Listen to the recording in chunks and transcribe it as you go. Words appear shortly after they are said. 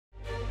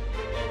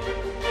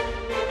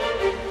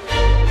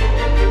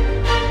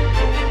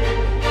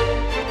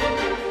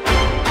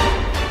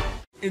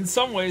In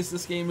some ways,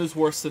 this game is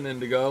worse than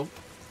Indigo.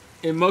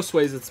 In most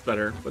ways, it's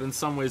better, but in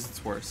some ways,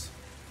 it's worse.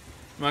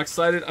 Am I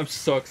excited? I'm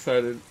so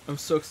excited. I'm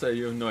so excited.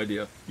 You have no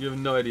idea. You have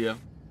no idea.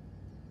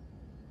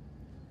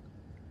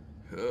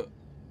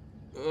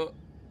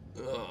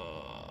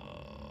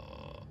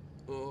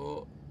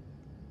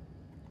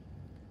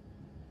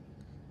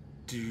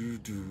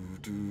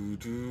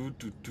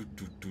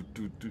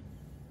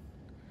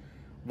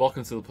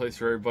 Welcome to the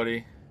playthrough,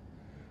 everybody.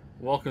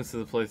 Welcome to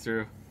the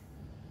playthrough.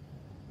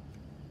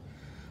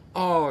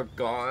 Oh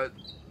god.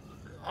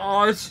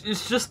 Oh,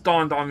 it's just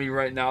dawned on me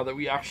right now that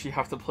we actually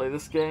have to play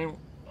this game.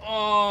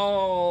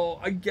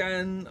 Oh,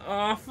 again.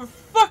 For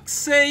fuck's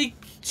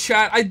sake.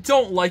 Chat, I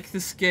don't like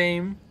this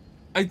game.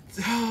 Oh,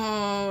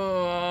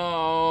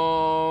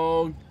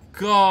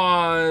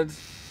 God.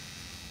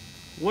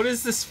 What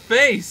is this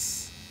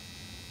face?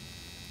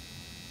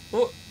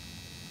 What?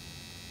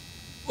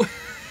 What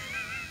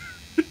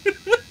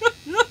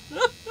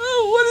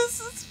is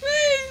this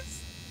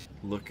face?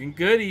 Looking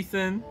good,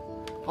 Ethan.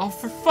 Oh,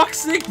 for fuck's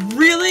sake,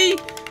 really?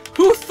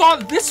 Who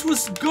thought this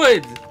was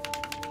good?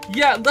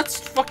 Yeah, let's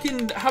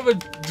fucking have a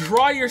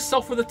dry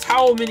yourself with a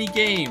towel mini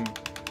game.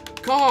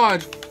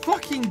 God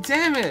fucking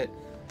damn it.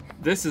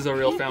 This is a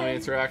real family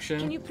interaction.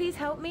 Can you please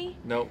help me?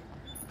 Nope.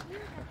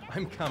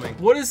 I'm coming.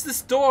 What is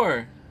this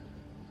door?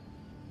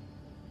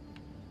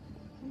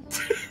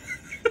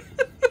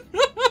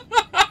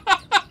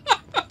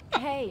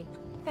 Hey,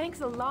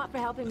 thanks a lot for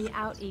helping me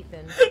out,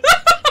 Ethan.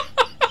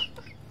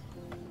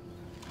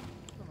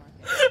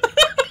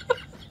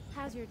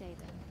 How's your day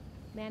then?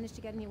 Managed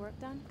to get any work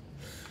done?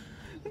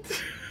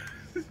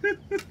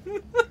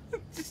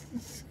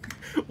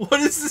 What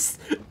is this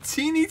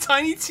teeny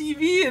tiny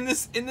TV in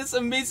this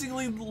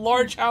amazingly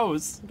large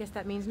house? I guess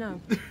that means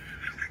no.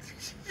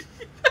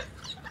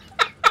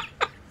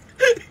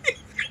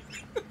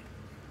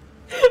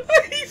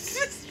 He's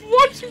just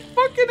watching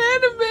fucking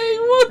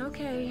anime. What?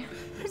 Okay.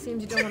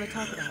 Seems you don't want to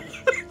talk about it.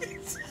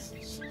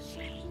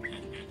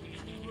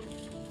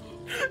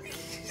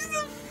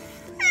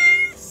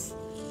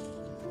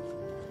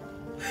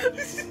 The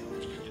face.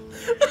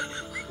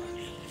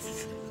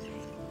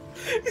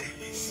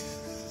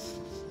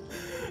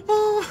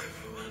 Oh,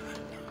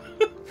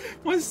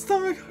 my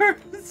stomach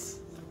hurts.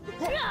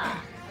 I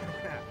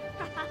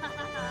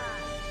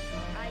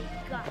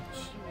got you.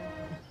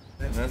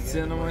 And that's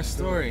the end of my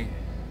story.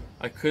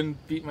 I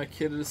couldn't beat my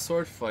kid at a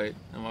sword fight,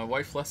 and my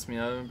wife left me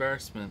out of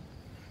embarrassment.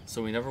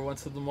 So we never went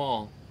to the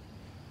mall.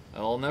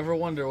 I'll never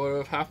wonder what would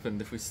have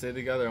happened if we stayed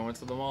together and went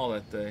to the mall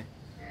that day.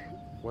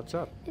 What's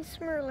up? It's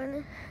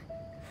Merlin.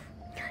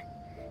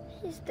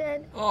 He's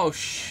dead. Oh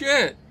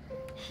shit!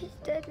 He's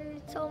dead and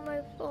it's all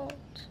my fault.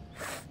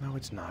 No,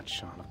 it's not,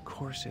 Sean. Of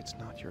course it's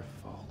not your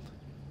fault.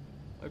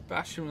 I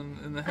bashed him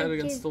in the head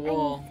against the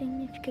wall.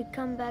 Anything if you could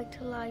come back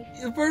to life.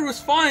 The bird was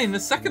fine a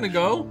second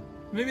ago.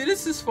 Maybe it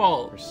is his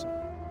fault.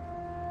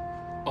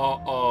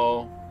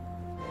 Uh-oh.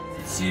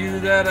 It's you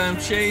that I'm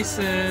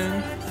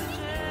chasing.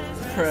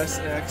 Press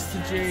X to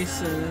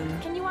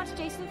Jason. Can you watch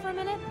Jason for a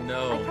minute?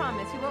 No. I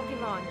promise, we won't be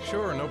long.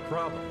 Sure, no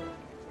problem.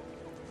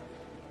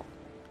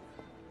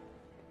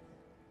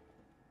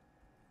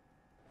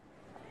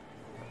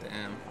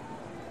 Damn.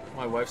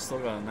 My wife still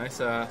got a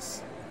nice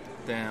ass.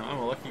 Damn, I'm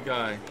a lucky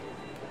guy.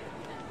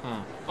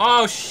 Huh.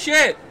 Oh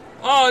shit!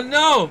 Oh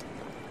no!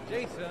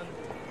 Jason.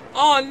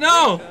 Oh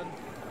no!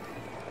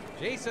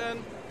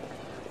 Jason.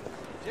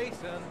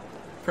 Jason.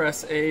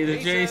 Press A to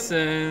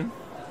Jason.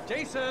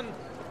 Jason.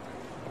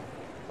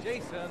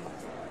 Jason.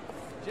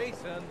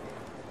 Jason.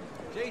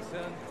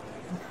 Jason.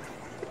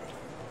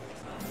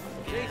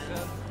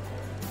 Jason.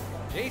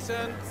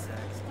 Jason.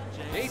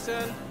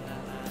 Jason.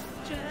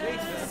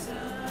 Jason.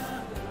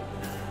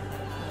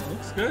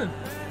 Looks good.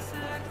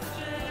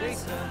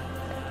 Jason.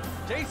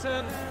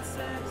 Jason.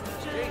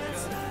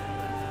 Jason.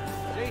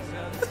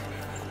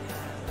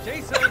 Jason.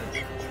 Jason.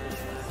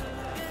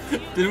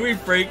 Did we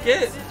break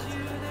it?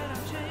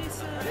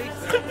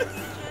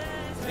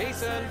 Jason.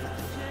 Jason.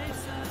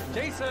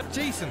 Jason.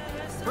 Jason.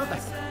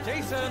 Perfect.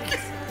 Jason.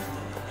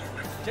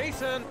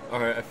 Jason.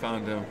 Alright, I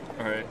found him.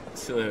 Alright,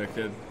 see you later,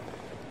 kid.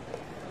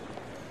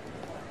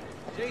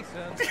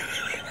 Jason.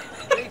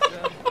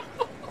 Jason.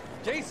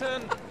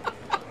 Jason.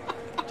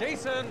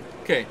 Jason.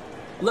 Okay,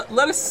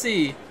 let us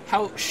see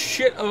how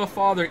shit of a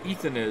father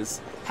Ethan is,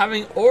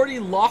 having already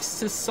lost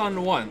his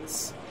son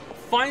once.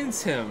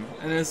 Finds him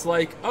and is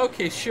like,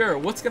 okay, sure,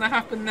 what's gonna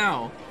happen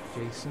now?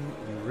 Jason,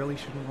 you really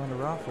shouldn't run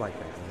her off like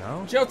that, you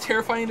know? Do you know how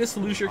terrifying it is to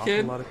lose your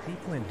kid? A lot of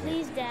people in here.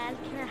 Please, Dad,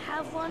 can I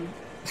have one?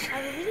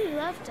 I would really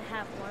love to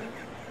have one.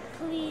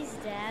 Please,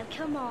 Dad,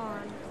 come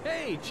on.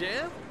 Hey,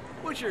 champ.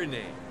 What's your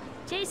name?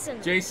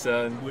 Jason.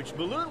 Jason. Which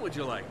balloon would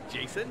you like,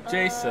 Jason?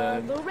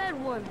 Jason. The red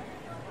one.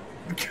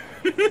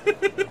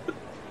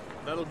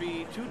 That'll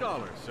be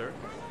 $2, sir.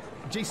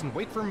 Jason,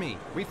 wait for me.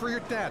 Wait for your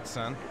dad,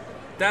 son.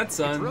 That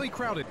son. It's really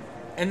crowded.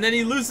 And then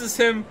he loses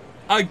him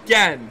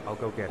again. I'll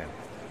go get him.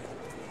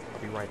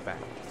 I'll be right back.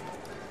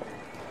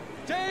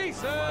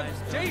 Jason!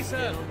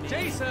 Jason!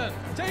 Jason!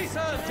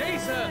 Jason!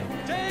 Jason!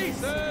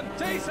 Jason!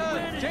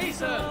 Jason!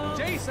 Jason!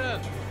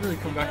 Jason! Really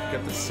come back and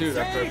get the suit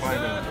after I find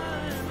him.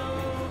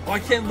 Oh, I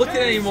can't look at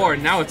it anymore.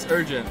 Now it's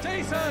urgent.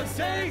 Jason!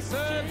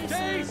 Jason!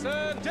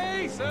 Jason!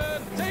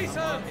 Jason!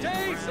 Jason!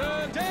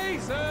 Jason!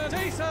 Jason!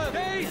 Jason!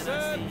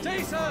 Jason!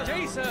 Jason!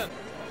 Jason!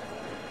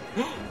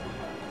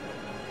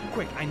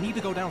 Quick, I need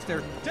to go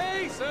downstairs.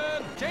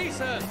 Jason!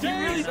 Jason! He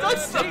really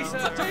does stuff. Jason!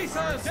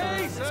 Jason!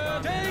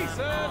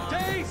 Jason!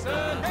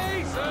 Jason!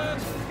 Jason!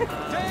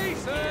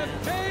 Jason!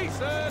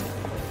 Jason!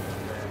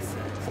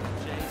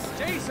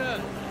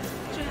 Jason!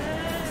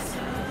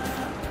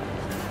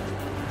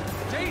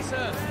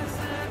 Jason!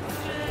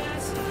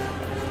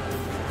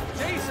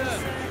 Jason!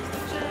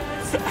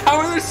 How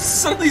are there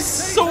suddenly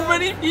so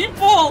many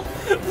people?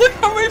 Look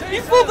how many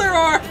people there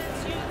are.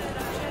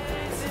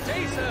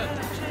 Jason!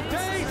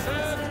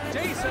 Jason!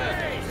 Jason!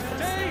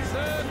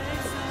 Jason!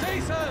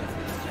 Jason!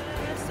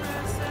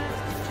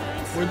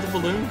 Where'd the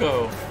balloon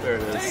go? There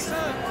it is.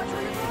 Jason!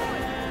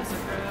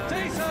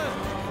 Jason!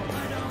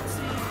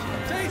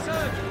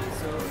 Jason!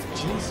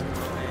 Jason.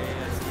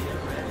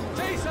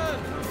 Jason!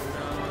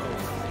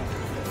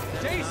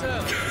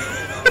 Jason!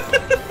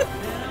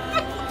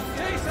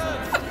 Jason!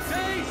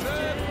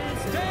 Jason!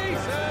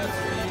 Jason!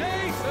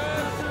 Jason!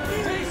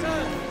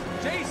 Jason!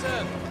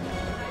 Jason!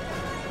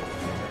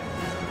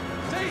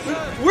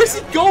 Jason! Where's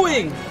he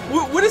going?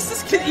 What is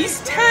this kid?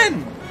 He's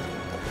 10!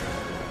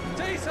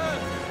 Jason!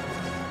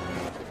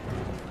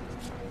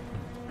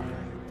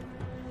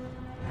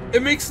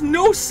 It makes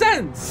no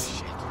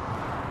sense!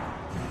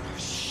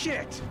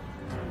 Shit!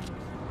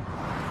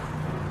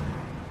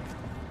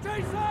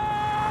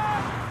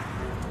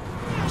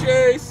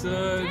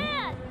 Jason!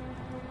 Dad!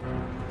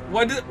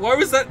 Why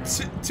was that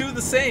two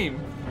the same?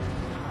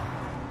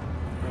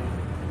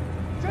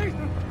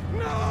 Jason!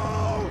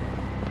 No!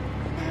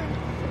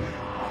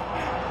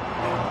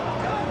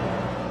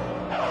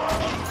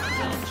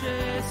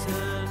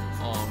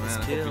 Oh man,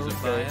 I hope he's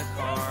okay.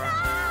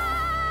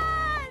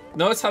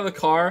 Notice how the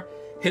car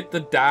hit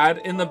the dad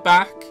in the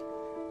back?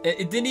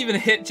 It didn't even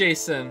hit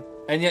Jason,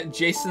 and yet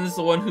Jason is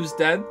the one who's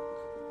dead?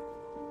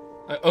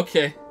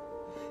 Okay.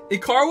 The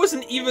car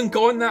wasn't even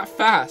going that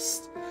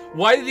fast.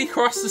 Why did he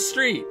cross the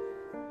street?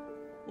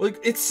 Like,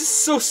 it's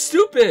just so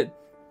stupid.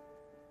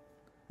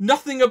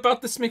 Nothing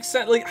about this makes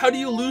sense. Like, how do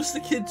you lose the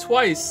kid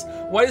twice?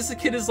 Why does the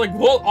kid is like,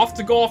 well, off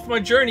to go off my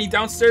journey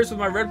downstairs with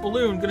my red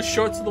balloon, gonna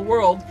show it to the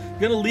world,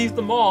 gonna leave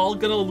the mall,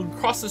 gonna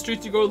cross the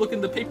street to go look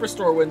in the paper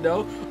store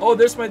window. Oh,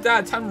 there's my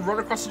dad, time to run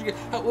across the street.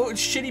 What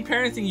shitty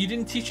parenting, you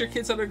didn't teach your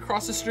kids how to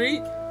cross the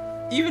street?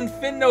 Even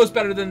Finn knows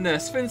better than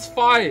this. Finn's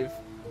 5.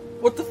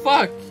 What the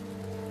fuck?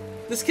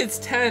 This kid's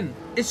 10.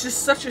 It's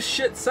just such a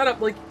shit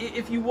setup. Like,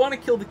 if you want to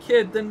kill the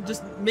kid, then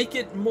just make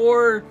it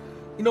more,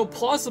 you know,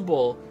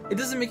 plausible. It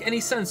doesn't make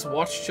any sense.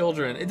 Watch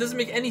children. It doesn't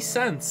make any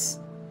sense.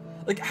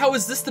 Like, how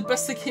is this the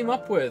best they came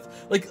up with?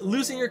 Like,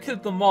 losing your kid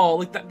at the mall,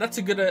 like, that's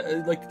a good,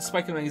 like,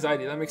 spike of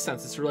anxiety. That makes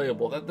sense. It's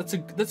relatable.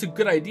 That's a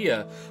good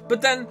idea. But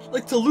then,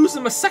 like, to lose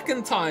him a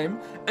second time,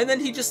 and then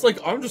he just, like,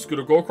 I'm just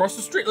gonna go across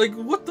the street. Like,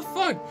 what the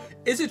fuck?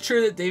 Is it true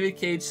that David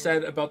Cage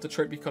said about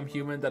Detroit Become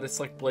Human that it's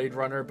like Blade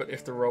Runner, but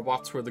if the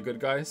robots were the good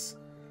guys?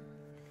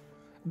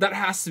 That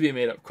has to be a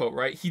made-up quote,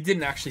 right? He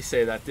didn't actually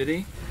say that, did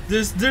he?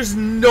 There's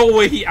no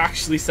way he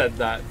actually said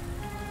that.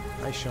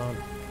 Hi, Sean.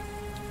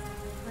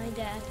 My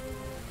dad.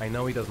 I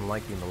know he doesn't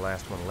like being the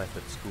last one left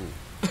at school.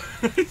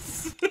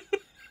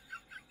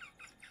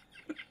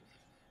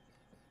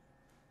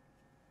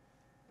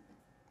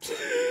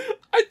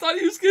 I thought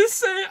he was gonna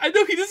say, I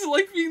know he doesn't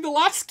like being the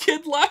last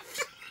kid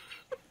left.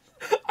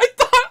 I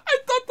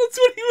thought that's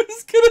what he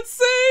was gonna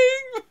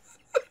say.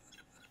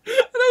 And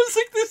I was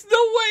like, there's no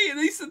way. And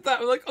he said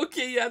that. I'm like,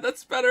 okay, yeah,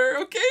 that's better.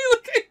 Okay,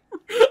 okay.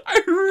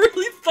 I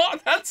really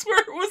thought that's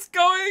where it was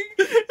going.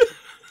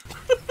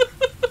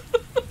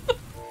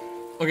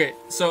 Okay,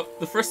 so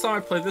the first time I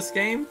played this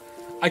game,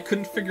 I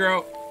couldn't figure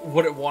out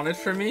what it wanted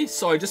from me,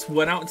 so I just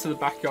went out into the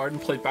backyard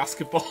and played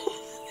basketball.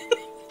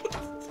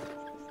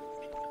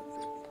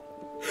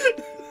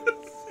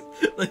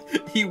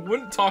 Like, he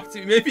wouldn't talk to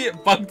me. Maybe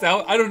it bugged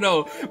out. I don't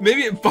know.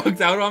 Maybe it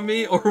bugged out on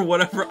me or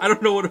whatever. I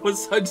don't know what it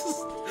was. I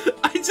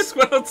just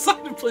went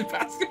outside and played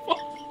basketball.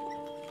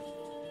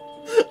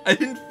 I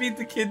didn't feed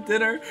the kid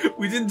dinner.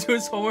 We didn't do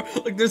his homework.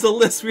 Like, there's a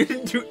list. We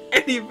didn't do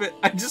any of it.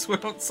 I just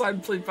went outside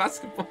and played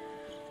basketball.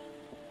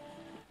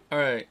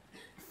 Alright.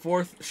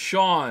 4th,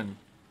 Sean.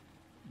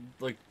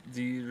 Like,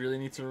 do you really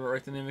need to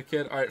write the name of the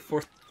kid? Alright,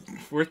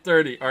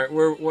 4:30.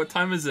 Alright, what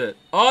time is it?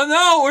 Oh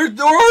no, we're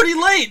already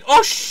late!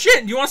 Oh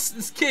shit! You want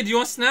this kid, do you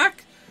want a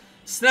snack?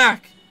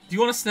 Snack. Do you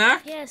want a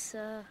snack? Yes,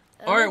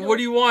 Alright, what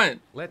do you want?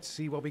 Let's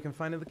see what we can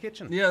find in the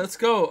kitchen. Yeah, let's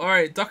go.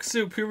 Alright, duck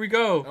soup, here we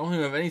go. I don't think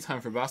we have any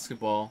time for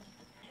basketball.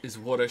 Is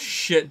what a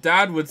shit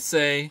dad would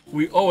say.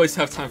 We always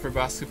have time for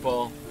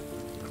basketball.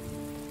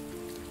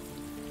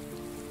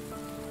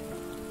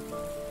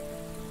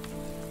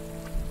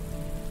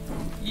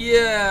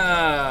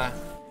 Yeah!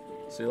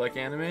 So you like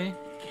anime?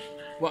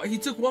 Well, he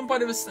took one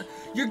bite of his...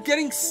 You're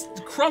getting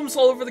crumbs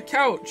all over the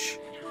couch!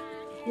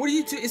 What do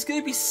you do? It's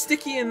gonna be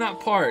sticky in that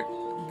part.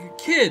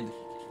 Kid.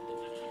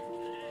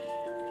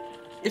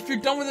 If you're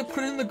done with it,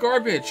 put it in the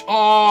garbage.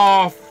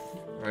 Oh.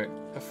 Alright,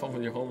 have fun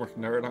with your homework,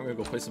 nerd. I'm gonna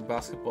go play some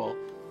basketball.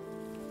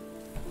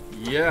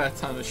 Yeah,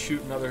 time to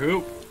shoot another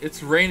hoop.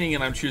 It's raining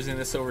and I'm choosing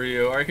this over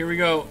you. Alright, here we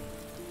go.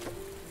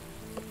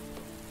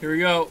 Here we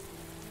go.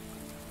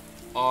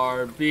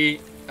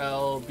 RB,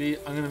 LB.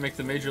 I'm gonna make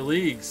the major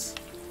leagues.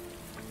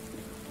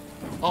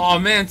 Oh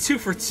man, 2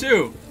 for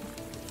 2.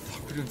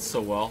 Fuck, we're doing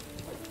so well.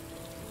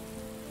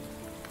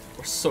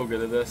 We're so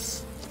good at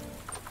this.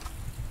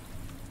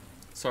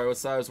 Sorry,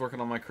 what's that? I was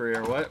working on my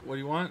career. What? What do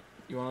you want?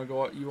 You wanna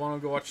go? You wanna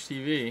go watch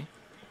TV?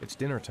 It's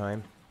dinner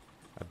time.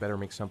 I'd better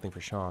make something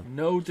for Shaun.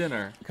 No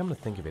dinner. Come to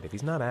think of it, if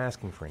he's not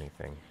asking for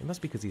anything, it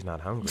must be because he's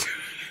not hungry.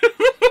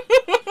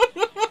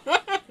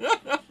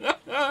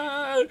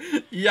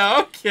 Yeah,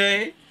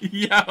 okay.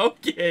 Yeah,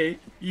 okay.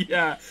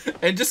 Yeah.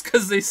 And just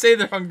because they say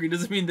they're hungry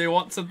doesn't mean they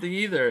want something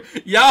either.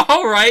 Yeah,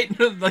 alright.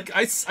 Like,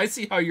 I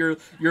see how your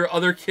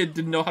other kid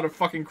didn't know how to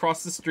fucking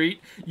cross the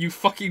street. You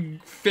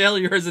fucking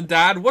failure as a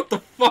dad. What the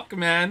fuck,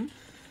 man?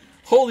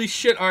 Holy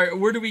shit. Alright,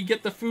 where do we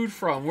get the food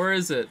from? Where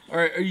is it?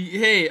 Alright, are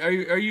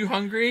you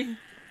hungry?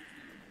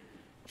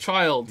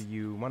 Child. Do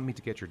you want me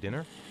to get your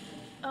dinner?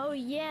 Oh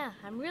yeah,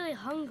 I'm really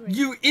hungry.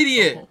 You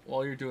idiot!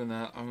 While you're doing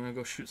that, I'm gonna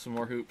go shoot some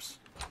more hoops.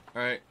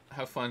 Alright,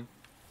 have fun.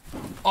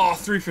 Oh,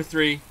 3 for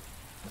 3.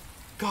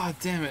 God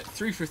damn it,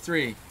 3 for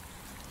 3.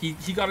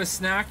 He got his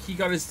snack, he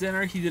got his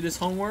dinner, he did his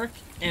homework,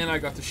 and I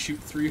got to shoot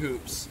 3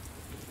 hoops.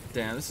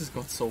 Damn, this is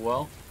going so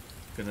well.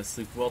 Gonna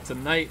sleep well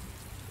tonight.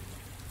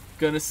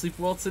 Gonna sleep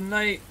well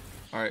tonight.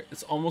 Alright,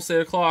 it's almost 8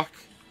 o'clock.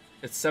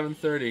 It's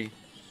 7:30.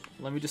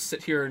 Let me just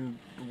sit here and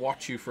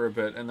watch you for a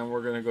bit, and then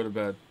we're gonna go to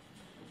bed.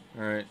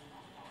 Alright.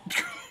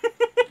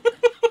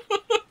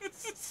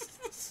 This is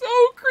so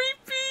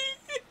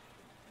creepy!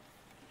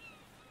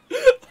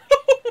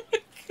 Oh my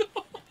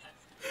god!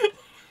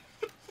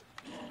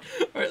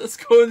 Alright, let's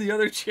go in the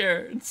other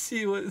chair and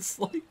see what it's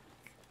like.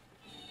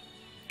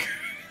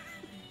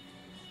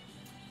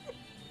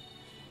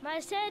 My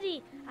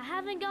teddy! I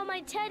haven't got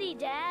my teddy,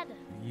 Dad.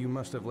 You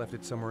must have left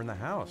it somewhere in the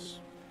house.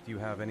 Do you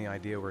have any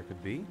idea where it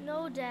could be?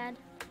 No, Dad.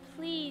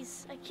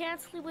 Please, I can't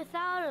sleep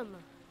without him.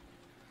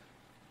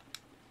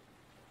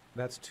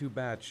 That's too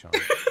bad, Shaun.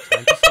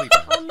 Time to sleep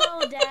now. Oh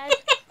no, Dad.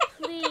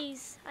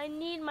 Please, I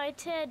need my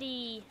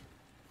teddy.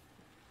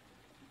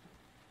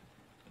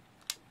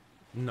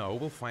 No,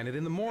 we'll find it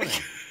in the morning.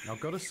 Now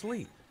go to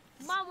sleep.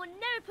 Mom would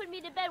never put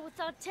me to bed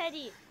without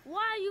Teddy.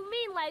 Why are you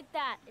mean like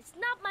that? It's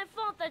not my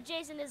fault that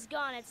Jason is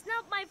gone. It's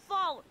not my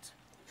fault.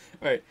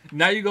 Alright,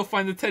 now you go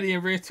find the teddy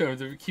and bring it to him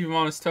to keep him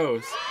on his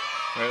toes.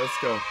 Alright,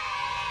 let's go.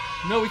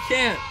 No, we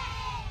can't.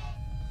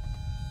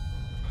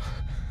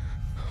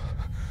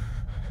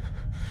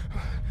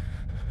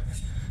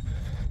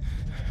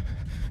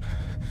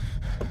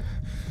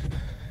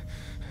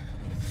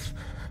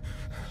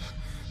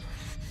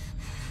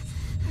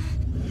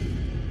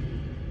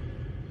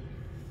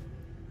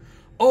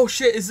 Oh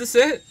shit, is this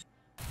it?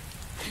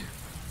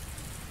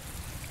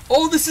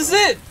 Oh, this is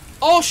it!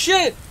 Oh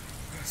shit!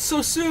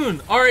 So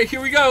soon! Alright,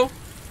 here we go.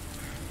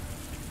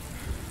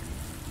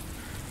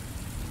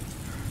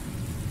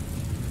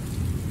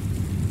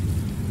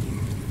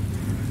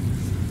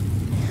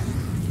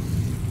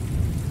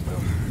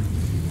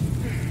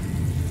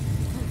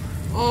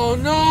 Oh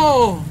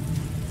no!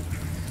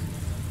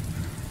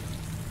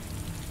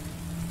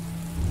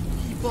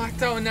 He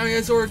blacked out and now he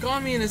has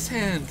origami in his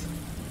hand.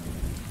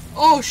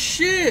 Oh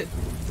shit!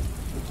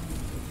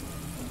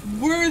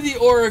 We're the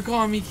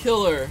origami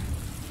killer.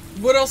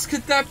 What else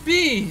could that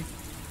be?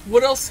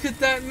 What else could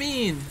that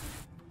mean?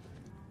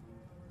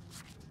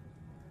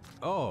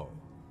 Oh,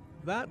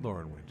 that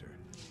Lauren Winter.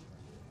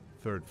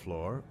 3rd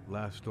floor,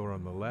 last door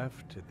on the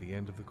left at the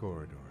end of the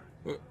corridor.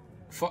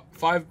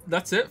 Five,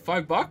 that's it?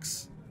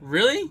 $5?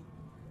 Really?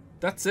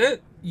 That's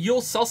it?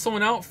 You'll sell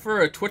someone out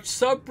for a Twitch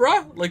sub,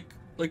 bruh?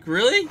 Like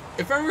really?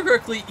 If I remember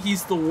correctly,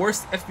 he's the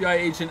worst FBI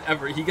agent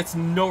ever. He gets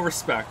no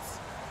respect.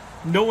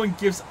 No one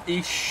gives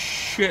a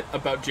shit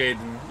about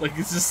Jaden. Like,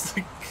 it's just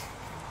like...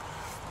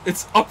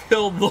 It's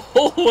uphill the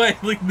whole way.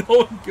 Like, no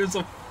one gives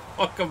a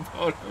fuck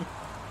about him.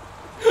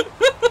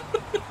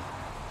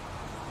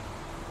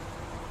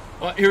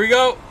 Here we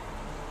go.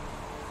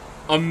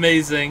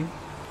 Amazing.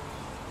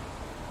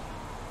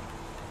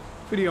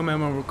 Video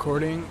memo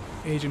recording.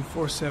 Agent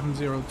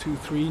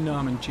 47023,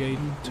 Norman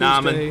Jaden.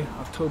 Norman. Tuesday,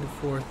 October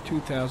 4th,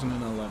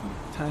 2011.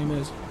 Time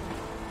is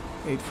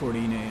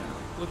 8:14 a.m.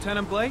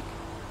 Lieutenant Blake?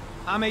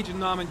 I'm Agent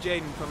Norman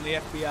Jaden from the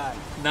FBI. I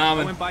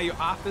Norman. went by your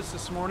office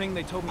this morning.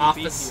 They told me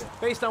Office. to be here.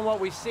 Based on what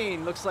we've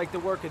seen, looks like the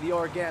work of the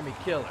origami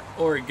killer.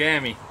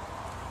 Origami.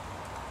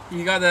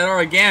 You got that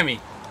origami.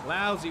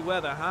 Lousy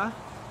weather, huh?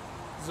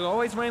 Does it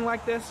always rain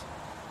like this?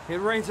 It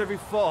rains every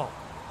fall.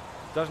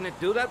 Doesn't it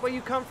do that where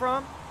you come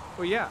from?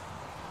 Well, yeah.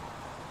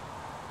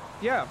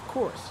 Yeah, of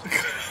course.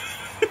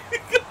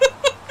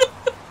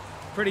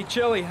 Pretty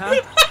chilly,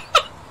 huh?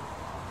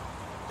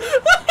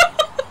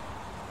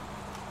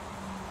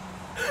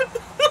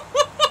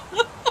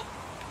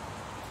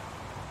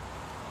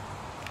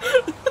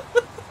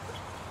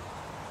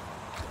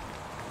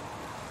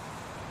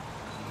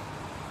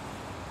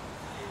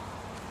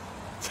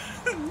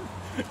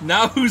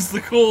 Now who's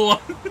the cool one?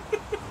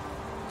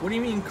 What do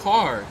you mean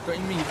car? Don't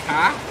you mean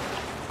cat?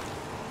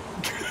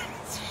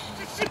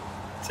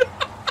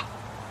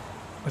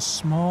 A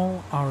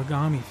small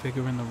origami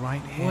figure in the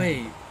right hand.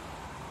 Wait.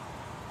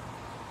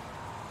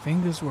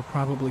 Fingers were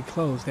probably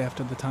closed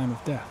after the time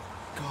of death.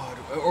 God,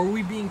 are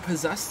we being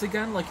possessed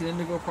again like an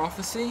Indigo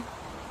Prophecy?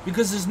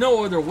 Because there's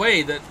no other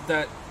way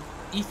that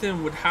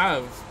Ethan would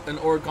have an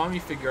origami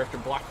figure after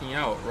blacking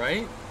out,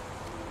 right?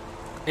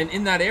 And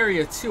in that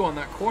area too, on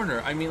that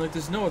corner, I mean, like,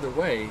 there's no other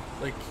way.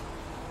 Like,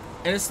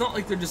 and it's not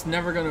like they're just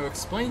never going to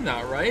explain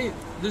that, right?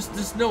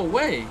 There's no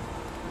way.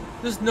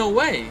 There's no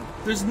way.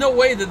 There's no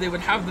way that they would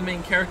have the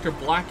main character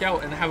black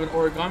out and have an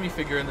origami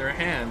figure in their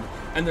hand,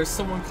 and there's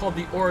someone called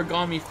the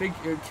origami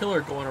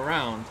killer going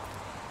around,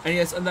 and he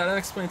has that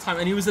unexplained time,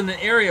 and he was in an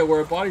area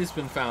where a body's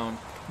been found.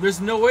 There's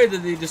no way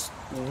that they just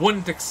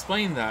wouldn't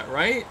explain that,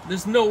 right?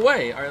 There's no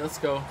way. All right, let's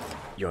go.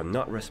 You're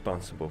not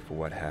responsible for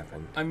what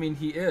happened. I mean,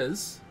 he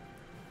is.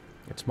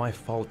 It's my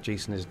fault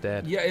Jason is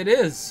dead. Yeah, it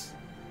is.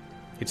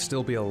 He'd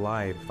still be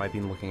alive if I'd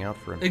been looking out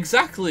for him.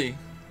 Exactly.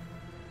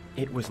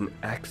 It was an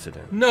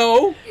accident.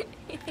 No.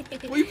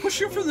 What are you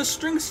pushing for the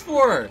strings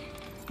for?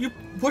 You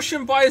push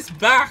him by his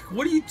back.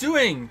 What are you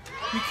doing?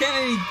 You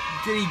can't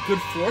get any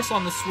good force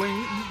on the swing.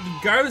 You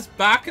guard his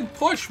back and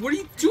push. What are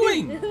you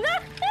doing?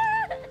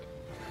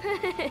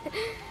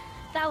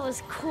 That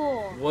was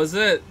cool. Was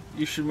it?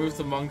 You should move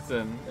to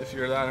Moncton if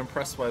you're that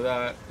impressed by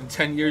that. In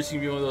 10 years, you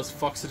can be one of those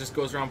fucks that just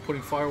goes around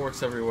putting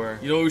fireworks everywhere.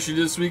 You know what we should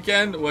do this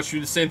weekend? What should we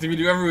do? The same thing we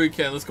do every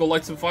weekend. Let's go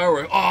light some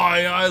fireworks. Oh,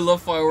 yeah, I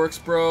love fireworks,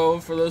 bro.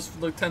 For those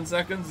like 10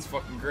 seconds, it's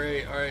fucking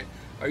great. All right.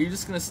 Are you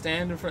just gonna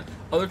stand in front?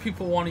 Other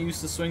people want to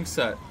use the swing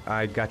set.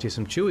 I got you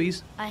some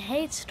chewies. I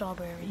hate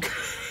strawberries.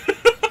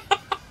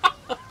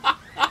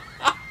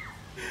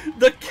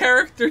 The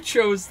character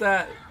chose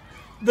that.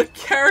 The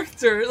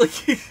character,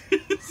 like,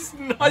 it's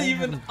not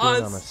even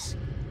us.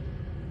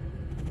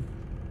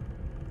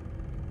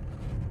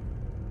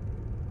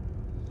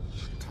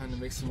 Time to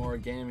make some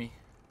origami.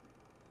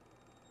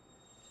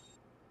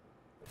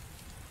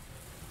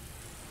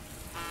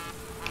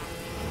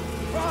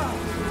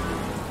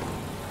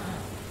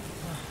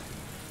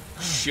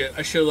 Shit,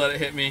 I should have let it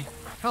hit me.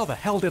 How the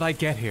hell did I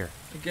get here?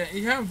 Again,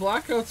 you're having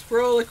blackouts,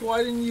 bro. Like,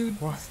 why didn't you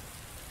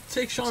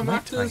take Sean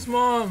back to his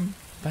mom?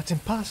 That's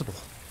impossible.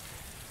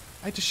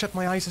 I just shut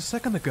my eyes a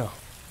second ago.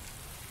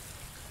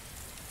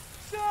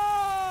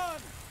 Sean!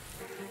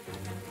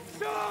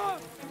 Sean!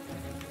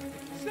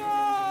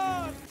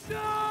 Sean!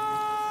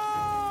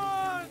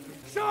 Sean!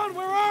 Sean,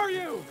 where are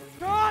you?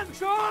 Sean!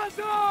 Sean!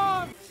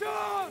 Sean!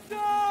 Sean!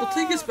 Sean! We'll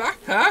take his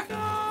backpack.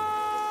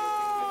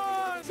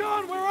 Sean!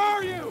 Sean, where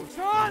are you?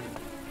 Sean!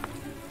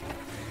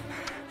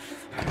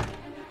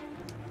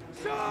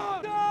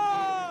 Sean!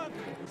 Sean!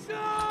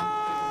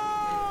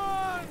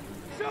 Sean!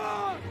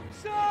 Sean!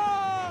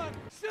 Sean!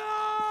 Sean!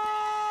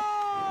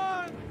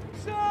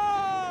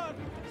 Sean!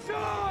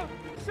 Sean!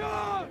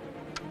 Sean!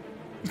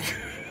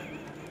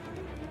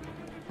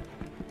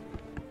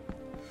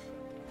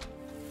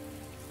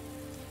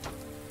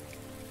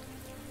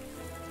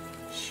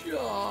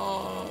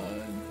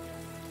 Sean.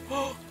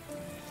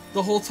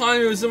 The whole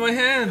time it was in my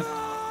hand.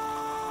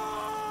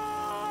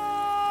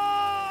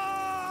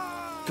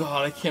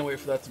 God, I can't wait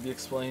for that to be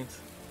explained.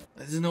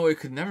 There's no way it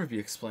could never be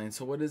explained.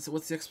 So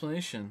what's the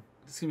explanation?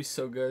 It's gonna be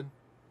so good.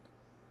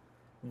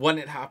 When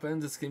it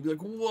happens, it's gonna be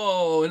like,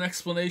 whoa, an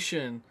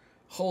explanation.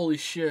 Holy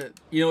shit.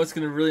 You know what's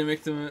gonna really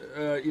make them,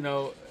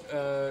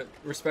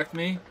 respect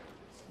me?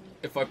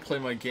 If I play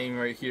my game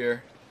right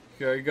here.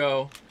 Here I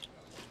go.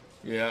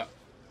 Yeah,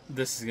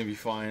 this is gonna be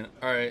fine.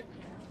 Alright,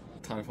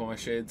 time to put my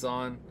shades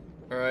on.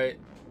 Alright,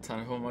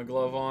 time to put my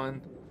glove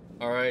on.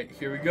 Alright,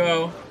 here we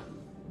go.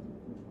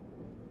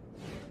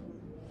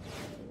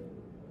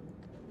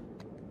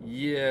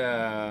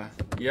 Yeah.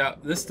 Yeah,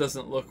 this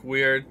doesn't look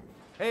weird.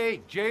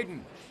 Hey, Jaden,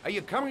 are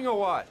you coming or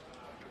what?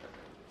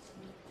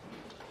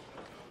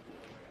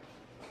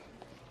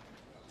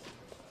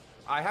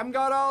 I haven't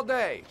got all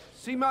day.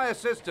 See my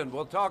assistant.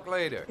 We'll talk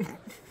later.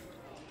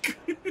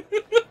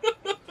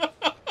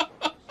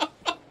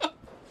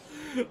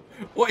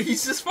 What?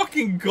 He's just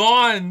fucking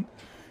gone.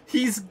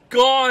 He's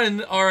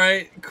gone. All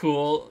right,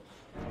 cool.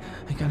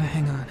 I gotta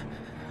hang on.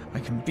 I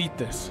can beat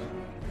this.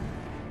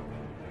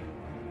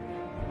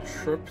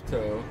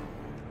 Tripto.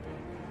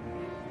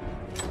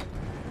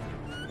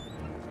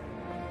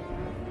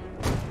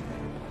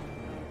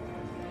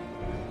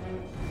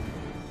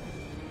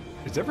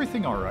 Is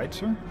everything all right,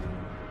 sir?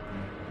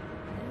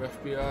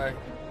 FBI.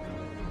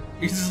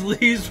 He just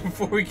leaves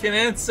before we can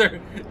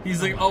answer.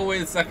 He's like, oh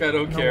wait a sec, I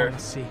don't care.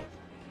 See.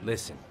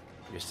 Listen,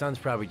 your son's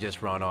probably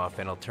just run off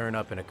and he'll turn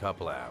up in a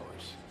couple of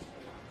hours.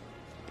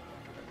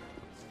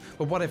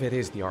 But what if it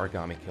is the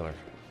origami killer?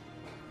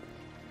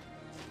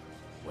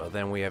 Well,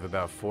 then we have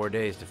about 4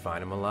 days to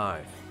find him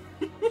alive.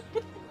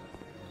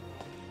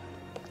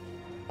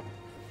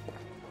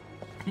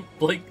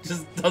 Blake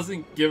just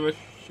doesn't give a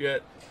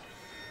shit.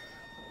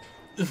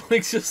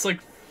 Blake's just like,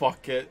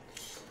 fuck it.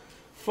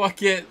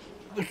 Fuck it.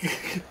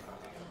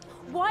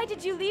 Why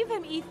did you leave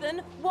him,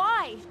 Ethan?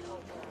 Why?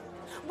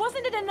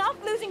 Wasn't it enough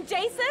losing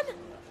Jason?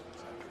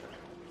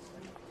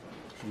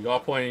 You got a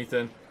point,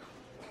 Ethan.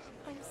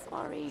 I'm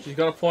sorry. You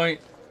got a point.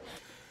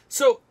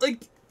 So,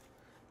 like,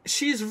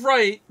 she's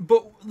right,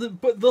 but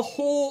the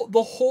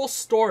whole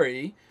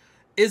story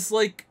is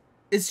like,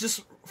 it's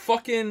just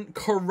fucking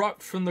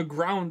corrupt from the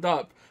ground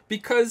up,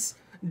 because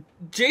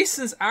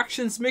Jason's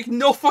actions make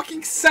no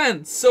fucking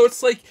sense. So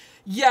it's like,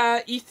 yeah,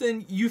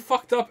 Ethan, you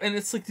fucked up, and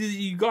it's like,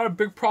 you got a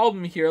big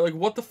problem here. Like,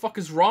 what the fuck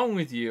is wrong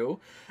with you?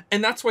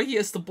 And that's why he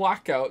has the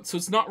blackout, so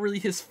it's not really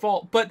his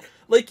fault. But,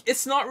 like,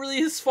 it's not really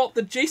his fault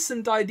that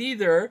Jason died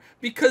either,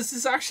 because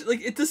it's actually,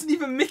 like, it doesn't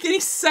even make any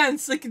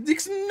sense. Like, it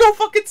makes no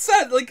fucking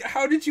sense. Like,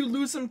 how did you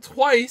lose him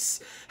twice?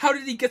 How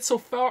did he get so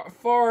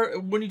far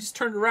when you just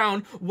turned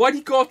around? Why did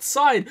he go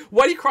outside?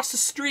 Why did he cross the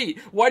street?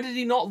 Why did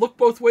he not look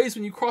both ways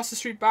when you cross the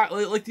street back?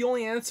 Like the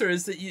only answer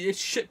is that it's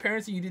shit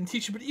parenting, you didn't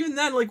teach him. But even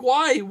then, like,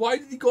 why? Why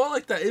did he go out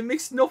like that? It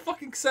makes no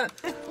fucking sense.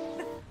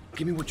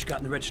 Give me what you got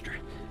in the register.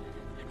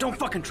 Don't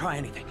fucking try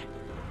anything.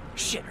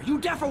 Shit, are you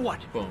deaf or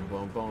what?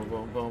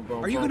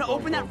 Are you gonna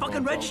open that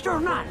fucking register or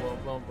not?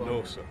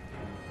 No, sir.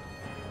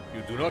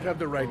 You do not have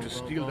the right to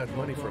steal that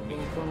money from me.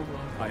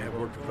 I have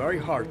worked very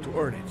hard to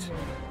earn it.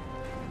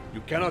 You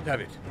cannot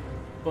have it.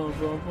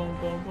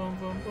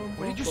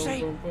 What did you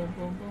say?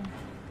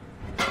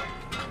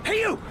 Hey,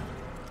 you!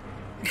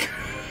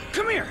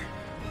 Come here!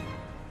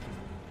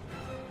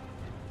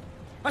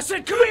 I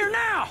said come here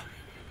now!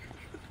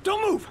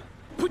 Don't move!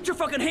 Put your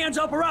fucking hands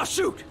up or I'll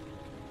shoot!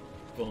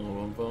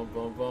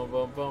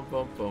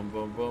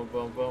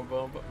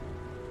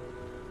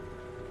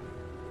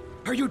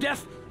 Are you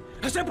deaf?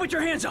 I said put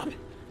your hands up!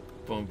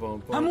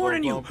 I'm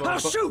warning you, I'll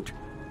shoot!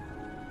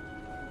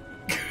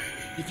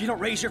 If you don't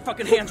raise your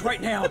fucking hands right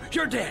now,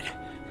 you're dead!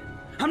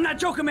 I'm not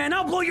joking, man,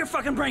 I'll blow your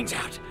fucking brains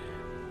out!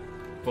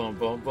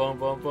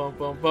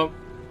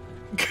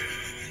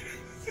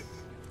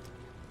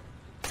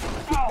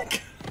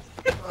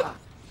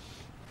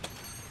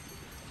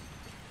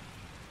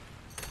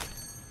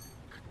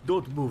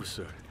 Don't move,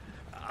 sir.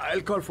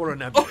 I'll call for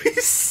an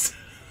ambulance.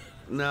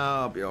 No,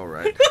 I'll be all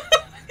right.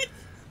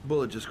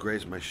 Bullet just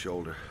grazed my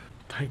shoulder.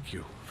 Thank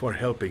you for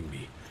helping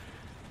me.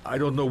 I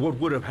don't know what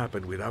would have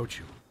happened without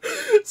you.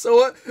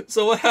 So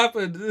what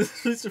happened in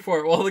this police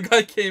report? Well, the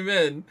guy came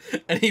in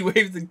and he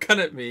waved the gun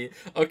at me.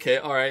 Okay,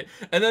 alright.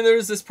 And then there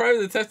was this private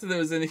detective that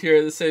was in here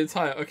at the same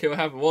time. Okay, what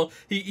happened? Well,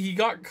 he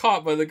got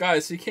caught by the guy,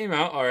 so he came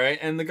out, alright,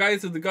 and the guy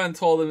with the gun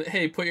told him,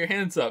 hey, put your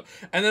hands up.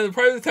 And then the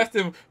private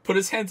detective put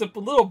his hands up a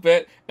little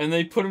bit, and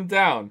they put him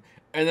down.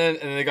 And then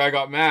the guy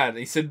got mad.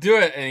 He said, do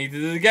it. And he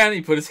did it again.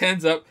 He put his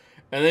hands up,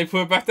 and they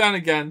put it back down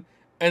again.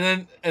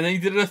 And then he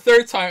did it a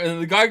third time, and then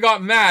the guy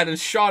got mad and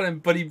shot him,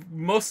 but he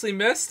mostly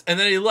missed, and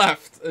then he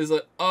left. It was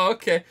like, oh,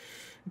 okay,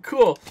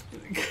 cool.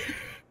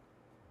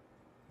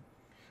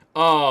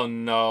 Oh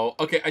no.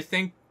 Okay, I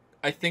think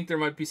there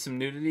might be some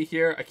nudity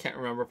here. I can't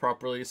remember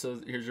properly, so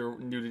here's your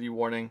nudity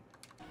warning.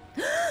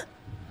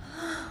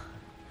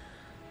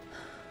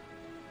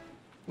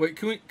 Wait,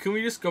 can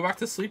we just go back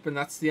to sleep and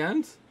that's the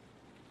end?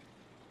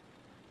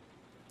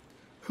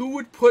 Who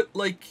would put,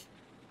 like,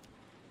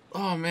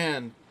 oh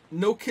man,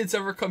 no kids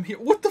ever come here.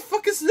 What the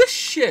fuck is this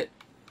shit?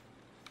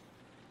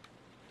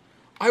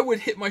 I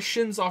would hit my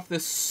shins off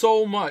this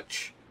so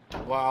much.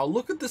 Wow,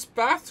 look at this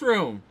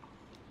bathroom.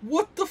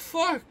 What the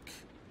fuck?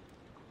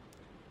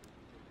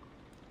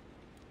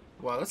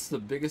 Wow, that's the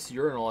biggest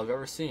urinal I've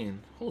ever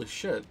seen. Holy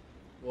shit.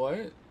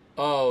 What?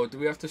 Oh, do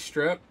we have to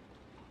strip?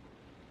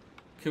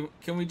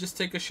 Can we just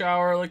take a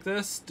shower like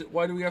this?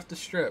 Why do we have to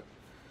strip?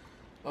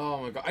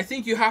 Oh my god. I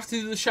think you have to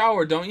do the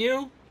shower, don't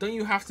you? Don't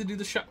you have to do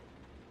the shower?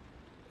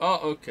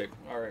 Oh, okay.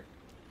 Alright.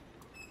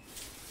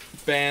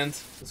 Banned.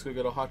 Let's go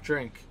get a hot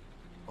drink.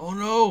 Oh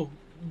no!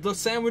 The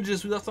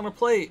sandwiches we left on a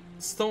plate.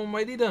 Someone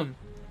might eat them.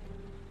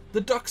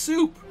 The duck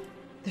soup!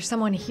 There's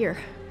someone here.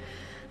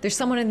 There's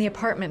someone in the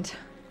apartment.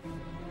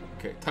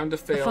 Okay, time to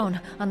fail. The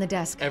phone on the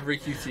desk. Every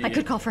QT. I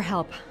could call for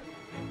help.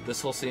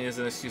 This whole scene is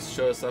an excuse to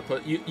show us that,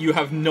 but you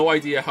have no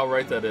idea how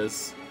right that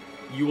is.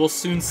 You will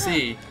soon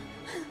see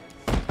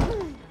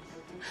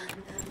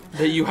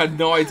that you had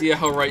no idea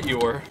how right you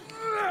were.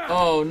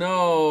 Oh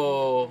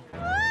no!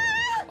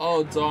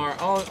 Oh darn!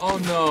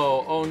 Oh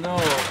no! Oh no!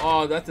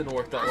 Oh, that didn't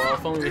work that well.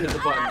 If only we hit the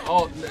button.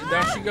 Oh,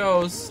 there she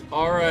goes.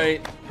 All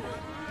right.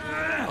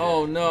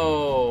 Oh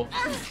no!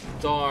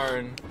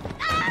 Darn!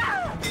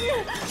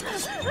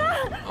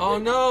 Oh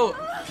no!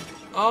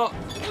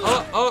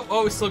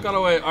 Oh! We still got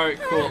away. All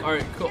right, cool. All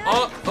right, cool.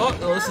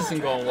 Oh! This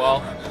isn't going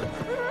well.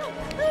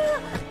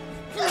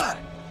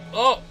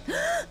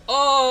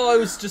 Oh, it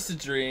was just a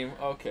dream.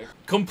 Okay.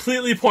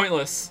 Completely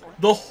pointless.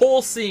 The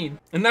whole scene.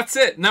 And that's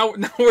it. Now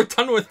we're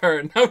done with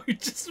her. Now we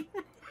just...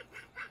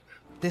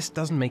 This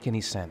doesn't make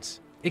any sense.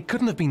 It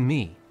couldn't have been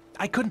me.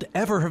 I couldn't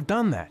ever have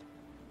done that.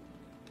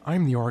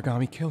 I'm the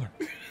origami killer.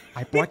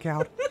 I black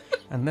out,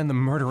 and then the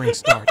murdering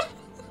starts.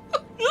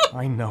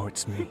 I know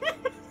it's me.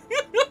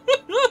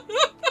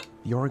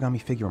 The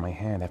origami figure in my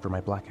hand after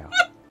my blackout.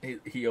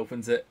 He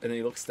opens it and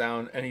he looks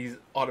down and he's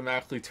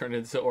automatically turned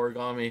into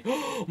origami.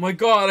 Oh my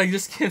god, I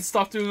just can't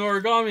stop doing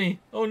origami.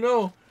 Oh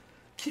no.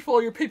 Keep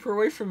all your paper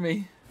away from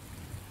me.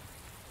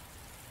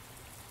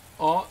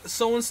 Oh,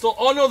 someone stole.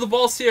 Oh no, the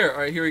ball's here. All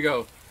right, here we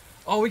go.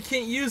 Oh, we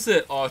can't use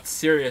it. Oh, it's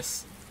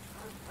serious.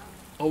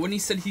 Oh, when he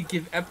said he'd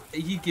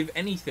give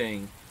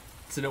anything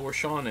to know where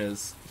Shaun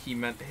is, he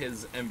meant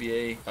his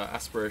NBA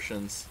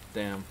aspirations.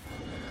 Damn.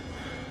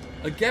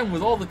 Again,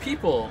 with all the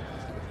people.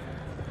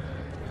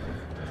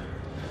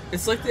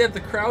 It's like they had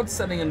the crowd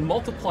setting and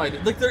multiplied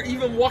it. Like they're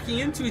even walking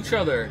into each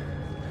other.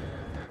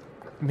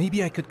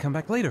 Maybe I could come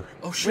back later.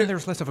 Oh shit. When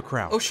there's less of a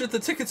crowd. Oh shit, the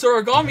tickets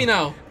are origami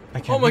now. I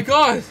can't. Oh my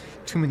god.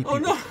 Too many people. Oh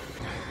no.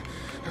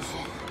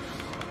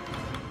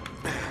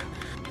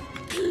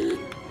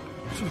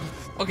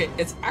 Okay,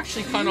 it's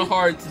actually kind of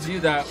hard to do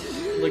that,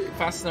 like,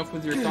 fast enough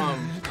with your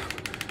thumb.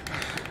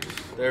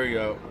 There we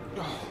go.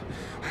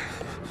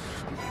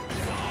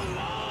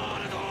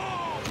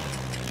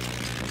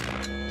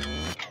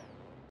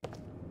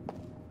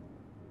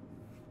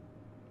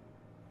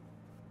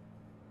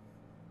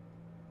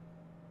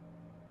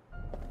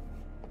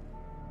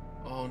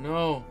 Oh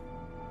no.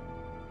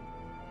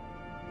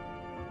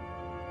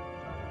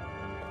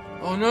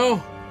 Oh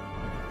no.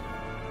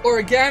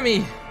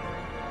 Origami.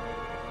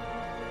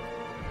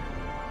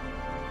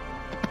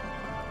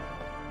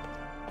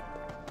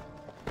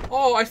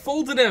 Oh, I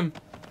folded him.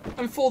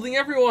 I'm folding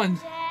everyone.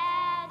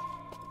 Dad.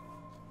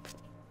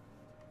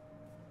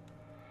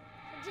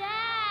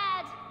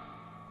 Dad.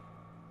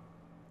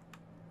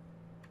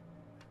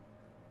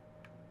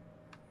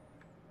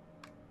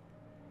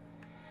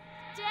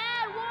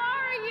 Dad, where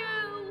are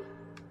you?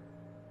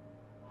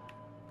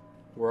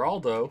 We're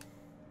Aldo.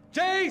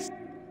 Jace!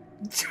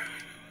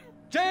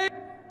 Jace!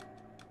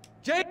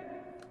 Jace!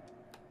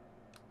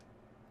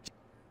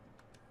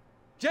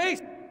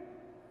 Jace!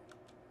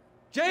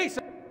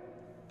 Jason!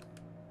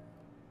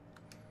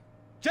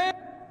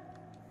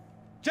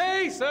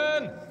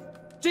 Jason!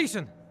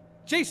 Jason!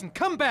 Jason,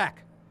 come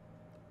back!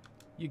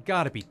 You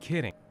gotta be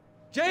kidding.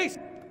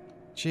 Jason!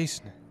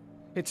 Jason.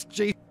 It's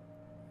Jason.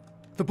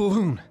 The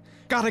balloon.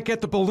 Gotta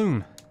get the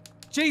balloon.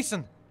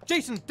 Jason!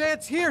 Jason,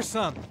 Dad's here,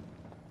 son!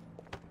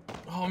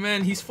 Oh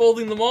man, he's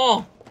folding them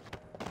all.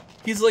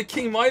 He's like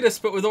King Midas,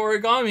 but with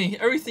origami.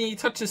 Everything he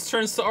touches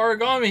turns to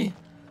origami.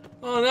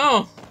 Oh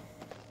no.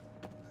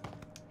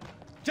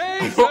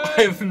 Jason!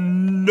 I have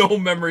no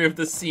memory of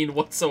this scene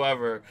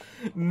whatsoever.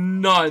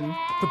 None.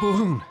 The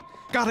balloon.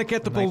 Gotta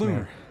get the balloon.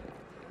 Nightmare.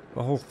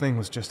 The whole thing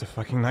was just a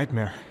fucking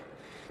nightmare.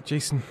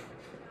 Jason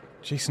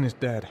is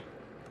dead.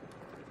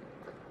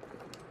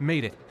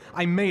 Made it.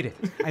 I made it.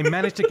 I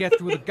managed to get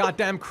through the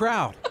goddamn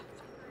crowd.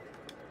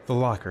 The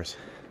lockers.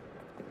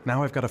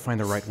 Now I've got to find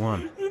the right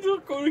one. They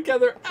don't go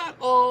together at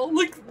all.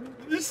 Like,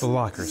 there's The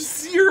lockers.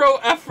 zero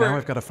effort. Now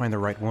I've got to find the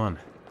right one.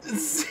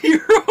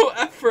 Zero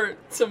effort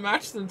to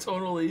match them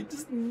totally.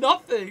 Just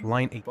nothing.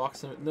 Line 8.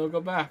 Box them. No,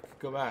 go back.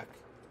 Go back.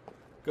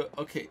 Go.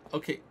 Okay.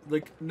 Okay.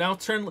 Like now,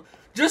 turn.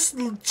 Just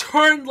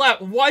turn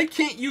left. Why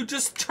can't you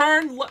just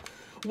turn left?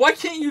 Why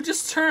can't you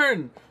just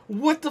turn?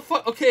 What the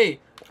fuck? Okay.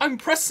 I'm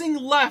pressing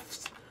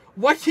left.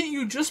 Why can't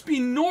you just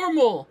be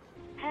normal?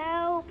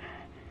 Help.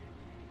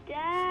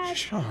 Dad.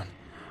 Shaun.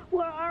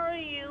 Where are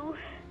you?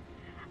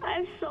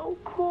 I'm so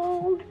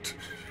cold.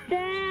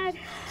 Dad.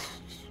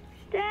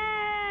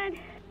 Dad.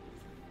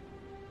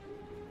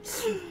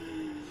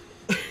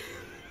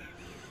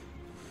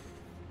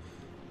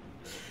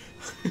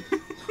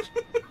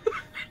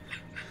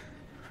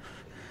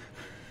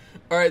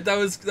 Alright, that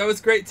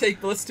was great take,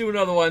 but let's do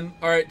another one.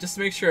 Alright, just to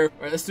make sure.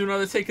 Alright, let's do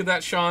another take of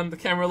that, Shaun. The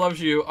camera loves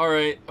you.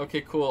 Alright,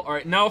 okay, cool.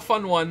 Alright, now a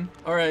fun one.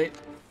 Alright.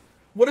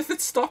 What if it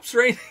stops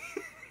raining?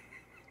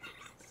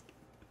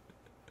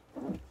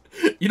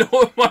 You know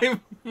what,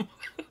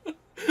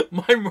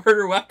 my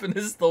murder weapon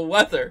is the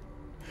weather.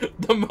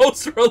 The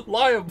most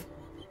reliable.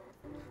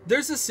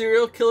 There's a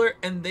serial killer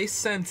and they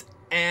sent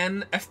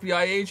an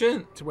FBI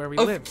agent to where we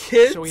of live.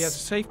 Kids? So he has a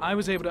safe. I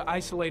was able to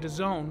isolate a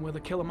zone where the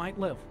killer might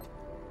live.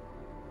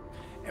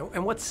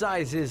 And what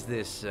size is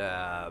this,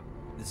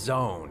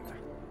 zone?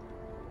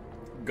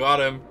 Got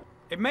him.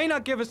 It may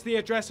not give us the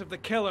address of the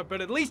killer,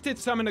 but at least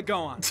it's something to go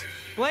on.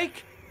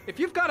 Blake, if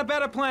you've got a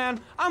better plan,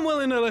 I'm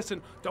willing to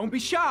listen. Don't be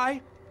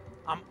shy.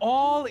 I'm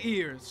all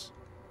ears.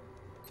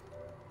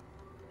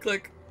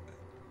 Click.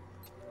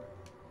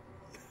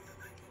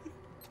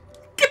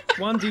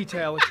 One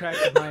detail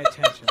attracted my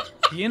attention.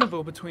 The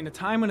interval between the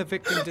time when a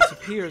victim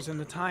disappears and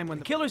the time when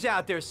the killer's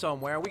out there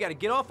somewhere. We gotta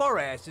get off our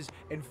asses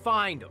and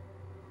find him.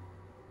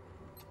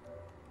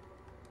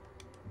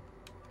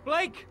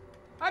 Blake,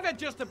 I've had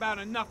just about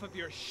enough of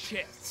your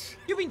shit.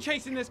 You've been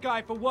chasing this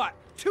guy for what?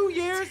 2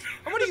 years?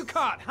 And what are you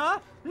caught, huh?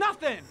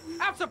 Nothing.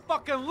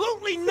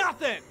 Abso-fucking-lutely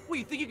nothing. What,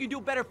 you think you can do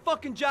a better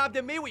fucking job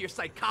than me with your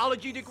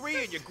psychology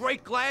degree and your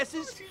great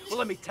glasses? Well,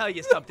 let me tell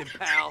you something,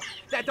 pal.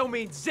 That don't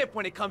mean zip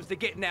when it comes to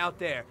getting out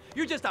there.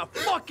 You're just a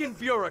fucking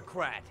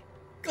bureaucrat.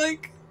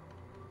 Like...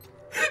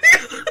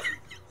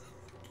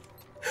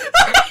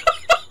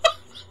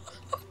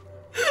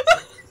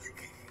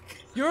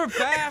 Your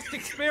vast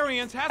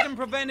experience hasn't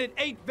prevented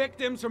 8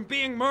 victims from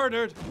being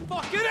murdered.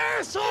 Fucking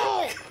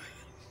asshole!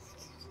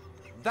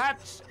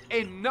 That's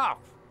enough.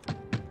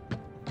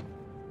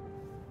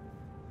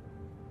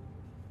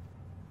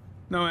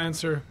 No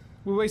answer.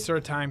 We wasted our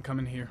time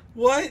coming here.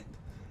 What?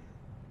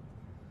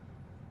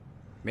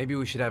 Maybe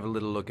we should have a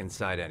little look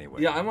inside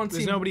anyway. Yeah, I'm on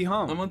There's nobody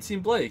home. I'm on Team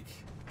Blake.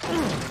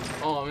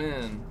 Oh,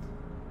 man.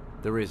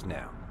 There is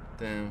now.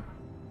 Damn.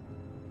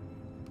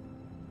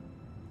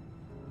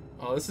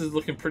 Oh, this is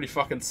looking pretty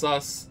fucking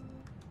sus.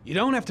 You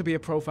don't have to be a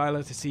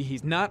profiler to see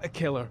he's not a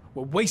killer.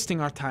 We're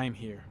wasting our time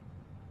here.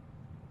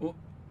 What?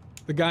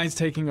 The guy's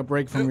taking a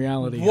break from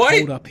reality. What?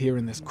 Holed up here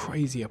in this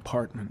crazy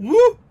apartment.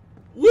 What?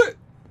 What?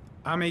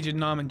 I'm Agent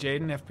Norman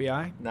Jaden,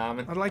 FBI.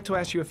 Norman. I'd like to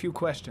ask you a few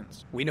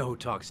questions. We know who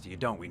talks to you,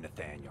 don't we,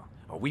 Nathaniel?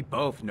 Or we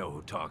both know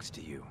who talks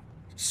to you.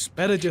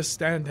 Better just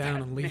stand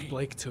down and leave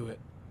Blake to it.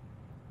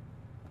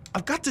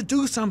 I've got to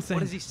do something. What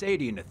does he say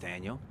to you,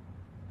 Nathaniel?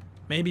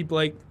 Maybe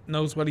Blake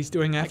knows what he's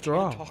doing after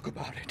all. Talk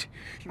about it.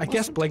 I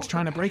guess Blake's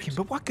trying to break him,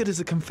 but what good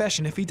is a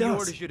confession if he He does?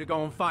 orders you to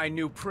go and find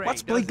new prey.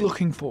 What's Blake doesn't he?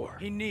 looking for?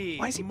 He needs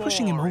Why is he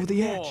pushing him more over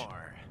the and edge?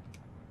 more.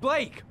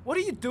 Blake, what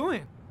are you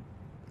doing?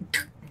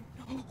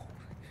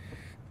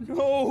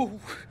 No!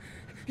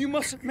 You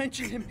mustn't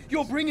mention him.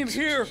 You'll bring him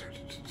here.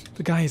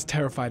 The guy is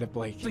terrified of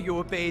Blake. So you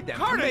obeyed them.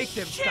 Carter, to make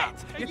them shit! stop.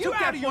 Are You you took out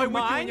that of boy your with you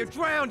and mind? you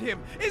drowned him.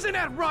 Isn't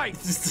that right?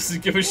 This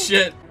doesn't give a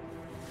shit.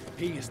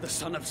 He is the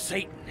son of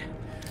Satan.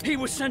 He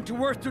was sent to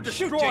Earth to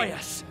destroy James.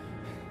 us.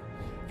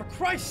 For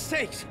Christ's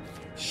sakes,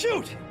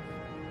 shoot!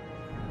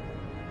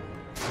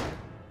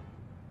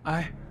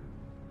 I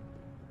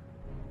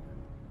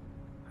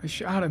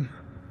shot him.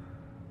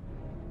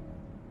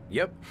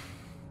 Yep.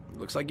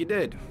 Looks like you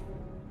did.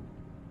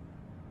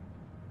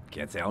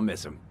 Can't say I'll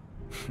miss him.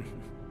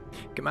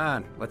 Come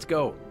on, let's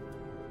go.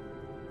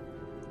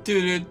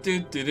 Do.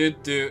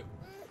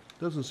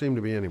 Doesn't seem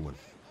to be anyone.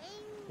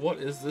 What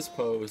is this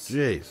pose?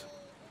 Jeez.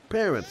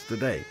 Parents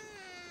today.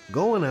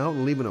 Going out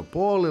and leaving a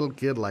poor little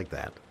kid like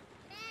that.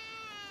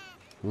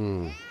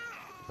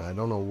 I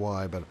don't know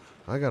why, but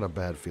I got a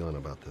bad feeling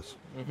about this.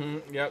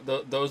 Yep,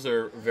 those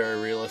are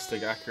very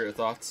realistic, accurate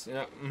thoughts.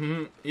 Yep.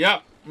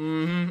 Yep.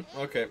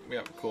 Okay,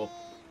 yep, cool.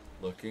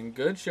 Looking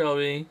good,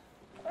 Shelby.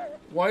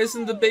 Why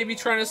isn't the baby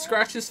trying to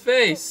scratch his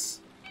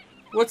face?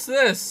 What's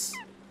this?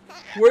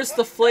 Where's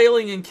the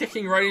flailing and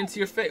kicking right into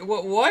your face?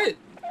 What?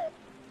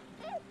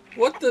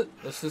 What the?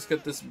 Let's just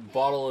get this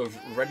bottle of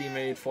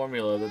ready-made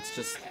formula that's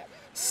just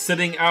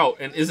sitting out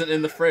and isn't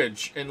in the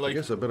fridge. And like, I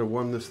guess I better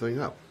warm this thing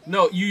up.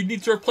 no, you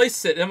need to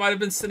replace it. It might have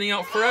been sitting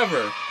out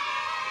forever.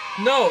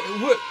 No,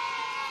 it would.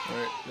 All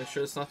right, make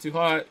sure it's not too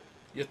hot.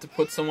 You have to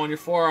put some on your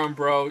forearm,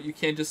 bro. You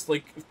can't just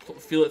like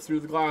feel it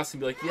through the glass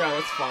and be like, yeah,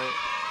 that's fine,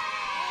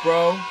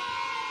 bro.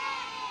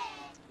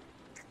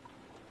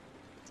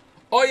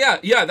 Oh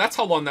yeah, that's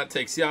how long that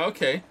takes. Yeah,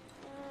 okay.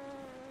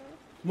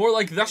 More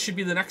like that should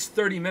be the next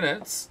 30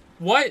 minutes.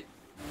 What?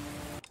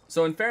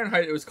 So in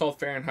Fahrenheit, it was called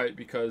Fahrenheit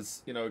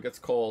because, you know, it gets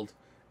cold.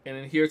 And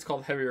in here, it's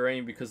called Heavy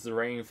Rain because the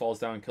rain falls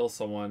down and kills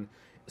someone.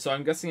 So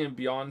I'm guessing in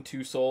Beyond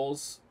Two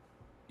Souls,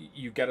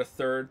 you get a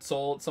third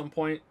soul at some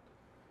point.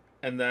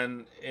 And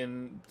then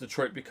in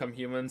Detroit Become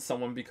Human,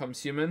 someone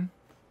becomes human.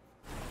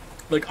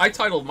 Like, I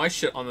titled my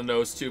shit on the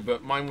nose too,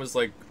 but mine was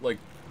like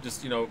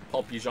just, you know,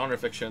 pulpy genre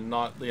fiction,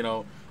 not, you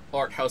know,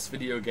 art house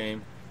video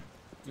game.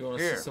 You want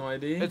to see some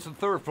ID? It's the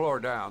third floor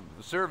down.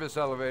 The service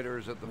elevator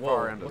is at the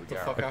far end of the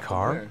garage. A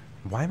car?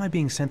 Why am I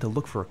being sent to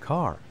look for a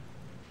car?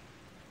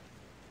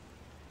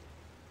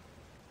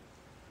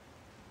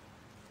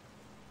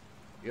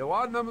 You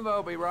want them?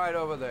 They'll be right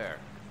over there.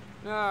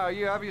 Now,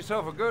 you have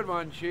yourself a good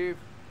one, Chief.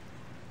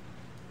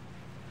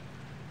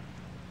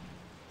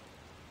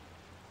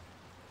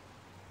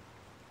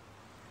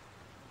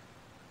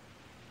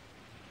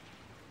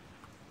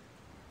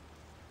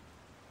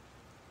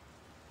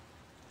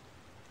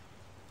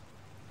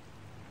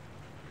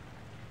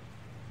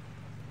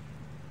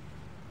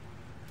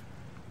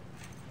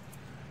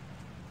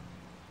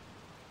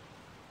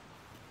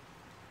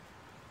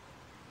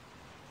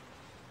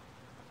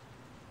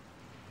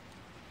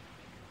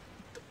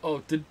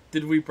 Oh,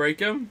 did we break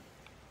him?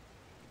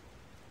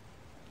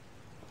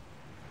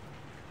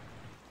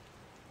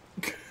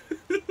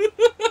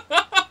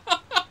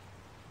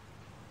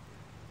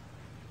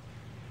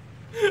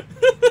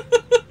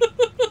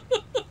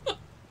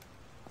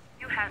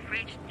 You have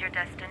reached your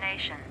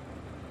destination.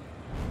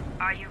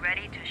 Are you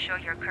ready to show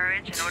your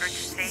courage in order to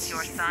save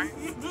your son?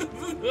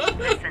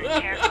 Listen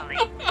carefully.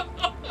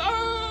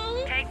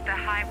 Take the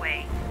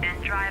highway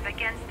and drive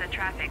against the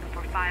traffic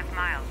for 5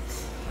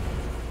 miles.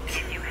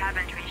 If you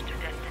haven't reached your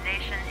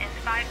destination in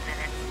 5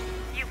 minutes,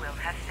 you will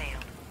have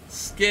failed.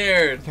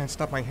 Scared. I can't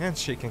stop my hands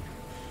shaking.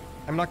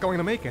 I'm not going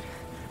to make it.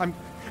 I'm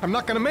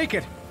not going to make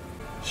it.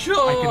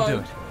 Sure. I can do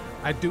it.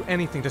 I'd do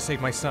anything to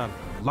save my son.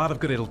 A lot of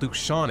good it'll do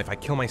Sean if I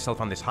kill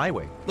myself on this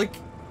highway. Like,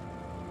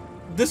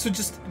 this would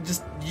you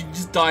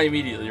just die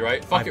immediately,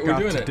 right? Fuck it, we're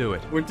doing it. Do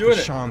it. We're doing for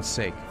it. Sean's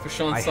sake. For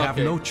Sean's sake. I have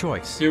no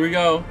choice. Here we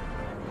go.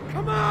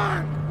 Come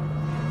on!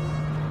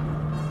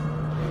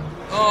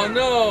 Oh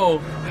no!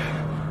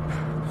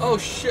 Oh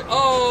shit!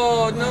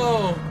 Oh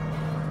no!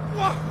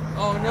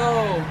 Oh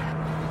no!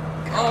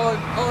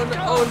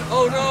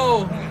 Oh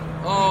no!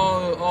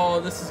 Oh,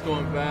 this is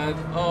going bad.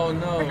 Oh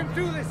no! I can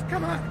do this.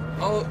 Come on.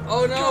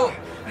 Oh no!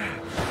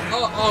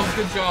 Oh,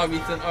 good job,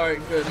 Ethan. All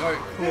right, good. All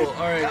right, cool.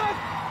 All right.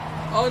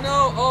 Oh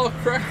no! Oh,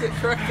 correct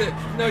it.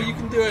 No, you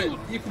can do it.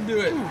 You can do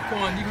it. Come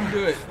on, you can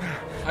do it.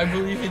 I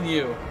believe in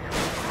you.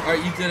 All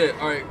right, you did it.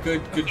 All right,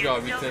 good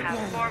job, Ethan.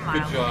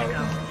 Good job.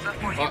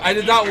 I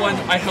did that one.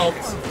 I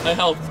helped.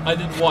 I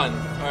did one.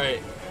 All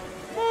right.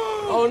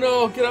 Oh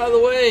no! Get out of the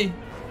way!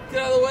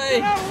 Get out of the way!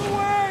 Get out of the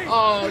way!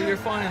 Oh, you're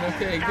fine.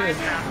 Okay, good.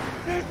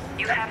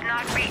 You have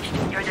not reached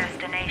your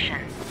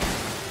destination.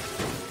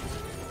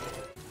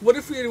 What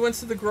if we had went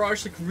to the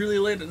garage like really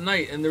late at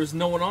night and there was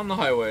no one on the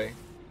highway?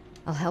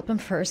 I'll help him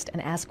first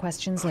and ask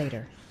questions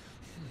later.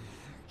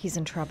 He's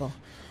in trouble.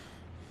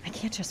 I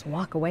can't just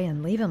walk away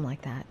and leave him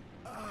like that.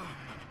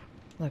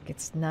 Look,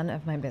 it's none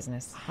of my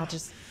business. I'll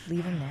just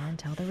leave him there and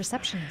tell the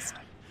receptionist.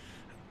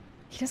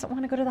 He doesn't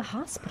want to go to the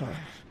hospital.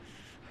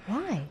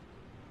 Why?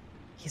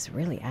 He's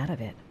really out of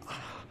it.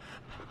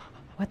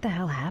 What the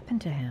hell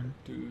happened to him?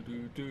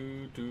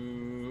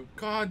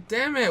 God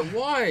damn it,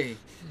 why?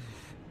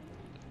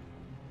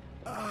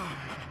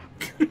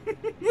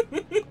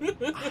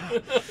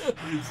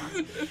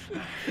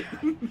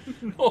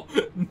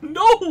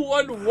 No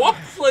one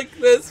walks like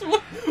this.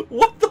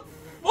 What the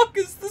fuck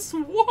is this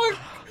walk?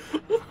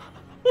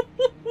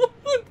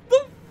 What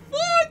the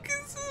fuck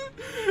is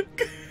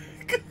it?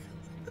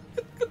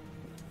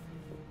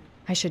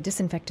 I should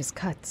disinfect his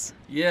cuts.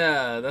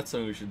 Yeah, that's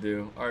what we should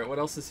do. Alright, what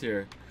else is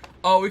here?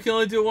 Oh, we can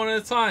only do it one at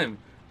a time.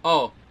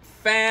 Oh,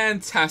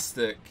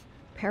 fantastic.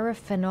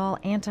 Paraphenol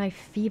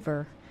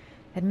anti-fever.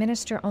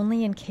 Administer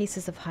only in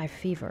cases of high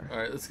fever.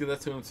 Alright, let's give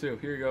that to him too.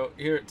 Here you go.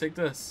 Here, take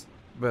this.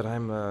 But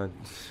I'm,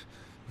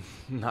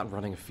 not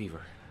running a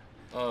fever.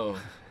 Oh.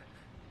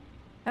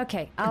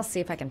 Okay, I'll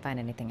see if I can find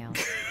anything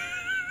else.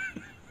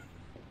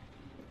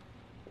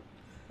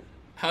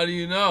 How do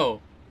you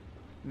know?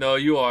 No,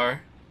 you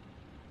are.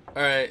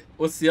 Alright,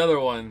 what's the other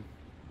one?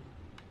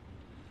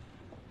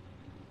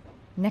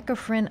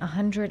 Necophren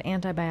 100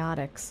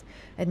 antibiotics.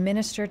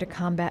 Administer to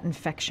combat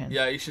infection.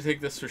 Yeah, you should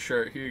take this for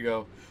sure. Here you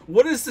go.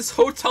 What is this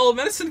hotel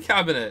medicine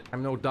cabinet?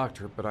 I'm no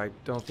doctor, but I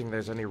don't think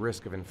there's any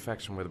risk of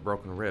infection with a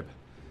broken rib.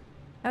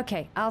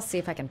 Okay, I'll see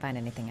if I can find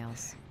anything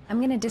else.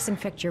 I'm gonna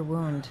disinfect your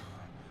wound.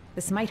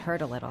 This might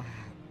hurt a little.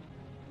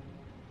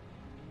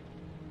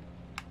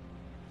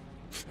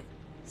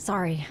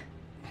 Sorry.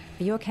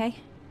 Are you okay?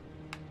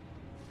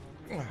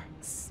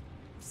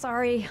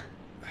 Sorry.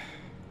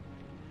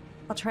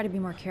 I'll try to be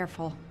more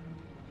careful.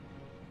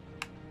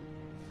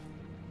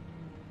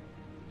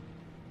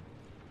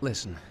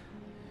 Listen,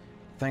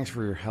 thanks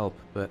for your help,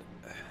 but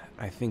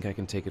I think I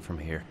can take it from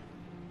here.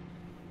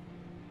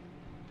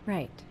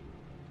 Right.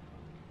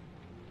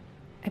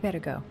 I better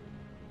go.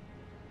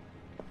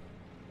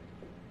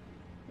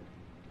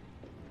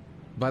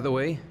 By the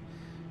way,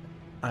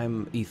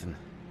 I'm Ethan.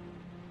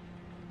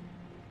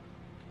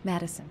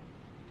 Madison.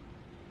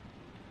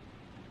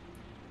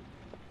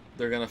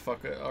 They're gonna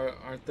fuck it,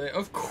 aren't they?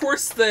 Of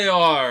course they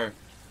are!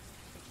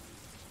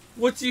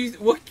 What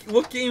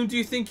game do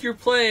you think you're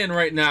playing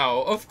right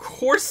now? Of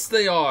course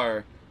they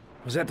are!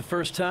 Was that the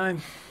first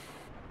time?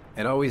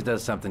 It always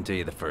does something to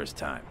you the first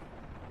time.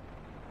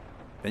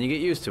 Then you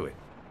get used to it.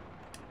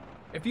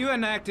 If you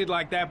hadn't acted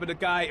like that with a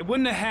guy, it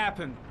wouldn't have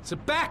happened. So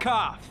back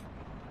off!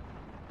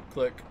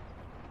 Click.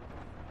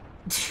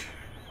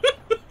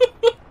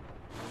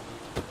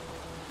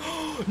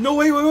 No,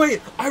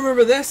 wait! I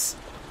remember this!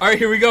 Alright,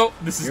 here we go.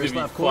 This is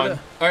gonna be fun.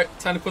 Alright,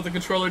 time to put the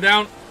controller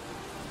down.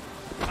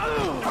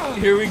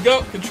 Here we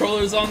go.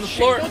 Controller's on the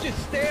floor. Don't just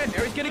stand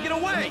there. He's gonna get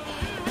away.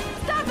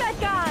 Stop that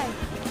guy!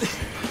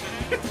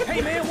 Hey,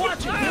 man,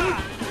 watch it, dude.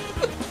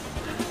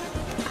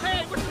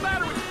 Hey, what's the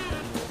matter with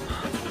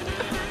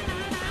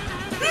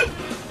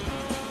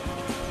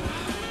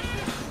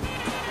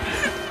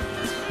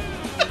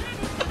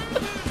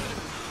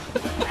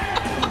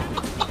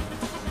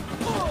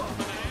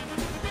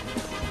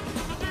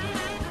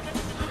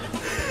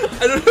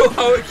I don't know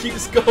how it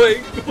keeps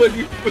going when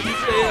you push it.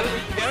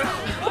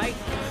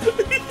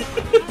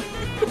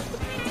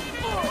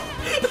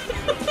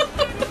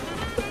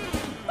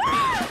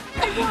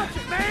 Hey, watch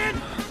it, man!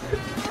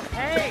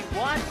 Hey,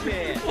 watch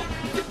it!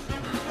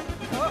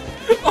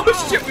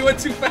 Oh shit, we went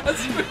too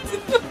fast. He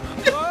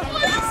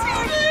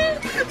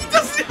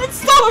doesn't even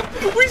stop!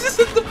 We just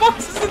hit the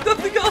boxes and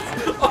nothing else!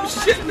 Oh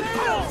shit!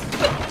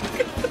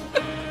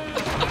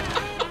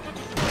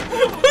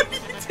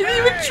 He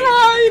didn't even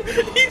try!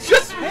 He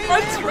just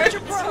runs right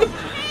into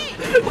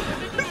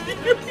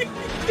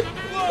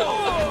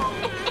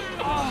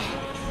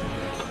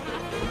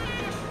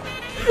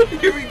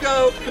Here we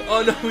go!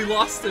 Oh no, we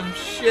lost him.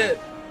 Shit.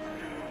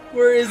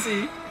 Where is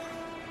he?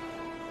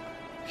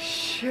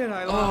 Shit,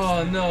 I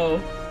lost him. Oh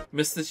no.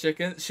 Missed the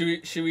chicken.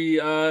 Should we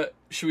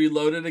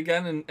load it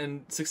again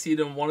and succeed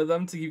in one of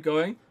them to keep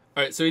going?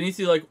 Alright, so we need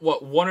to do like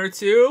what, one or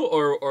two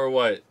or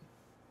what?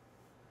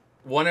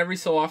 One every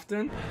so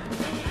often?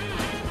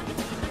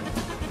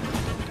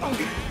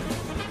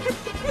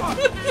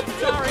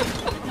 Sorry.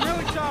 I'm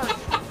really sorry.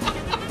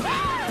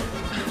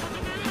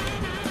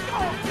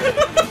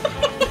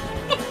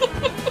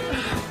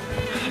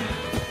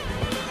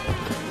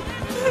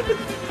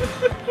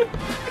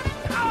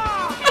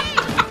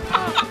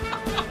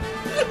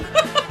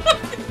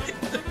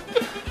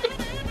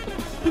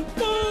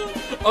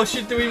 Oh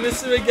shit, do we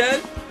miss him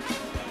again?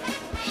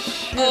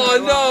 Oh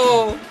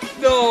no!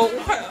 No!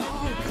 What?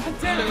 Oh god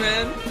damn it,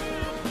 man!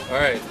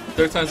 Alright,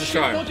 third time's a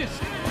charm.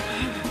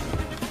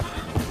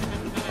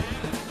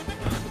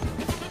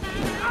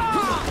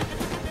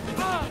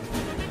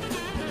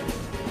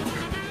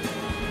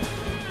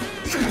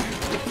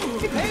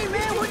 Hey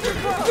man, where'd you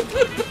go?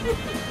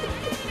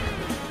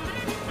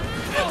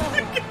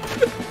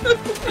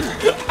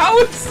 How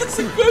is this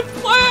a good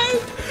plan?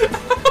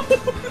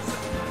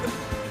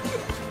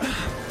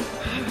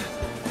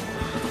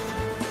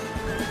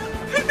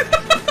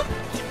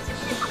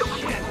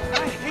 Shit, I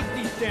hate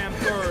these damn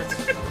birds.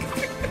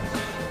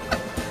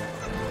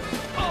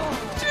 Oh,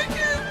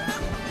 chicken!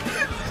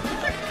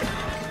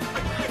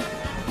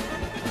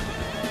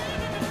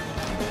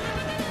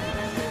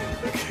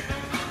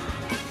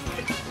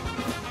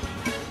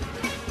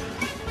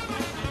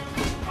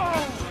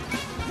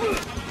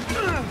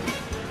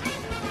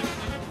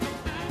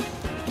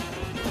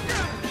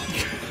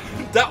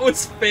 That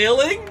was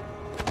failing?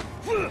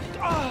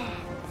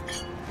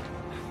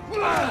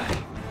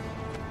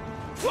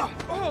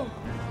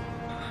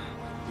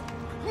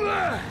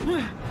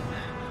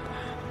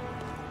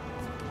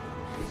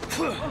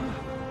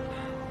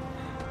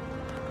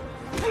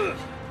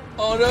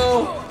 Oh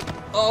no!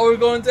 Oh, we're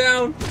going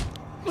down!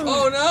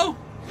 Oh no!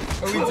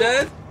 Are we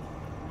dead?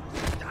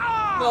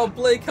 No,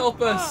 Blake,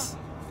 help us!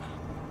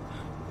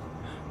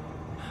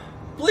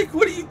 Blake,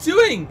 what are you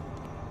doing?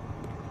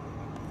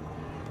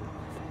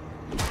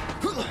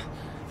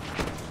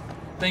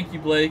 Thank you,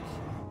 Blake.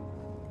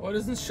 Why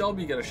doesn't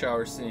Shelby get a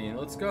shower scene?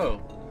 Let's go.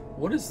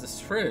 What is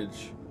this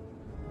fridge?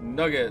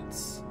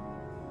 Nuggets.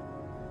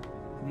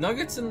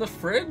 Nuggets in the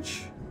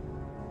fridge?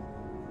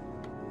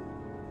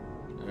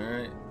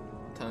 Alright.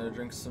 Time to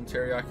drink some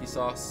teriyaki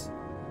sauce.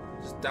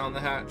 Just down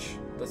the hatch.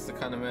 That's the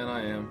kind of man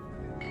I am.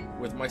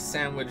 With my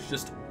sandwich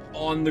just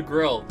on the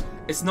grill.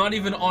 It's not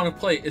even on a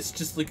plate. It's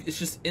just like, it's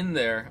just in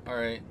there.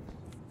 Alright.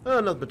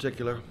 Nothing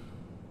particular.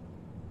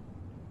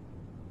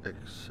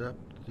 Except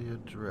the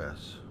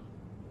address.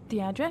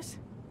 The address?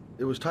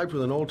 It was typed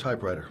with an old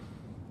typewriter.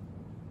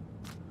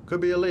 Could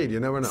be a lead, you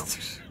never know.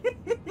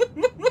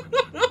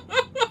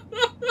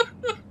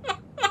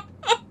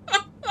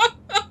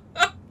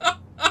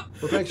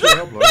 Well, thanks for your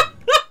help, Lloyd.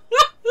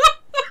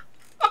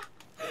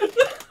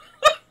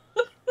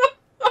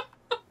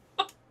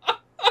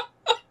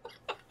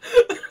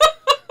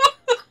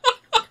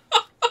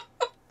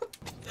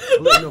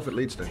 I'll let you know if it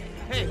leads to.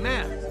 Hey,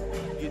 man,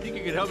 you think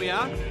you could help me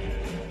out?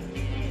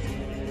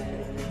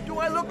 Do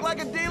I look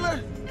like a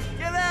dealer?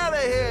 Get out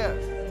of here!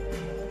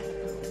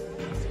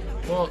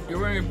 Well, you're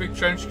wearing a big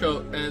trench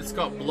coat and it's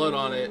got blood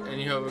on it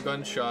and you have a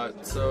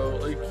gunshot, so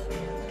like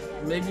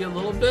maybe a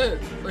little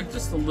bit, like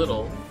just a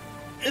little.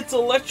 It's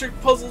electric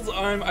puzzles.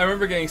 I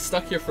remember getting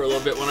stuck here for a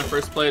little bit when I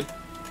first played.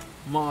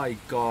 My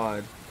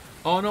god.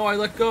 Oh no, I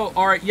let go.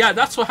 Alright, yeah,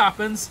 that's what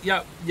happens.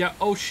 Yeah, yeah.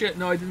 Oh shit,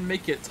 no, I didn't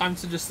make it. Time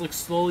to just like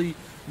slowly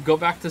go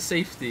back to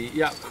safety.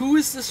 Yeah, who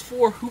is this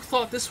for? Who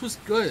thought this was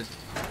good?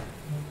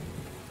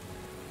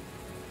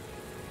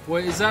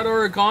 Wait, is that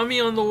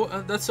origami on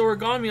the... that's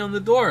origami on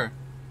the door.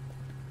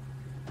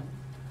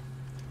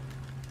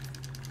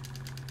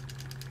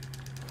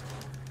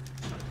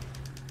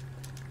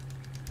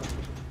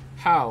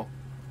 How?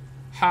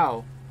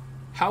 How?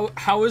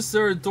 How is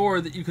there a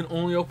door that you can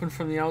only open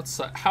from the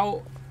outside?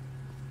 How?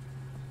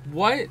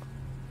 What?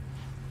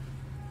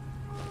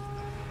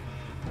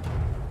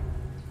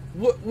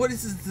 What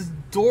is this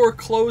door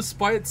closed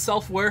by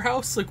itself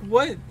warehouse? Like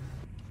what?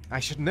 I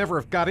should never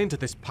have got into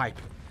this pipe.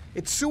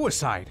 It's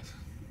suicide.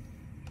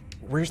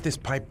 Where's this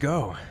pipe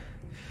go?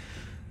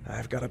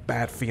 I've got a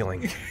bad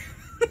feeling.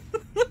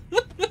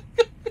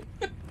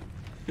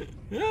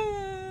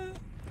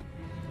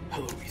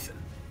 Hello, Ethan.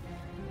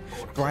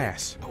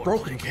 Glass.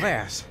 Broken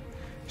glass.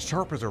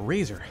 Sharp as a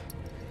razor.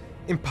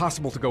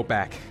 Impossible to go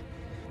back.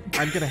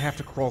 I'm gonna have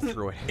to crawl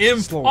through it.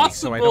 Impossible! Slowly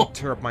so I don't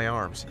tear up my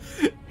arms.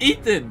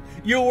 Ethan,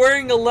 you're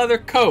wearing a leather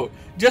coat.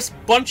 Just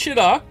bunch it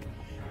up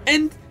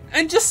and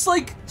just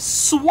like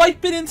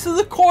swipe it into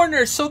the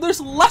corner so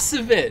there's less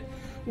of it.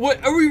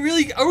 What are we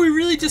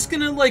really just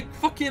gonna like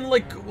fucking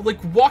like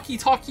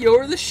walkie-talkie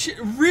over this shit?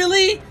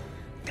 Really?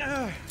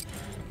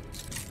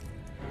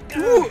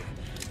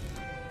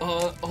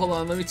 Hold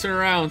on, let me turn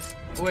around.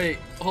 Wait,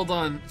 hold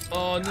on.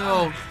 Oh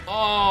no.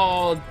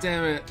 Oh,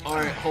 damn it.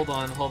 Alright, hold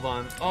on.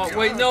 Oh,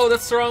 wait, no,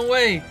 that's the wrong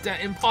way.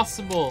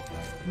 Impossible.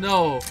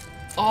 No.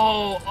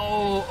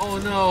 Oh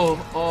no.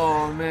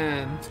 Oh,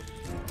 man.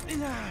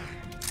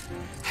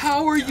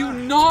 How are you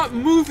not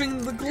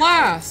moving the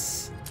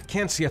glass?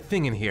 Can't see a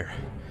thing in here.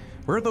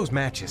 Where are those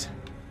matches?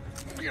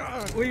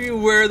 What do you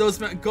mean, where are those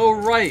matches? Go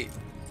right.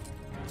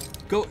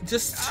 Go,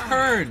 just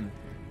turn.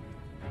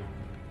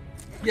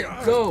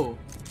 Yeah, go.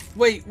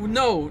 Wait,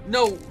 no,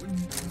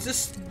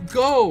 just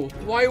go.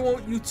 Why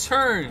won't you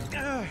turn?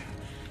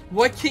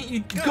 Why can't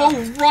you go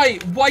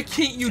right? Why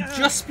can't you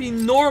just be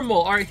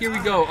normal? Alright, here we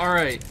go.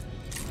 Alright,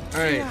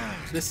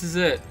 this is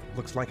it.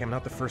 Looks like I'm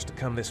not the first to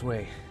come this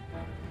way.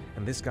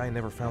 And this guy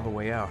never found a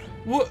way out.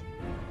 What?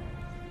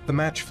 The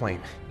match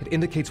flame. It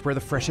indicates where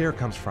the fresh air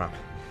comes from.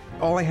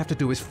 All I have to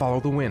do is follow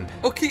the wind.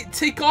 Okay,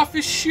 take off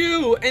his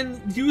shoe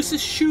and use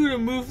his shoe to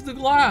move the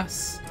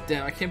glass.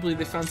 Damn, I can't believe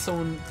they found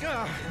someone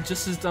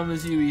just as dumb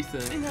as you,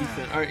 Ethan.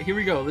 Alright, here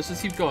we go. Let's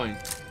just keep going.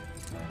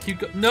 Keep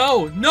go.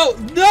 No! No!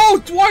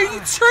 No! Why are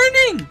you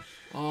turning?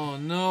 Oh,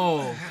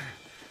 no.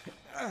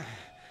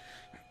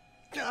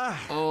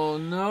 Oh,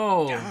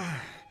 no.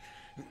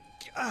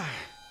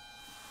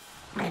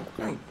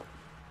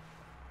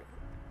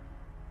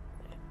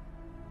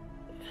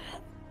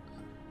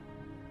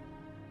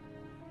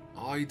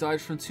 Oh, he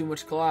died from too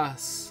much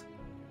glass.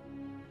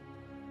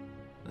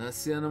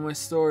 That's the end of my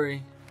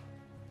story.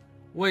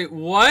 Wait,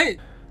 what?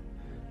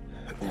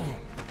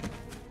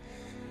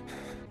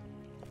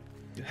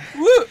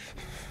 Woo!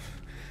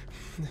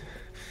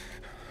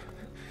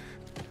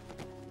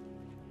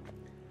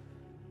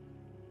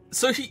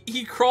 So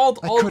he crawled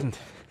all... I couldn't.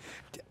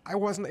 I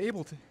wasn't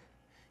able to.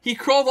 He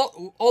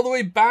crawled all the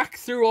way back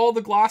through all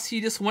the glass he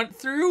just went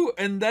through,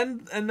 and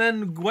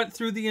then went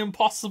through the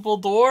impossible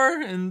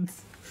door, and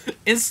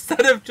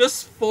instead of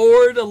just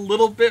forward a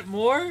little bit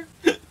more.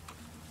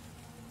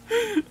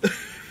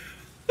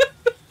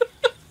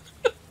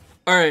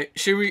 All right,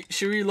 should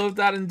we load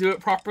that and do it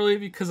properly,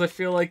 because I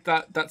feel like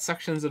that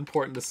section's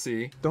important to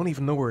see. Don't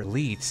even know where it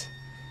leads.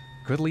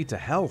 Could lead to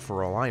hell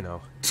for all I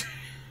know.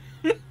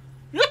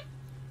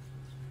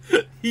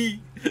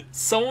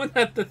 Someone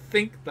had to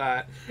think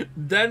that,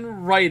 then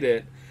write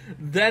it,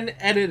 then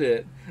edit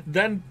it,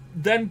 then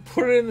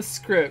put it in the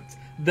script,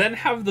 then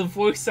have the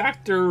voice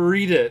actor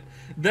read it,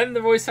 then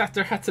the voice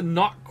actor had to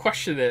not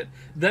question it,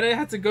 then it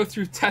had to go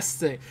through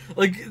testing.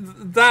 Like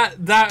that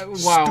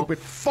wow. Stupid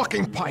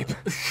fucking pipe.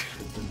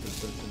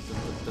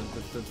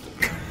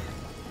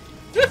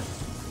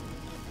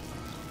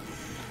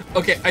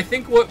 Okay, I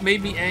think what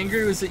made me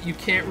angry was that you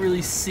can't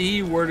really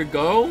see where to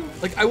go.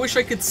 Like, I wish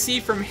I could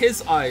see from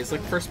his eyes, like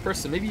first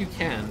person. Maybe you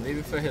can. Maybe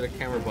if I hit a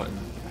camera button.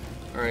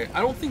 Alright,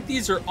 I don't think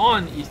these are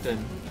on, Ethan.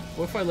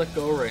 What if I let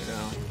go right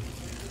now?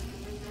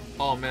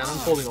 Oh man, I'm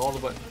holding all the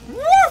buttons.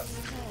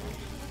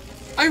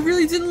 I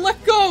really didn't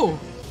let go!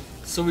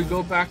 So we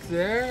go back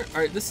there.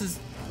 Alright,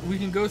 we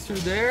can go through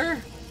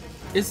there.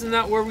 Isn't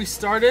that where we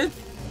started?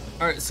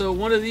 Alright, so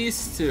one of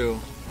these two.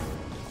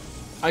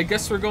 I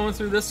guess we're going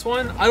through this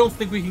one. I don't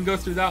think we can go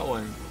through that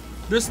one.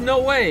 There's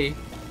no way.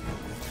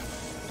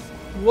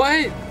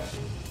 What?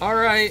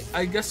 Alright,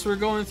 I guess we're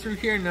going through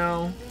here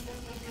now.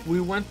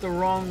 We went the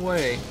wrong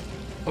way.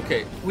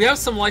 Okay, we have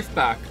some life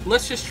back.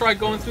 Let's just try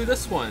going through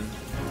this one.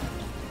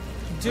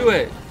 Do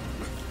it.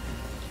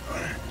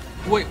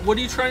 Wait, what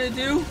are you trying to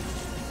do?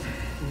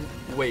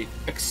 Wait,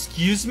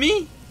 excuse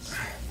me?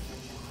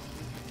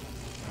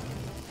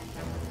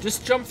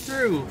 Just jump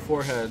through,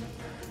 forehead.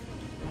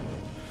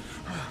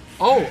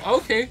 Oh,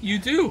 okay, you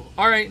do.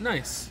 Alright,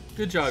 nice.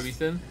 Good job,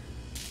 Ethan.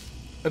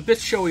 A bit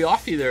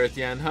showy-offy there at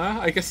the end, huh?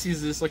 I guess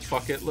he's just like,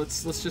 fuck it,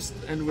 let's just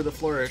end with a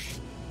flourish.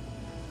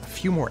 A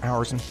few more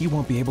hours and he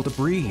won't be able to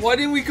breathe. Why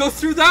didn't we go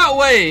through that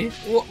way?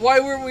 Why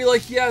weren't we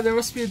like, yeah, there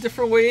must be a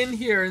different way in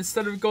here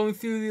instead of going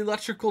through the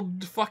electrical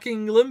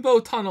fucking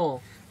limbo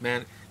tunnel?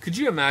 Man, could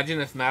you imagine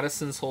if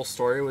Madison's whole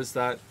story was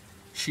that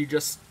she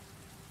just,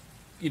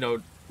 you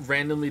know,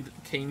 randomly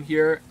came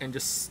here and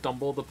just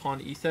stumbled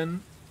upon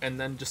Ethan? And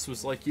then just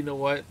was like, you know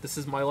what? This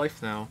is my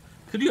life now.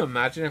 Could you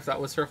imagine if that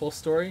was her whole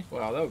story?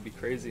 Wow, that would be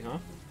crazy, huh?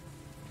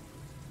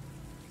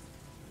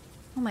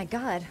 Oh my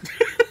god.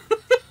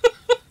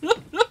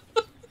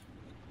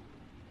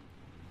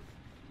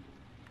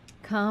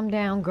 Calm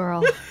down,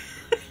 girl.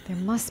 There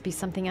must be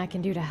something I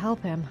can do to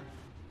help him.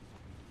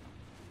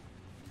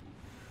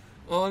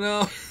 Oh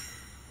no.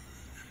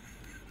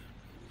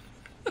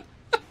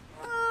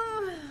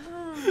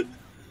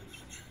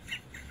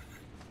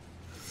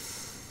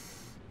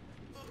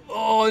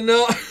 Oh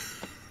no.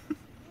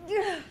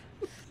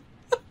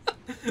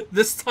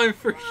 This time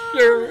for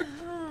sure.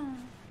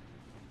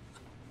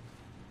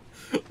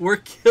 We're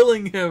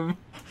killing him.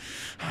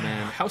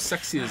 Man, how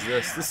sexy is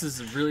this? This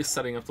is really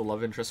setting up the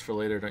love interest for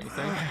later, don't you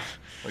think?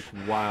 Like,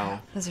 wow.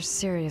 Those are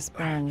serious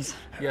burns.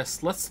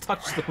 Yes, let's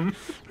touch them.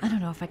 I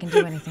don't know if I can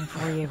do anything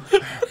for you.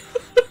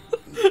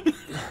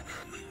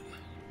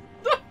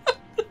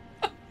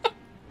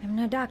 I'm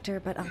no doctor,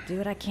 but I'll do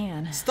what I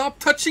can. Stop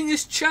touching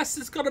his chest,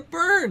 it's gonna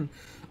burn!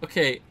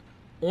 Okay,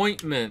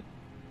 ointment.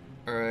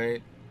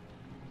 Alright.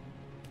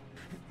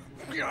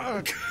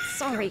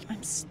 Sorry,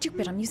 I'm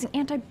stupid. I'm using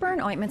anti-burn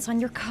ointments on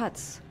your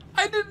cuts.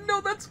 I didn't know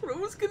that's what I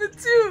was gonna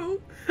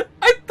do.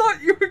 I thought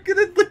you were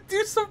gonna like,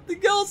 do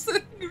something else.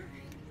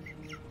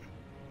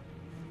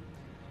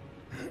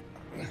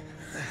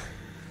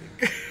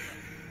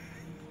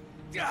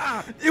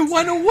 It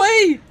went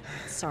away.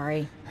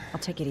 Sorry, I'll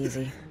take it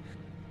easy.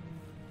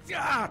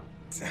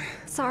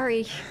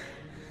 Sorry.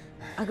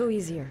 I'll go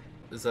easier.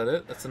 Is that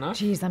it? That's enough?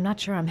 Jeez, I'm not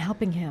sure I'm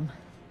helping him.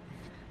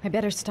 I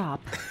better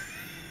stop.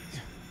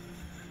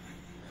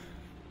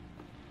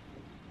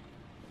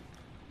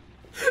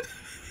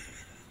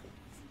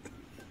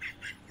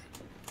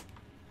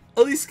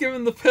 At least give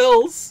him the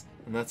pills.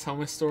 And that's how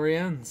my story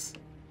ends.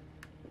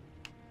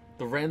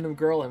 The random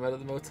girl I met at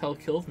the motel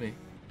killed me.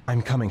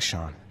 I'm coming,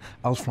 Shaun.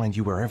 I'll find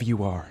you wherever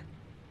you are.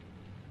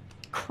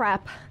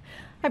 Crap.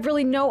 I've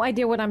really no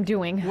idea what I'm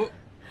doing. What?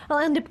 I'll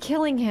end up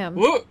killing him.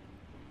 Whoa!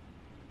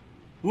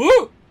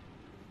 Whoa!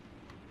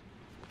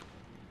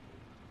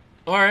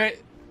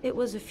 Alright. It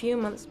was a few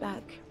months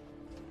back.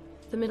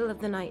 The middle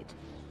of the night.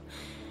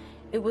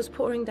 It was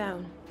pouring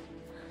down.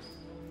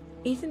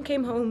 Ethan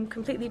came home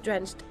completely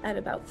drenched at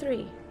about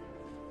 3.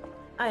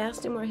 I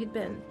asked him where he'd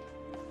been.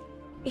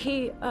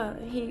 He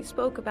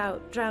spoke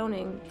about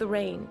drowning, the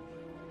rain.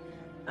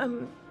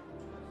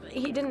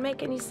 He didn't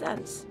make any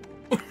sense.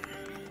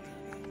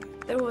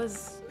 There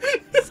was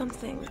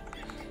something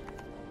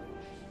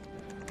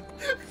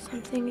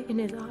in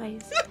his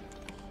eyes.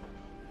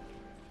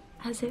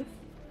 As if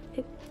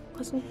it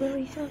wasn't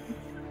really him.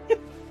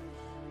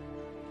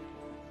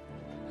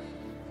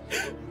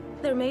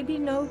 There may be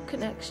no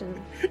connection.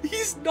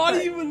 He's not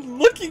even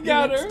looking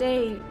at her. The next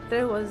day,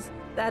 there was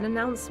that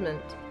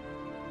announcement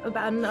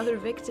about another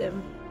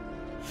victim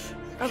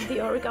of the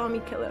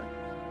origami killer.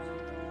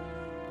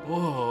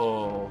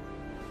 Whoa.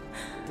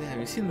 Damn,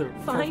 you seen the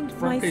Find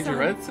front page of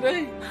Red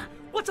today?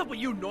 What's up with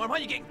you, Norm? Huh?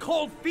 You getting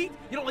cold feet?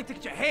 You don't like to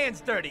get your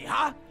hands dirty,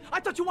 huh? I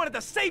thought you wanted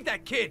to save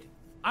that kid.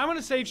 I want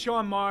to save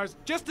Shaun Mars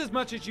just as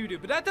much as you do,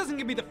 but that doesn't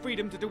give me the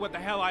freedom to do what the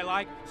hell I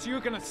like, so you're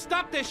gonna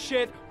stop this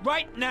shit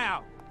right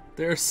now!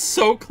 They're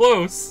so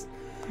close.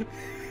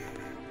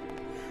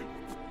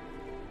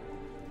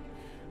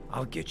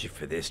 I'll get you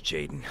for this,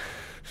 Jaden.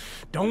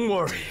 Don't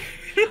worry.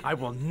 I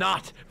will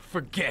not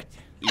forget.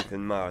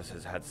 Ethan Mars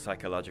has had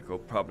psychological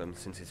problems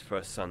since his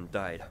first son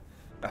died.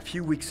 A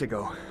few weeks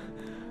ago,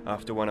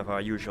 after one of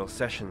our usual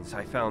sessions,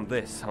 I found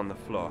this on the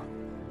floor.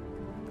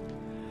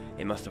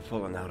 It must have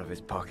fallen out of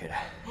his pocket.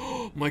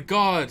 Oh my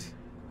god!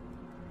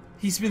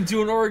 He's been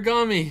doing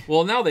origami!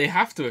 Well, now they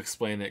have to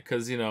explain it,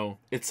 because, you know,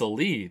 it's a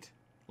lead.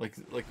 Like,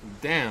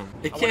 damn.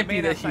 It can't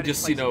be that he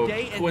just, you know,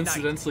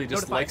 coincidentally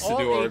just likes to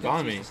do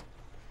origami.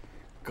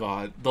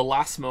 God, the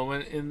last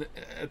moment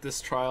at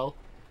this trial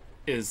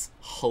is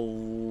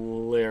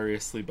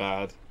hilariously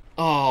bad.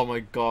 Oh my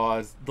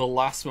god, the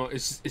last moment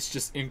it's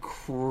just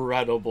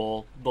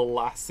incredible. The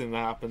last thing that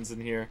happens in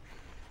here.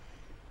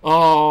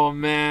 Oh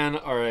man,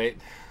 alright.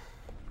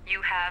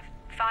 You have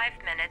 5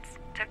 minutes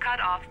to cut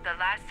off the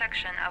last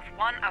section of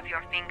one of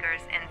your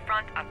fingers in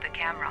front of the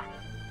camera.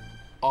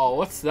 Oh,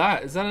 what's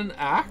that? Is that an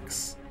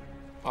axe?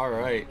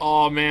 Alright.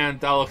 Oh man,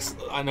 that looks...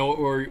 I know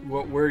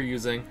what we're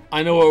using.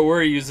 I know what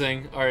we're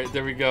using. Alright,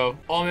 there we go.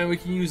 Oh man, we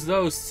can use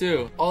those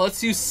too. Oh,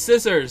 let's use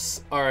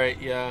scissors. Alright,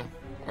 yeah.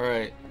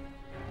 Alright.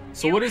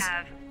 So what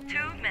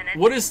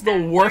is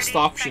the worst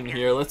option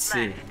here? Let's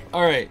see.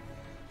 Alright.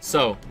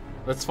 So,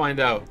 let's find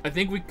out. I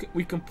think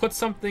we can put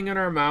something in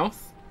our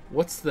mouth.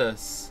 What's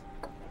this?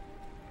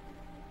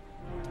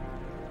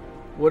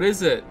 What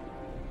is it?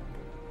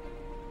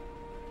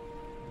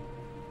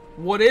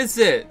 What is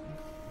it?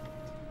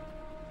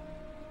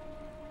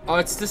 Oh,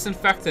 it's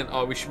disinfectant.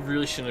 Oh, we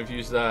really shouldn't have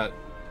used that.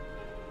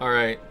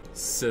 Alright,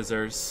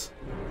 scissors.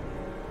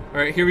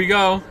 Alright, here we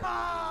go.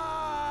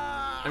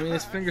 I mean,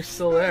 his finger's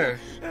still there.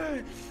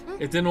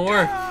 It didn't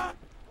work.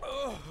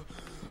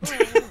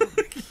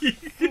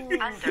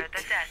 Under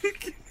the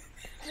desk.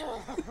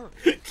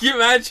 Can you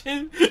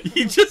imagine?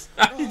 He just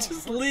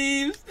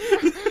leaves.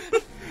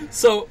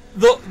 So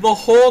the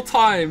whole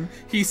time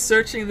he's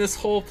searching this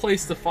whole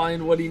place to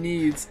find what he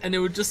needs, and it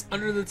was just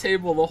under the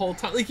table the whole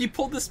time. Like, he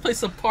pulled this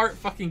place apart,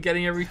 fucking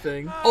getting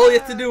everything. All he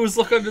had to do was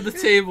look under the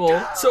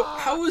table. So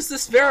how was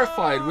this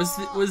verified? Was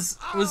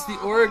the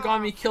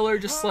origami killer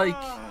just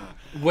like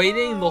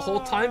waiting the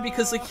whole time?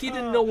 Because like he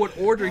didn't know what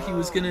order he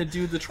was gonna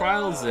do the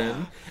trials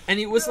in, and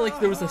it wasn't like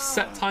there was a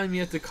set time he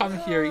had to come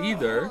here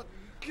either.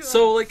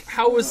 So, like,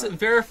 how was it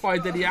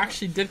verified that he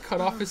actually did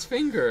cut off his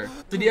finger?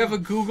 Did he have a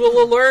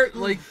Google alert?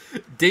 Like,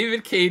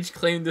 David Cage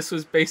claimed this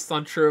was based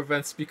on true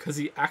events because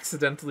he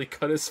accidentally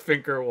cut his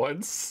finger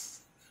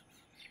once.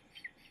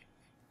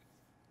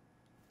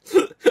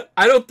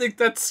 I don't think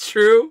that's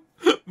true,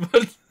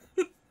 but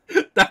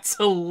that's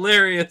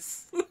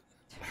hilarious.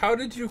 How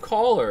did you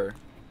call her?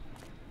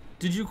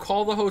 Did you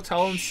call the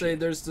hotel and say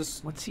there's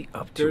this... What's he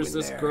up to? There's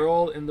this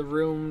girl in the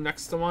room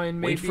next to mine,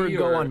 maybe? Wait for it,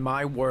 go on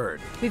my word.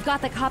 We've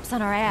got the cops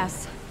on our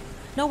ass.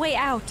 No way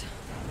out.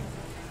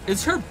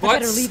 Is her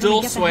butt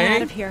still swaying?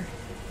 Out of here.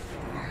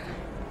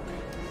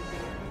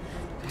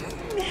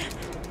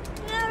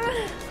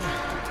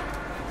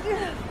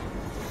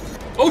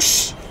 Oh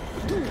sh!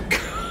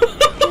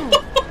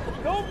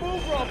 Don't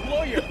move or I'll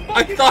blow your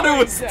I thought it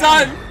was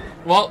done.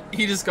 Well,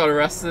 he just got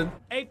arrested.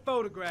 8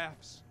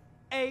 photographs.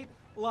 8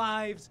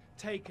 lives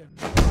taken.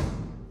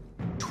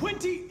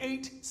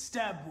 28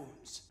 stab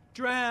wounds.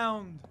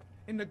 Drowned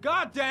in the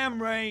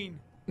goddamn rain.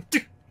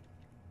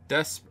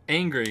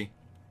 Angry.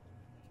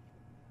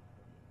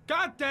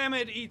 God damn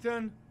it,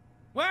 Ethan.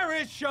 Where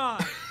is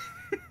Shaun?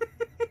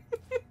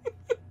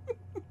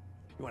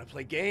 You want to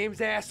play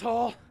games,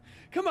 asshole?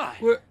 Come on.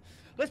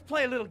 Let's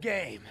play a little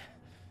game.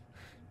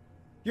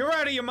 You're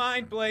out of your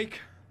mind,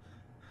 Blake.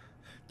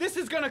 This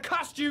is gonna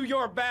cost you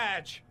your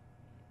badge.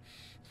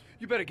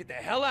 You better get the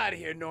hell out of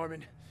here,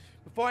 Norman,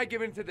 before I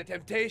give in to the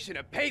temptation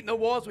of painting the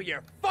walls with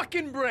your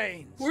fucking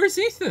brains. Where's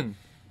Ethan?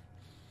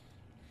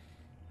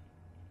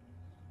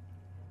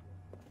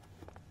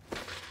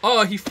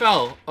 Oh, he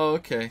fell. Oh,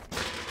 okay.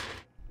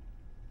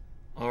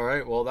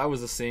 Alright, well, that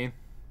was a scene.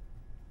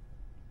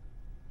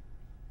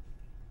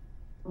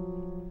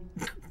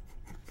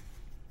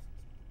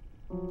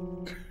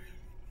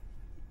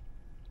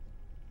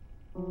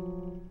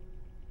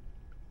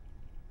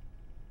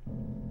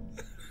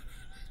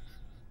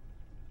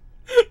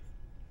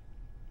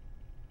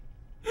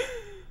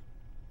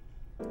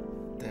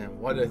 Damn,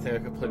 why did I think I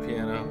could play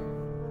piano?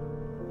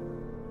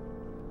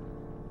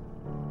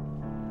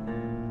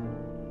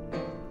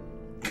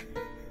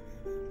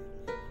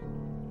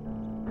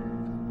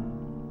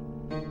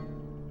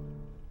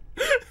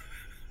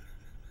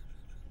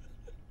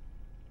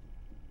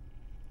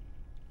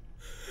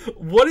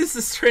 What is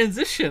this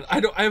transition?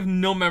 I have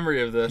no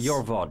memory of this.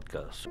 Your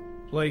vodkas.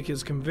 Blake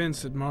is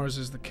convinced that Mars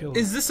is the killer.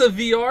 Is this a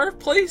VR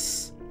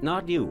place?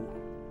 Not you.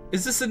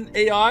 Is this an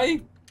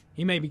AI?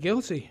 He may be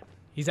guilty.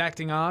 He's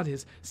acting odd,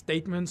 his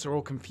statements are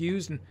all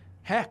confused, and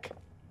heck,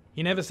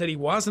 he never said he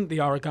wasn't the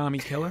origami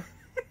killer.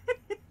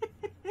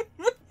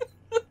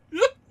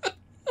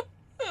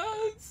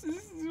 This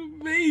is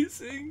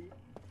amazing.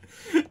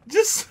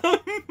 Just some...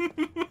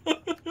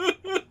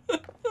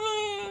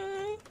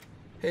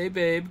 Hey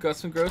babe, got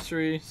some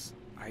groceries.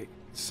 I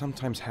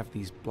sometimes have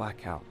these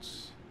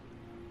blackouts.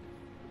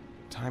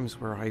 Times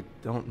where I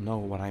don't know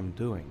what I'm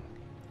doing.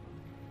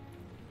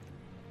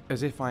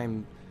 As if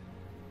I'm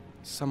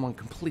someone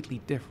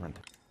completely different.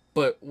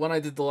 But when I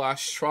did the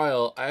last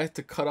trial, I had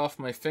to cut off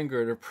my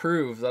finger to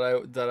prove that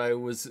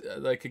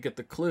I could get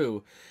the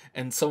clue,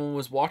 and someone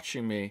was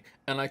watching me,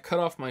 and I cut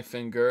off my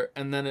finger,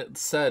 and then it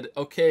said,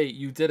 "Okay,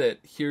 you did it.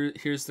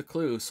 Here's the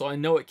clue." So I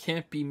know it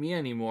can't be me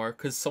anymore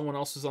because someone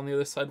else was on the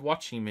other side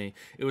watching me.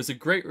 It was a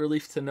great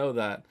relief to know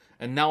that,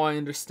 and now I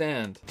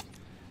understand.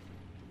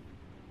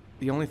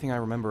 The only thing I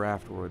remember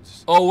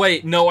afterwards... Oh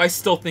wait, no, I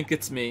still think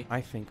it's me.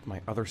 I think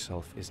my other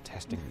self is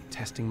testing me,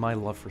 testing my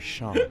love for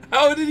Shaun.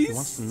 How did he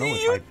wants to know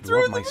if I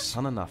love my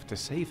son enough to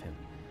save him.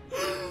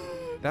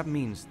 That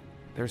means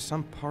there's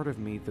some part of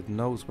me that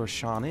knows where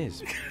Shaun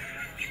is.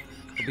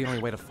 But the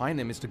only way to find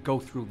him is to go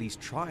through these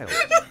trials.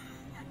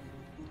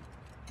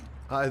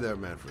 Hi there,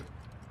 Manfred.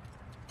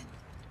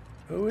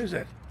 Who is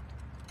it?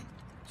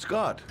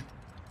 Scott.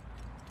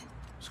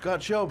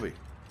 Scott Shelby.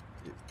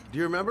 Do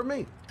you remember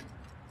me?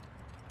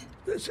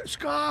 This is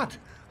Scott.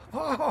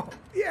 Oh,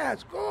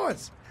 yes, of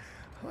course.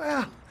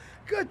 Well,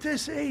 good to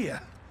see you.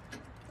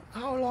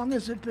 How long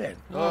has it been?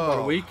 About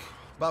a week.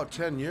 About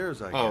 10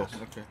 years, I guess.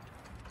 Okay.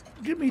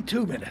 Give me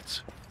 2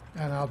 minutes,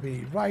 and I'll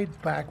be right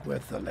back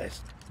with the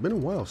list. Been a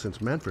while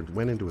since Manfred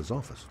went into his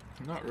office.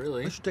 Not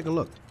really. I should take a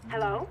look.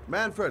 Hello?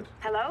 Manfred!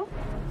 Hello?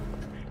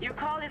 Your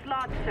call is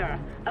logged, sir.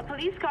 A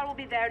police car will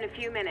be there in a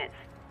few minutes.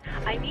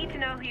 I need to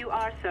know who you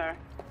are, sir.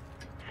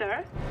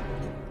 Sir?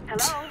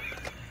 Hello?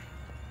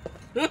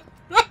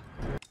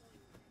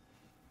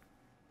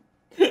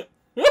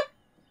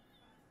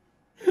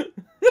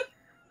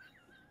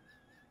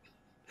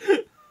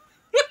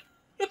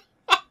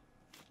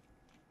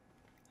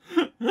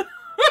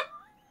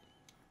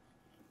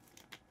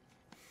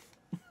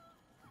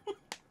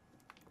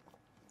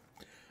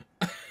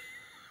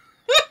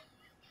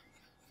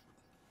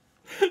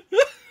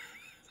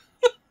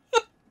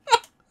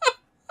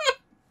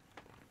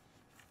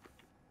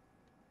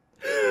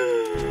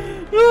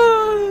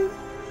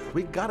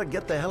 We gotta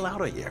get the hell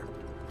out of here.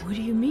 What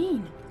do you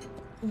mean?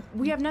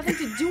 We have nothing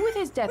to do with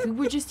his death. We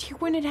were just here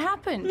when it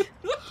happened.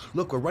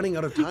 Look, we're running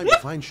out of time to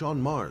find Shaun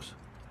Mars.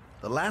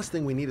 The last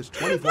thing we need is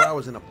 24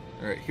 hours in a...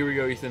 Alright, here we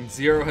go, Ethan.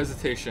 Zero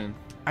hesitation.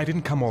 I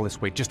didn't come all this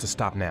way just to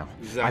stop now.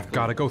 Exactly. I've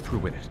got to go through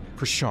with it.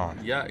 For Shaun.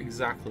 Yeah,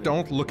 exactly.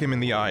 Don't look him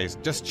in the eyes.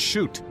 Just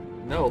shoot.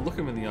 No, look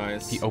him in the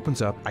eyes. He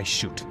opens up, I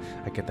shoot.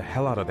 I get the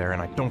hell out of there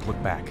and I don't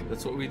look back.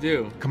 That's what we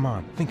do. Come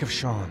on, think of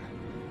Shaun.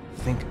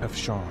 Think of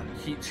Shaun.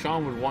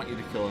 Shaun would want you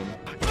to kill him.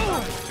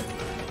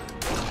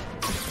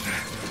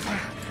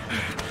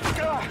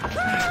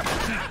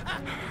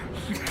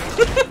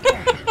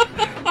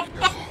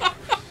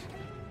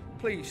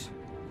 Please.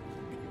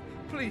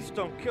 Please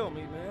don't kill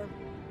me, man.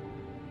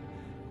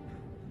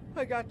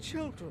 I got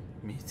children.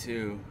 Me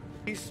too.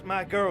 He's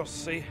my girl,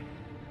 see?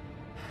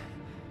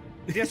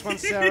 This one,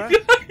 Sarah.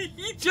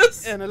 He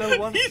just... And a little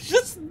one. He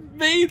just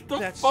made the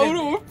That's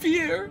photo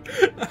appear.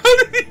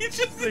 How did he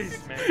just...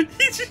 Please, man.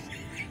 He just...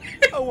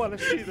 I want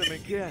to see them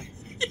again.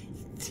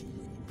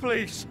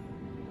 Please.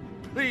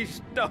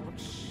 Please don't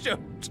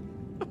shoot.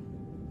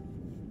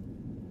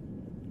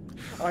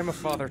 I'm a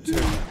father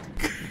too.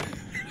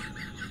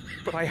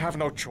 But I have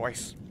no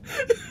choice.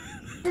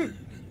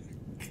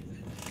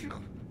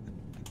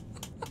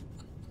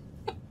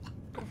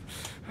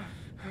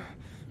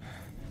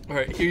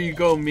 Alright, here you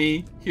go,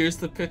 me. Here's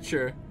the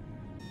picture.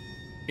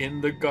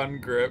 In the gun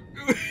grip.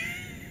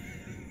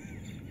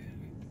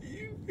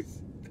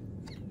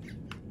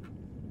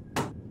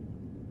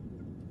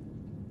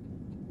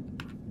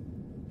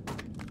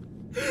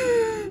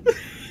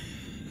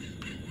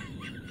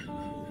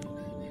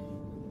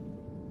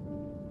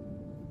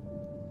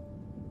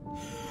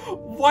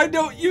 Why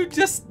don't you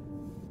just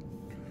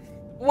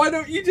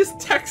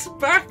text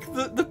back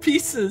the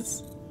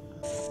pieces?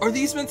 Are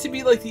these meant to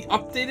be like the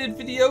updated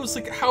videos?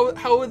 Like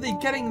how are they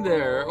getting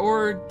there?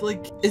 Or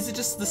like is it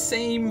just the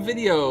same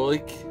video?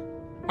 Like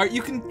alright,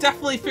 you can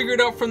definitely figure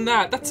it out from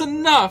that. That's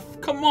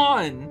enough. Come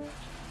on.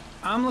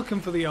 I'm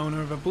looking for the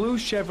owner of a blue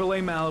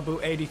Chevrolet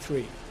Malibu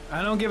 83.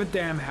 I don't give a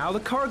damn how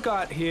the car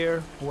got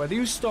here, or whether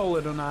you stole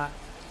it or not.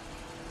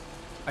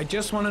 I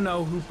just want to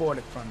know who bought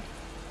it from you.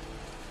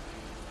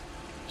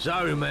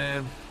 Sorry,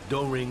 man.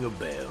 Don't ring a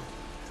bell.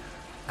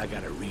 I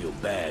got a real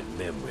bad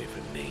memory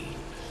for names.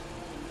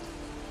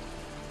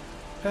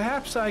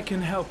 Perhaps I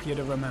can help you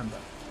to remember.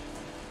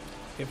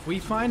 If we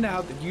find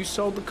out that you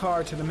sold the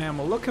car to the man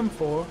we're looking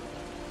for,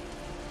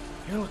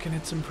 you're looking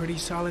at some pretty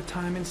solid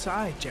time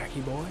inside,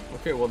 Jackie boy.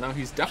 Okay, well now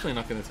he's definitely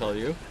not going to tell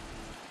you.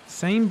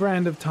 Same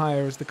brand of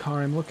tire as the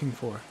car I'm looking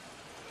for.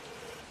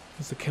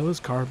 Has the killer's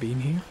car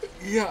been here?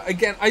 Yeah,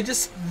 again, I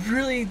just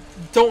really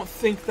don't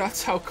think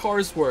that's how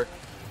cars work.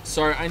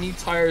 Sorry, I need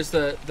tires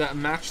that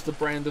match the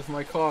brand of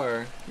my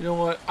car. You know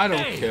what? I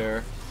don't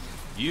care.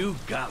 You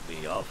got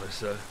me,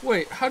 officer.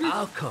 Wait, how did...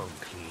 I'll come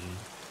clean.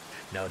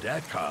 Now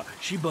that car,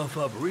 she buff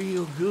up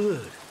real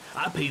good.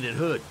 I painted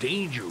her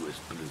dangerous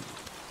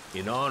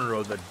blue in honor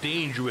of the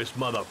dangerous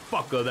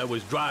motherfucker that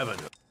was driving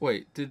her.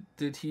 Wait,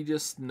 did he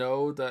just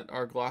know that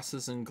our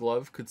glasses and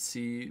glove could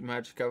see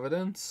magic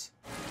evidence?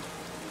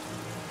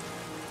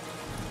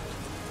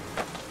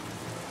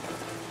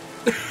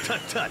 Tut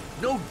tut,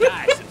 no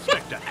dice,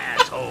 Inspector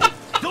asshole.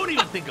 Don't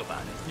even think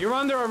about it. You're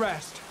under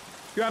arrest.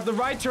 You have the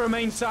right to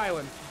remain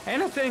silent.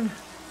 Anything...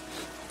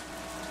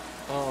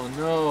 Oh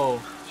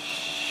no.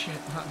 Shit,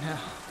 not now.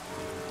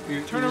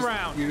 Turn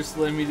around. You just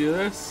let me do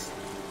this?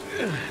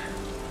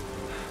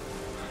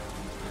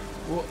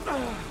 What?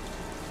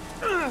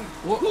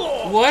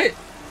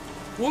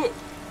 What?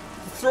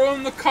 Throw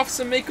him the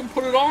cuffs and make him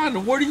put it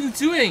on. What are you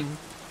doing?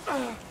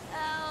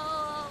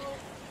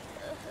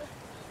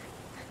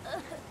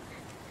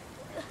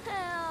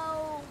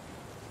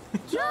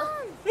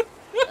 John!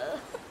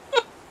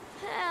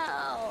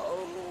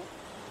 Help!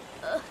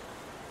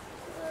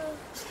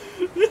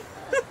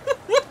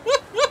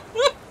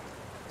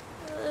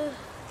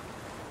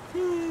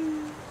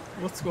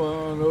 What's going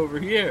on over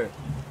here?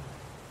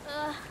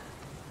 Help!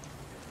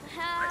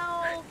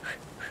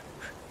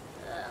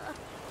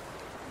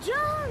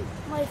 John!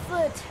 My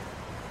foot.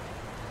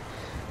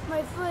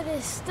 My foot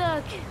is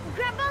stuck.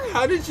 Grandpa!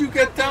 How did you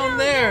get down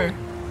there?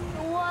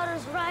 The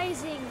water's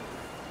rising.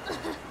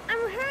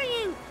 I'm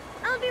hurrying.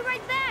 I'll be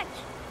right back.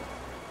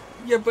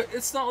 Yeah, but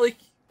it's not like...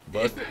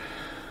 But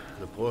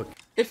the book...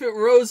 If it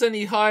rose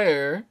any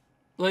higher,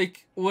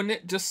 like, wouldn't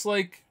it just,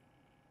 like,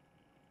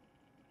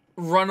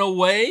 run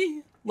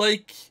away?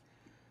 Like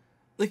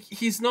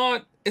he's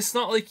not... It's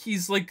not like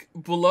he's, like,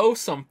 below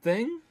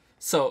something.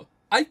 So,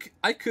 I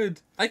could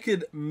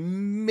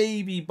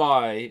maybe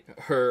buy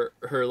her,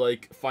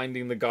 like,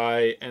 finding the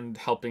guy and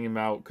helping him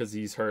out because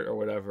he's hurt or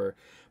whatever.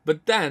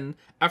 But then,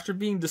 after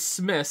being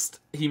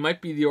dismissed, he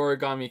might be the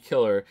origami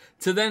killer,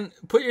 to then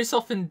put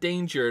yourself in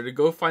danger to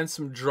go find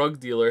some drug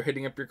dealer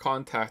hitting up your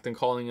contact and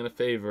calling in a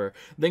favor,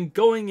 then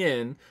going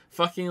in,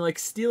 fucking like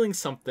stealing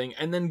something,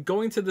 and then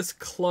going to this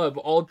club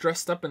all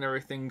dressed up and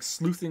everything,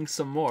 sleuthing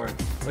some more.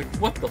 Like,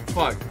 what the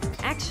fuck?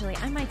 Actually,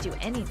 I might do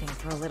anything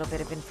for a little bit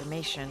of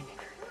information.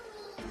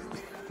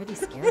 Pretty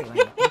scary when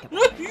you think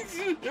about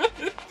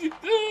it.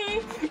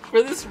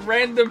 For this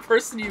random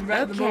person you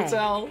met in the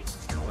motel.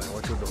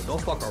 What you do?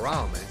 Don't fuck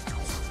around, man.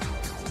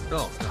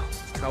 No,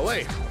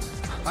 wait.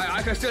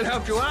 I can still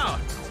help you out.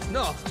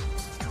 No,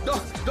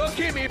 don't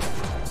keep me.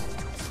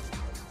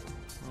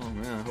 Oh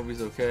man, I hope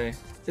he's okay.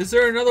 Is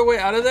there another way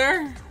out of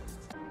there?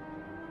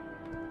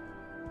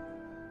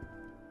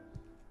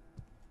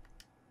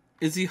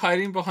 Is he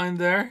hiding behind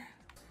there?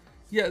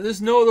 Yeah,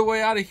 there's no other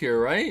way out of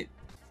here, right?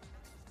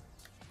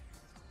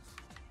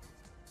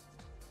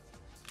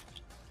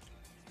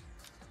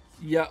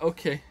 Yeah,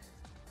 okay.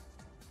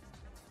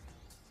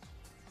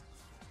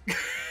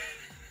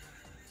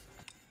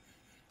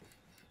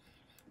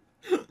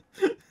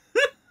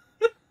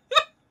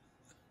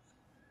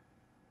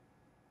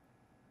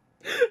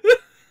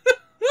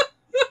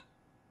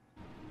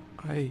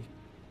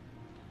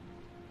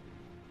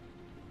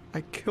 I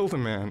killed a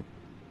man.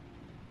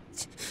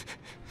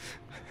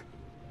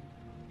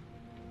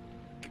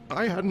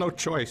 I had no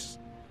choice.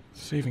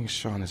 Saving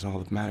Shaun is all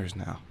that matters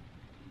now.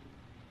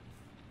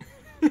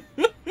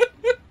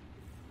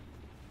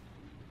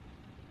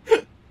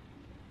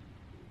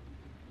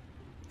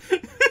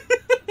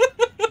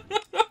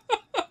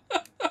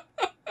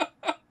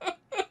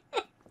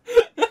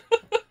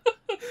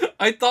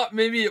 I thought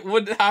maybe it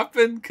wouldn't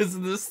happen because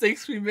of the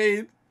mistakes we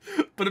made,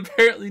 but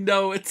apparently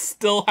no, it's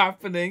still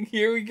happening.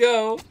 Here we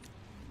go.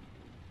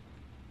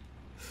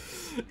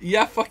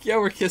 Yeah, fuck yeah,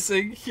 we're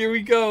kissing. Here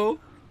we go.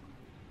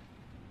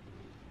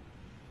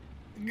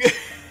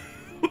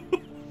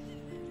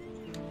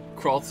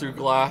 Crawled through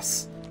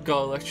glass,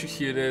 got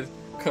electrocuted,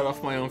 cut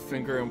off my own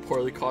finger and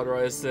poorly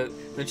cauterized it.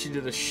 Then she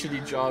did a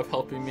shitty job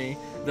helping me.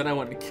 Then I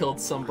went and killed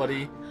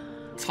somebody.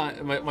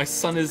 time. My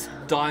son is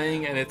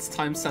dying, and it's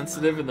time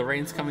sensitive, and the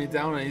rain's coming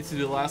down. And I need to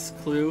do the last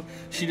clue.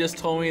 She just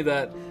told me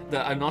that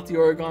I'm not the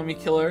origami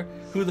killer.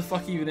 Who the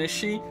fuck even is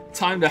she?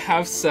 Time to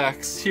have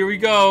sex. Here we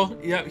go.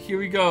 Yep, here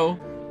we go.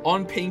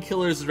 On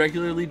painkillers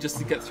regularly just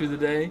to get through the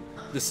day.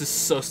 This is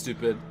so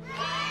stupid.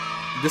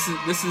 This is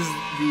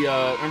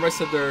the remember I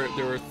said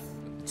there were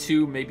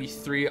 2, maybe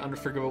 3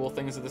 unforgivable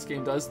things that this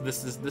game does.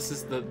 This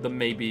is the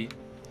maybe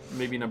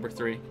number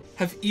 3.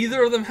 Have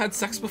either of them had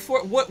sex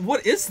before?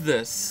 What is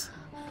this?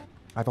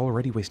 I've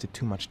already wasted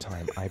too much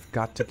time. I've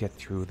got to get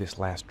through this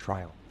last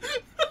trial.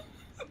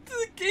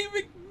 The game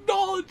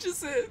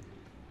acknowledges it.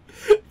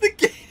 The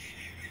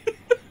game.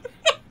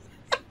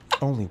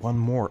 Only one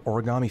more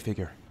origami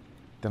figure.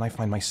 Then I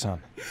find my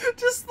son.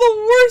 Just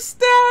the worst,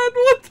 Dad.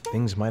 What the...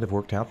 Things might have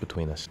worked out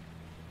between us.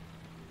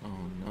 Oh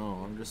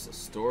no, I'm just a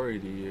story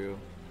to you.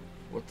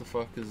 What the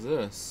fuck is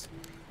this?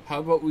 How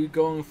about we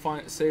go and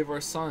save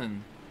our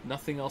son?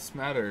 Nothing else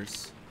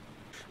matters.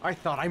 I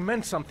thought I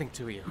meant something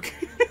to you.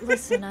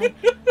 Listen,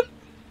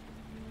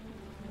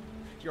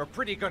 You're a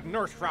pretty good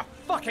nurse for a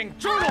fucking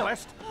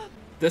journalist!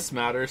 This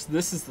matters.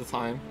 This is the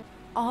time.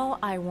 All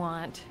I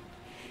want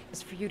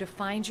is for you to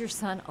find your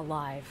son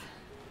alive.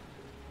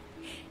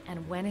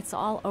 And when it's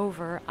all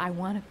over, I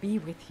want to be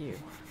with you.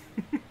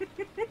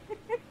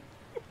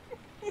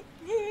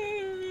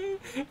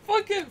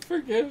 Fuck it,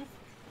 forgive.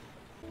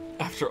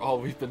 After all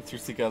we've been through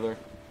together.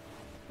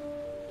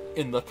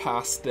 In the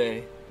past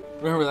day.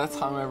 Remember that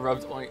time I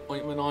rubbed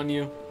ointment on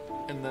you?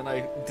 And then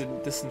I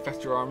didn't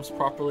disinfect your arms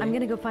properly? I'm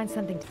gonna go find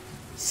something.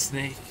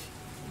 Snake,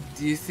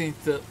 do you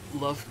think that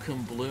love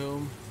can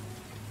bloom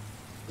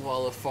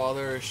while a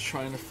father is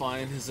trying to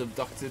find his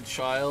abducted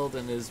child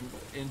and is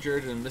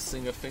injured and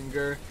missing a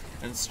finger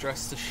and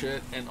stressed to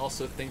shit and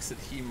also thinks that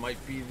he might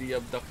be the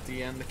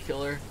abductee and the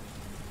killer?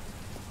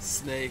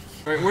 Snake.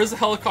 Alright, where's the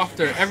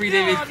helicopter? Every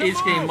David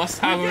Cage game must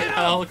have a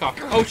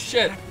helicopter. Oh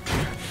shit!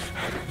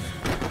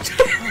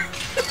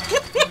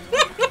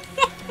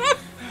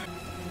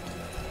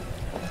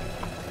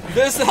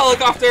 There's the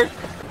helicopter!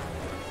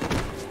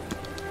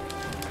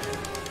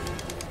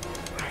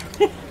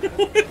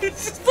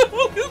 It's just the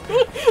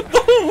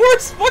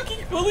worst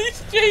fucking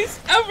police chase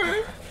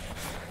ever!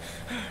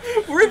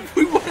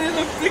 We went in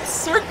a big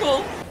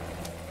circle!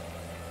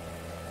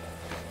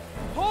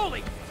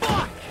 Holy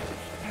fuck!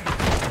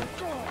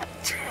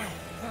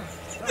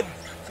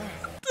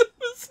 There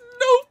was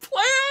no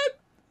plan!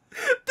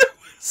 There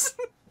was...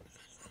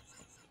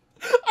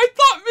 I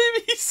thought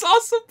maybe he saw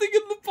something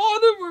in the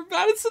bottom where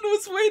Madison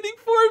was waiting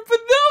for it, but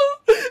no!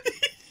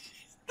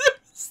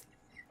 There's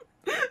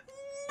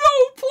no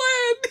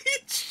plan! He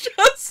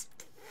just...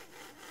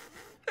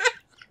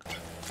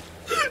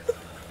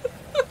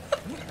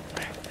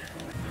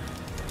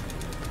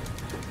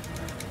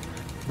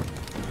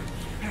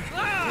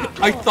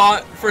 I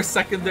thought for a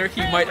second there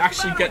he might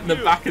actually get in the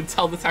back and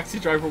tell the taxi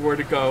driver where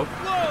to go.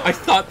 I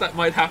thought that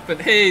might happen.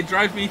 Hey,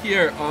 drive me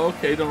here. Oh,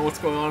 okay, don't know what's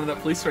going on in that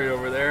police raid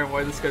over there and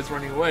why this guy's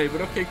running away, but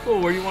okay, cool,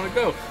 where do you want to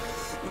go?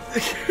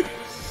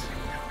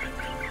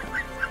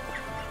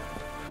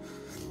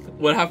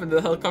 What happened to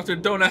the helicopter?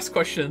 Don't ask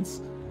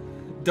questions.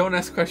 Don't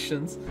ask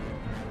questions.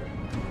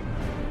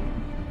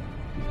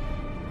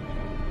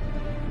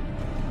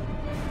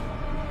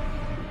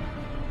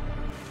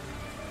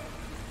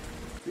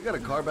 You got a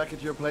car back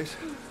at your place?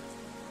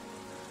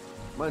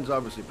 Mine's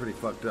obviously pretty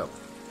fucked up.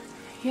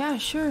 Yeah,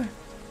 sure.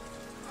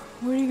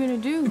 What are you gonna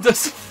do? I'm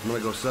gonna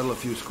go settle a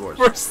few scores.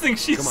 First thing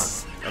she's... Come on,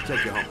 I'll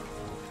take you home.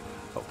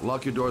 Oh,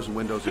 lock your doors and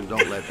windows and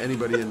don't let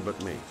anybody in but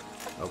me.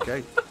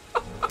 Okay?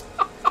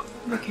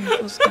 Be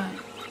careful, Scott.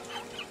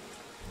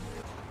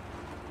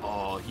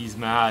 Oh, he's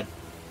mad.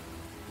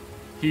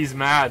 He's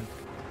mad.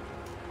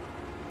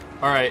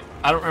 Alright,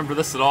 I don't remember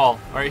this at all.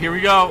 Alright, here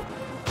we go.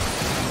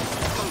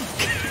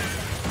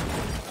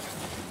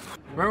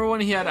 Remember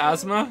when he had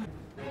asthma?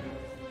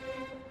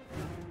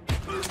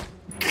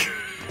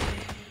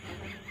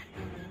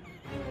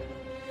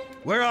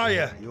 Where are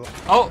you?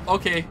 Oh,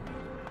 okay.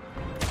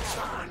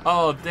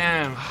 Oh,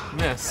 damn.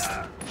 Missed.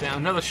 Damn,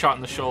 another shot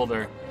in the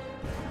shoulder.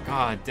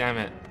 God damn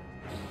it.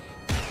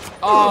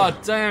 Oh,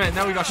 damn it.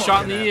 Now we got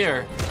shot in the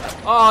ear.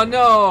 Oh,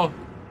 no.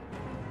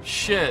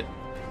 Shit.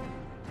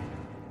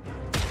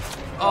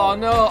 Oh,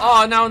 no.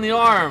 Oh, now in the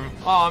arm.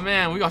 Oh,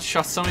 man. We got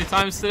shot so many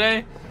times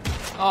today.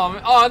 Oh,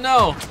 man. Oh,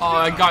 no. Oh,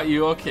 I got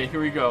you. Okay,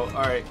 here we go.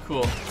 Alright,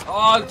 cool.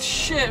 Oh,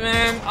 shit,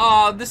 man.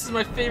 Oh, this is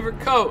my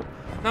favorite coat.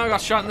 Now I got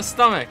shot in the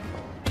stomach.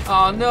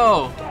 Oh,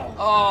 no.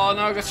 Oh,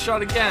 now I got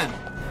shot again.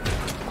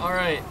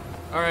 Alright.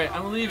 Alright,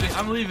 I'm leaving.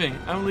 I'm leaving.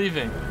 I'm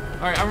leaving.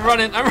 Alright, I'm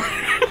running. I'm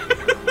running.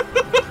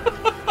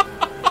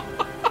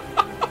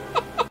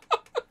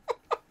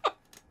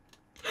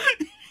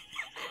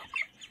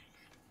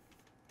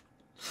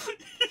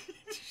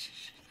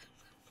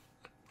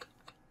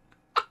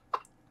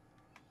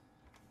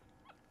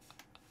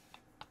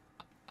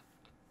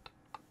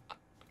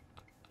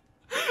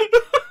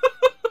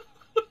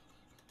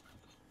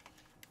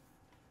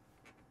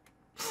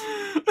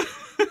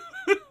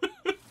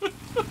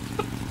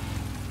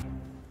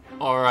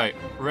 Alright,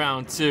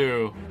 round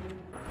 2.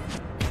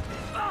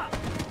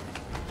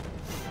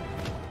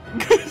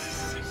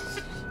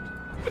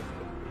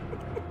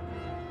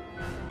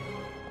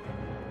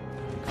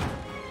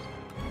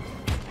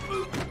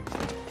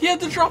 He had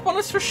to drop on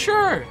us for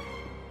sure.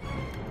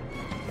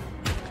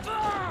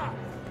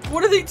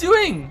 What are they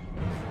doing?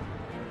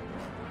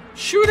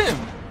 Shoot him.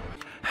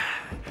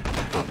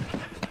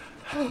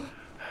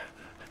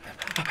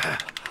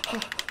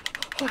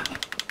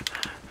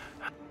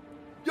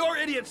 Your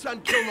idiot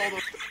son killed all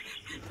those...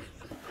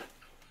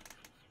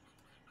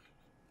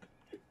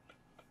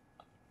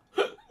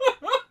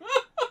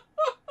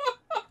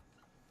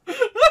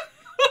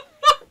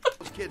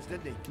 kids,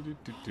 didn't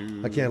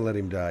he? I can't let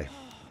him die,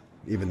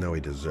 even though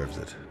he deserves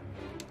it.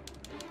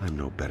 I'm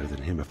no better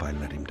than him if I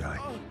let him die.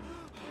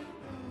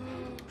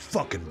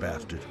 Fucking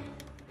bastard.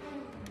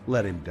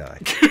 Let him die.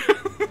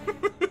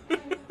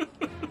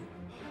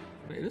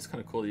 It is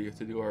kind of cool that you get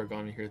to do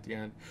origami here at the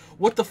end.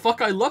 What the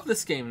fuck? I love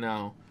this game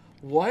now.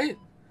 What?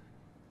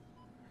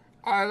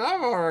 I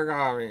love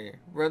origami,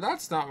 but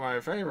that's not my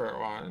favorite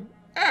one.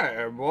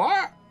 Hey,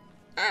 what?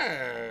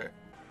 Hey.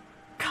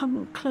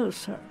 Come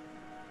closer.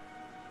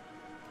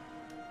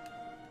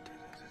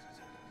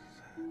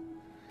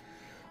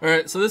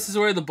 Alright, so this is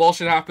where the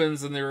bullshit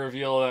happens and they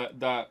reveal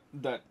that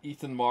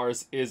Ethan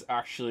Mars is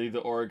actually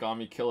the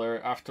origami killer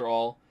after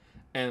all.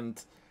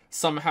 And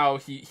somehow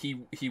he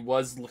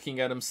was looking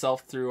at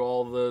himself through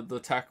all the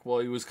tech while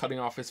he was cutting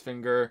off his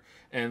finger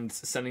and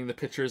sending the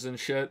pictures and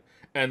shit.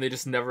 And they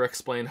just never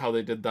explain how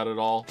they did that at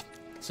all.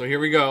 So here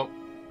we go.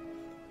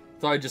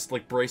 Thought I'd just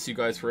like brace you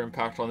guys for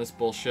impact on this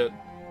bullshit.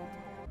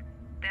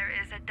 There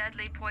is a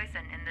deadly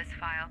poison in this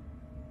file.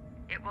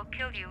 It will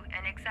kill you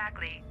in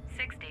exactly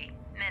 60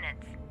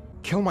 minutes.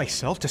 Kill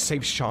myself to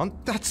save Shaun?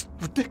 That's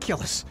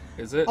ridiculous.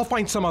 Is it? I'll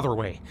find some other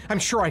way. I'm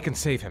sure I can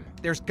save him.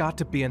 There's got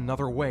to be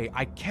another way.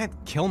 I can't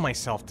kill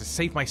myself to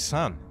save my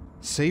son.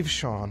 Save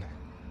Shaun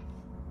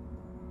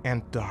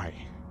and die.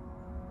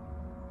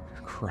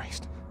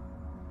 Christ.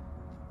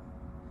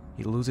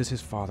 He loses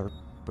his father,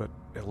 but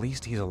at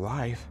least he's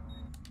alive.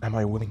 Am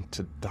I willing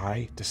to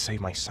die to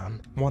save my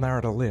son? 1 hour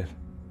to live.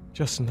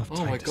 Just enough time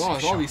to Oh my save god, all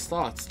Shaun. these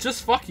thoughts.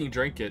 Just fucking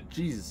drink it.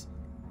 Jeez.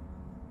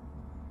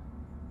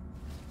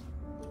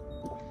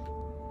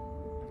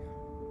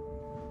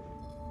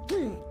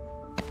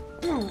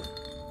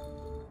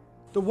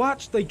 The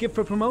watch they give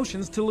for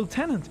promotions to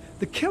lieutenant.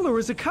 The killer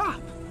is a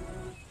cop.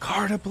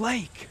 Carter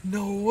Blake.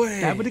 No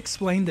way. That would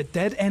explain the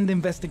dead-end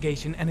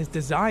investigation and his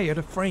desire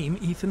to frame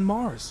Ethan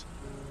Mars.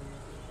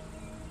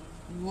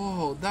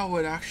 Whoa, that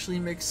would actually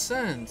make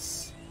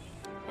sense.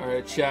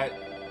 Alright, chat.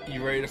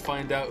 You ready to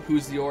find out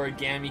who's the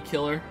origami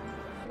killer?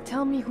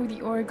 Tell me who the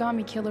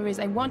origami killer is.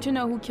 I want to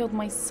know who killed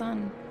my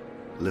son.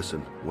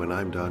 Listen, when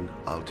I'm done,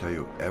 I'll tell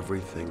you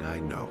everything I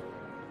know.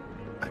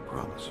 I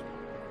promise.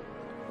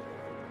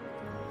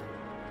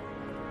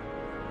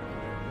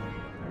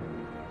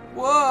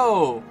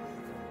 Whoa!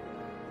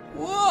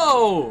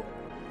 Whoa!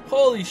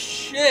 Holy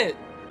shit!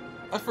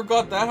 I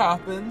forgot that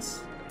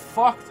happens.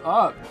 Fucked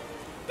up.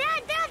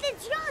 Dad,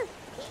 it's John.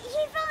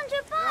 He found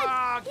your bike.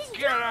 Ah, He's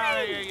get out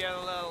of drowning. here,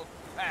 you little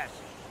pest.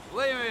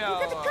 Leave me You alone.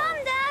 gotta come,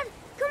 Dad.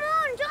 Come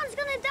on, John's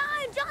gonna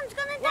die. John's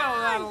gonna Well,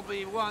 die. that'll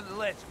be one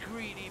less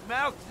greedy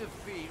mouth to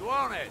feed,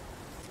 won't it?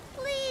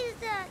 Please,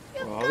 Dad.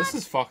 Wow, this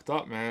is fucked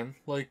up, man.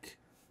 Like,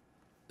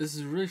 this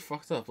is really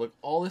fucked up. Like,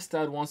 all this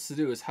dad wants to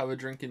do is have a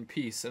drink in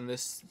peace, and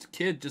this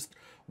kid just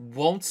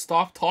won't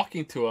stop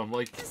talking to him.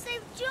 Like,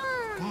 Save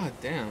John. god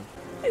damn.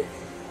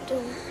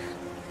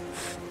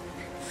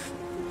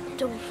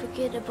 Don't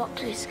forget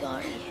about me,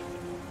 Scotty.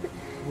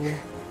 Whoa.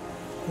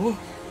 Whoa.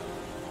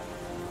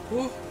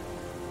 Whoa.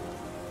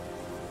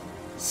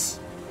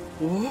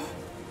 What?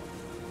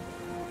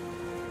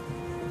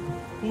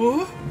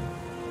 What?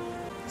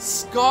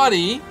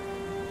 Scotty?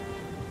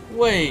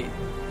 Wait.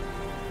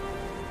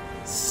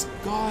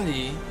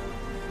 Scotty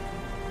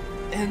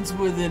ends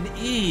with an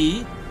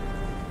E.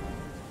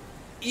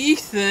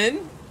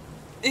 Ethan?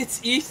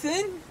 It's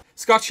Ethan?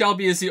 Scott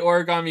Shelby is the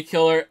origami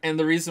killer, and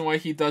the reason why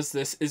he does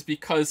this is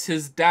because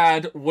his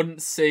dad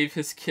wouldn't save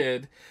his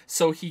kid,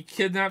 so he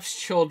kidnaps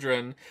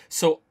children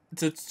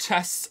to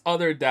test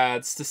other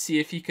dads to see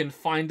if he can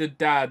find a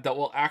dad that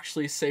will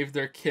actually save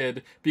their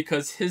kid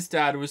because his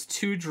dad was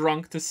too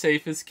drunk to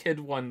save his kid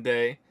one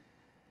day.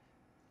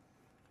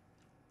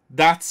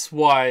 That's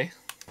why.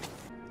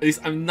 At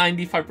least I'm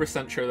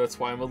 95% sure that's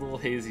why. I'm a little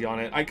hazy on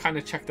it. I kind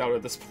of checked out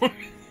at this point.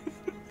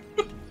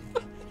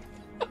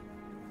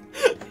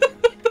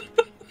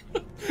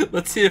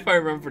 Let's see if I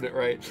remembered it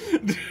right.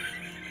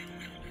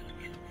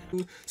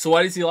 So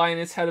why does he lie in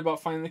his head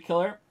about finding the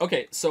killer?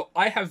 Okay, so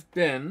I have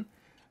been...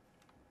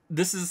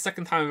 This is the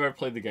second time I've ever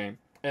played the game.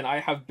 And I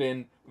have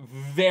been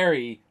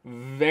very,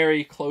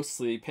 very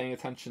closely paying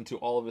attention to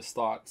all of his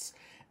thoughts.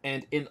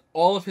 And in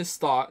all of his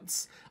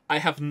thoughts, I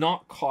have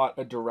not caught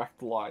a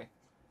direct lie.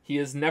 He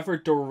has never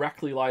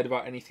directly lied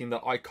about anything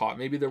that I caught.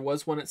 Maybe there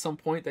was one at some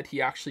point that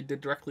he actually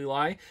did directly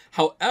lie.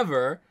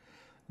 However,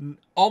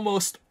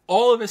 almost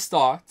all of his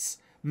thoughts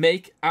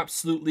make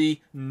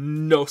absolutely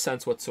no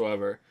sense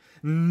whatsoever.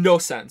 No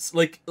sense.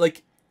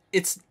 Like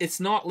it's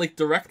not like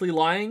directly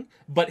lying,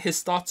 but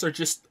his thoughts are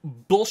just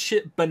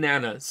bullshit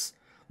bananas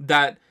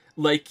that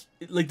like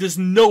there's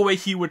no way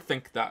he would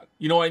think that.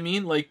 You know what I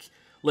mean? Like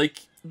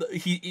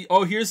he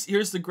oh, here's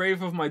the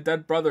grave of my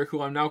dead brother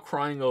who I'm now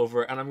crying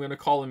over, and I'm gonna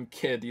call him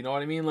Kid. You know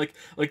what I mean? Like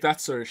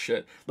that sort of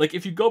shit. Like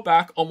if you go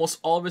back, almost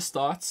all of his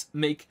thoughts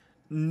make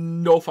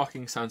no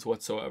fucking sense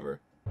whatsoever.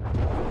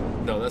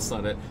 No, that's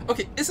not it.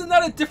 Okay, isn't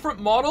that a different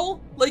model?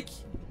 Like,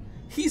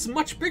 he's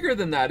much bigger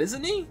than that,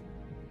 isn't he?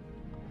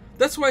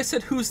 That's why I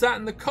said, who's that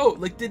in the coat?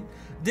 Like, did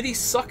he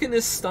suck in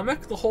his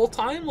stomach the whole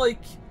time?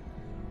 Like,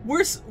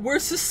 where's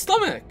his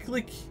stomach?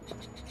 Like...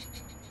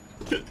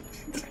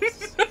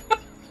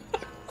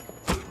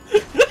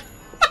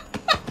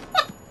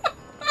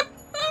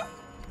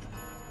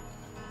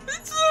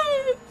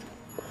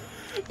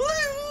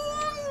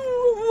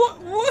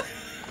 What?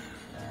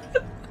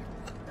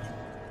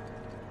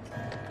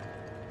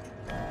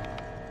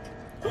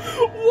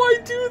 Why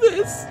do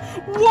this?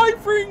 Why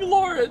bring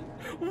Lauren?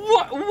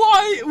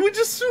 Why? It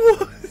just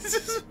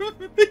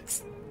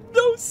makes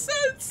no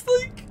sense.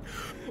 Like,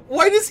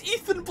 why does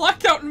Ethan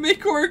black out and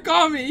make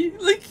origami?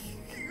 Like,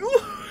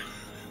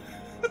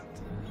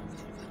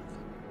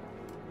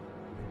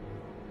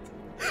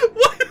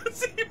 why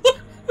does he?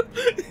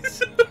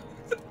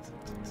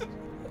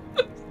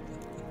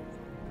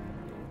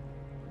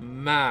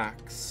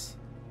 Max.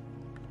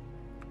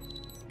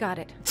 Got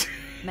it.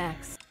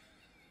 Max.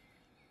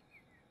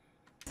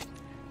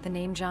 The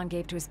name John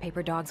gave to his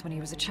paper dogs when he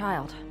was a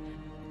child.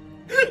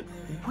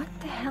 What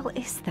the hell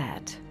is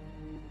that?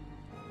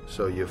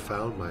 So you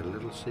found my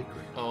little secret.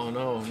 Oh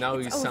no, now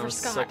he It's over, sounds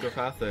Scott.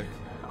 psychopathic.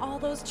 All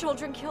those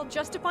children killed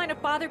just to find a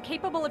father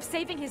capable of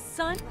saving his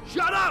son?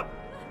 Shut up!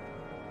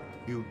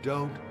 You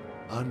don't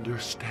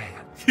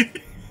understand.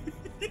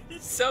 He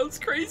sounds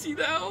crazy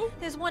now.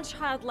 There's one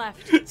child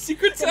left.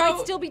 Secret's There out.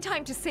 might still be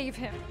time to save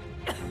him.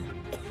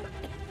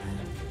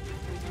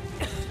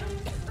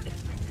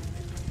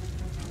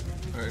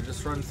 Alright,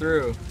 just run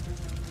through.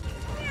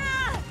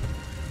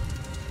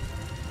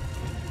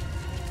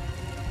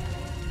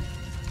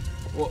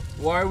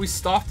 Why are we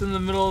stopped in the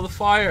middle of the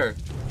fire?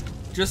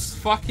 Just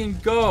fucking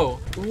go.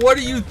 What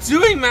are you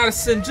doing,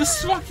 Madison?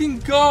 Just fucking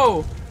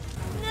go.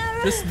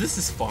 This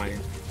is fine.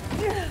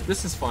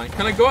 This is fine.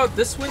 Can I go out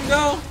this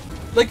window?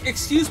 Like,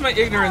 excuse my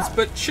ignorance,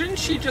 but shouldn't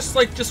she just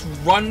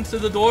run to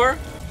the door?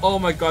 Oh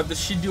my god, does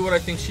she do what I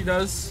think she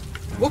does?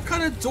 What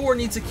kind of door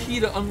needs a key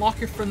to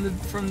unlock it from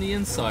the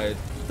inside?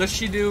 Does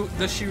she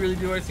really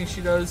do what I think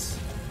she does?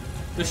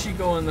 Does she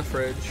go in the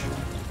fridge?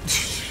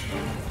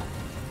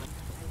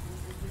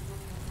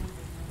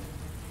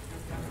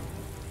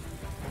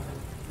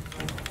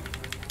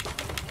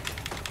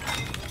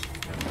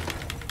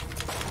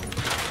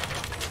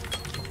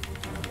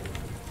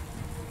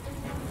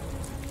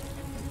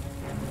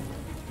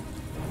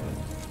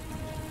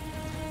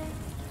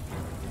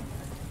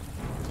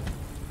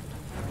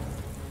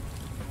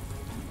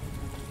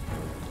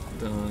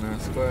 Don't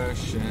ask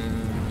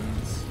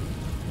questions.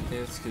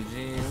 It's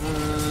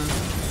Cagemas.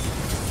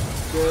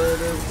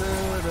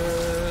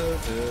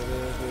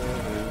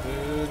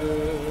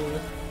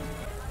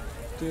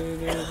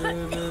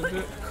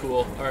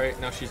 Cool. Alright,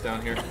 now she's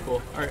down here.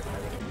 Cool. Alright.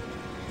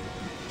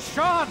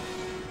 Shaun!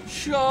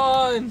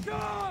 Shaun!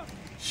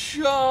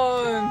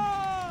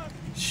 Shaun!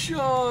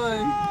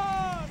 Shaun!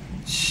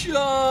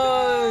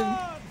 Shaun!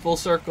 Full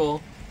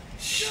circle.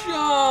 Shaun!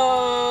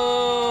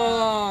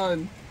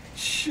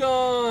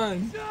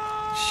 Shaun!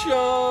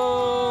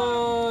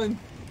 Shaun!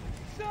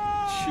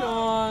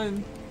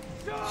 Shaun!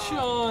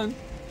 Shaun!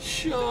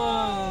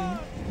 Shaun!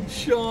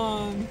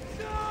 Shaun!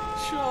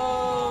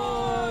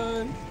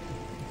 Shaun!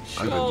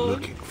 I've been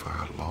looking for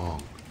a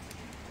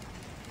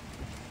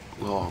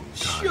long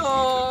time.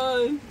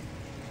 Shaun!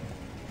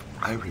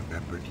 I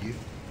remembered you.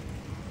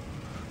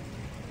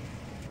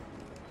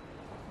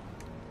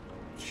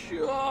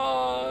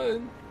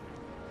 Shaun!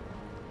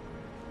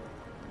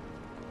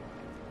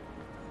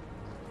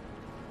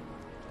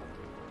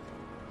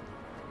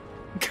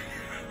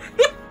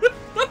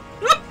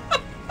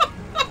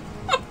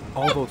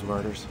 All those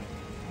murders.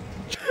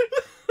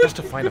 Just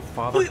to find a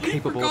father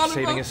capable of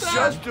saving his son.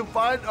 Just to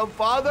find a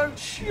father?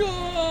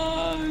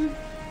 Shaun!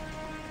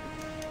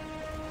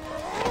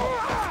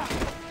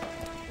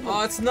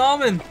 Oh, it's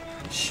Nauman!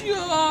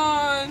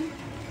 Shaun!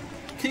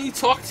 Can you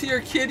talk to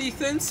your kid,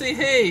 Ethan? Say,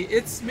 hey,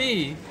 it's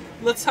me.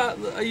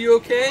 Are you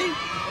okay?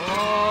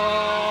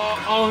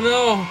 Oh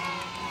no.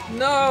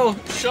 No,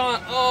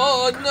 Shaun.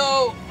 Oh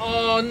no.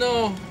 Oh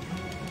no.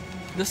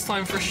 This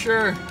time for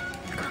sure.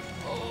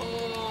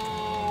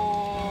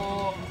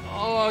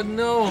 Oh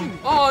no.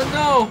 Oh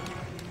no.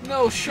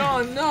 No,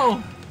 Shaun,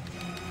 no.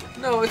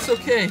 No, it's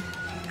okay.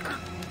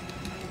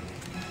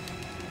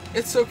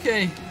 It's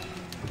okay.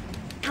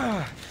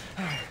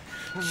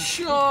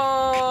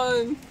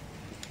 Shaun.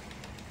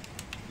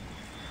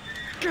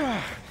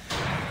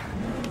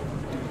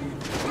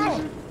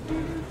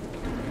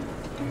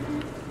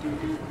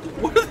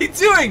 What are they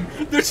doing?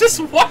 They're just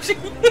watching.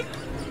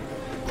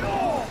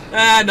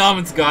 Ah,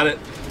 Nauman's got it.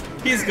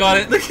 He's got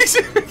it. Look,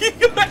 he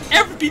got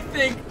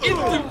everything in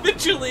the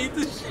really eat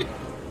this shit.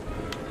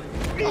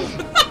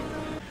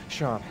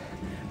 Sean,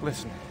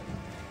 listen.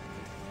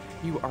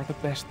 You are the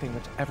best thing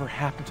that's ever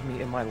happened to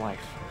me in my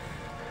life.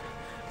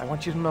 I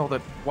want you to know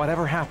that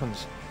whatever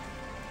happens,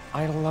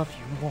 I love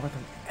you more than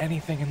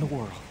anything in the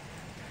world.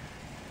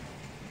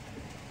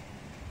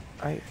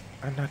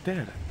 I'm not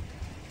dead.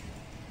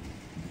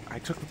 I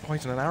took the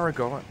poison an hour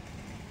ago,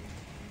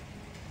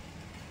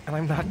 and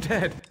I'm not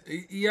dead.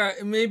 Yeah,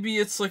 maybe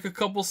it's like a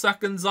couple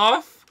seconds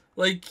off.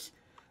 Like,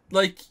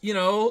 you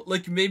know,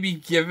 like maybe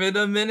give it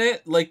a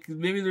minute. Like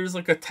maybe there's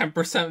like a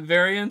 10%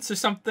 variance or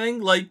something.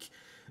 Like,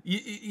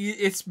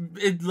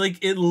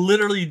 it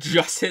literally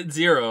just hit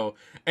 0,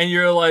 and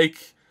you're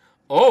like,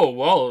 oh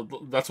well,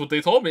 that's what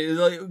they told me.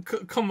 Like,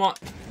 come on.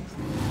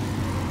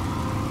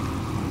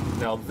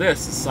 Now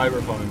this is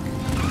cyberpunk.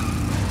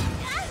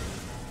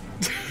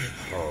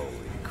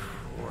 Holy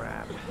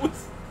crap!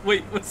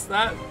 Wait, what's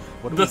that?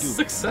 What do the we do?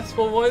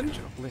 Successful one?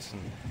 Listen,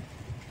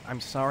 I'm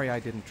sorry I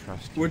didn't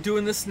trust you. We're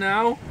doing this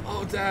now?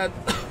 Oh, Dad.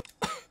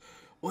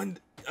 When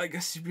I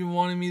guess you've been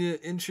wanting me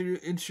to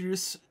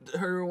introduce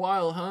her a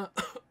while, huh?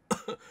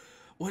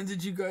 When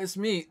did you guys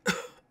meet?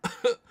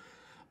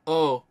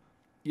 Oh,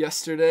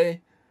 yesterday.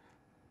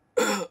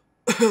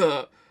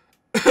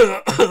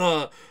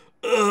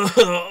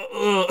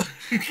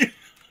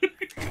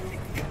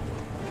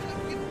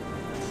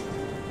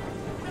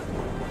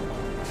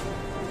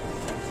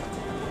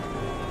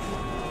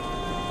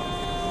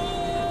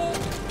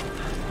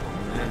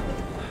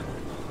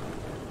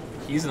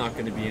 He's not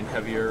going to be in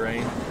heavier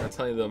rain. I'll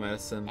tell you though,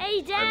 Madison.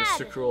 Hey, Dad! I was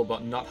so cruel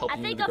about not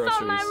helping you with the groceries. I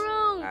think I found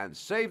my room! And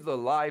save the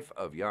life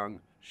of young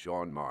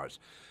Shaun Mars.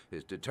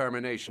 His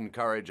determination,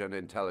 courage, and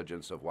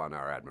intelligence have won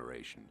our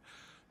admiration.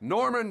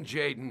 Norman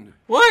Jayden.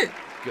 What?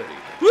 Good evening.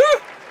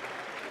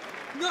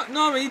 Woo!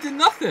 No, he did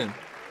nothing.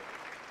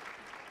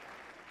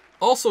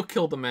 Also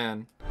killed a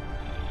man.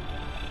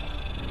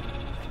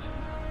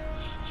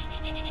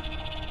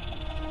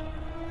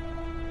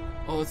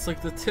 Oh, it's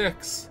like the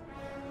ticks.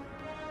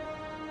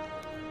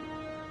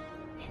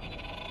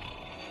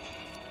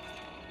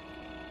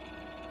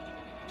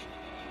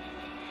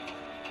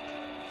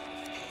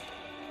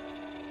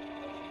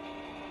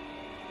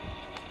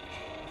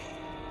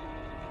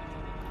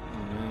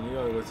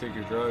 Take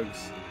your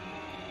drugs.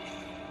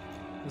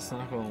 It's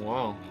not going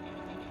well.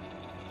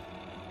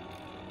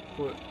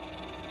 What?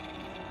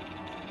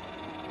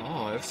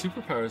 Oh, I have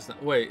superpowers now.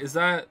 Wait, is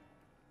that...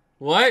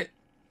 What?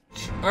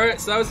 Alright,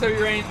 so that was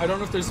Heavy Rain. I don't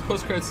know if there's a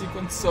post-credit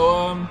sequence,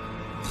 so,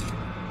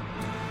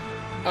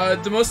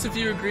 do most of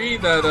you agree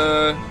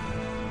that,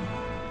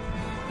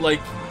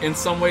 like, in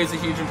some ways a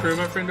huge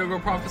improvement for Indigo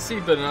Prophecy,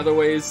 but in other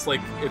ways,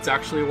 like, it's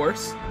actually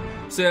worse?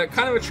 So yeah,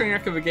 kind of a train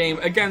wreck of a game.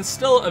 Again,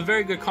 still a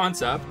very good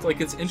concept. Like,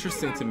 it's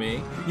interesting to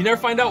me. You never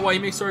find out why he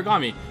makes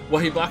origami.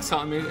 Why he blacks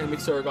out and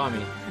makes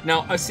origami.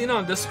 Now, I've seen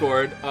on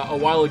Discord a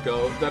while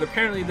ago that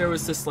apparently there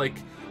was this, like,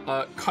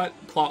 cut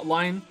plot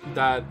line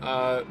that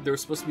there was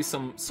supposed to be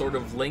some sort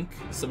of link,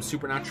 some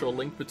supernatural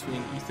link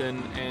between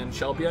Ethan and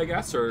Shelby, I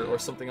guess, or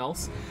something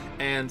else.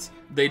 And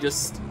they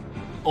just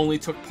only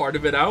took part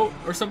of it out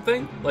or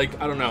something.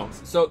 Like, I don't know.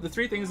 So the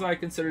three things that I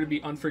consider to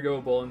be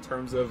unforgivable in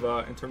terms of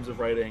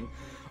writing.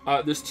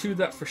 There's two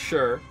that for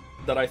sure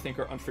that I think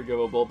are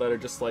unforgivable, that are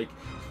just like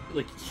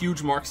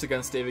huge marks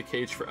against David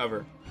Cage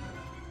forever.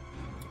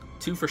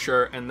 Two for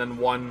sure, and then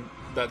one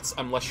that's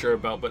I'm less sure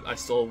about, but I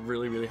still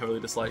really, really heavily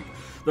dislike.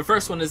 The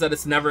first one is that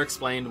it's never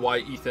explained why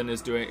Ethan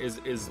is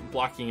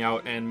blacking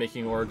out and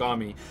making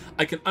origami.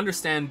 I can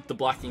understand the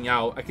blacking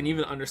out. I can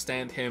even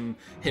understand him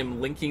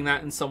linking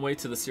that in some way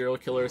to the serial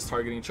killers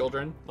targeting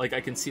children. Like, I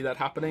can see that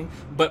happening.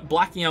 But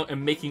blacking out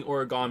and making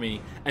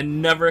origami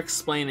and never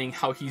explaining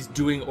how he's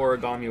doing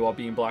origami while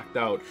being blacked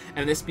out,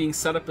 and this being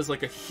set up as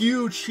like a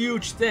huge,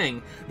 huge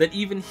thing that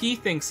even he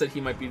thinks that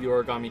he might be the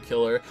origami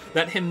killer,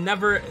 that him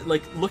never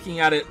like looking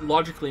at it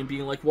logically and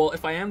being like, well,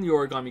 if I am the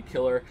origami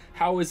killer,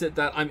 how is it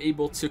that I'm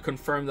able to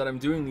confirm that I'm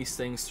doing these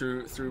things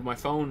through my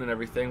phone and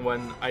everything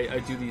when I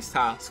do these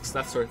tasks,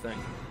 that sort of thing.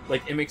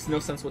 Like, it makes no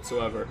sense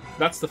whatsoever.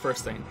 That's the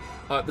first thing.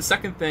 The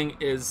second thing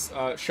is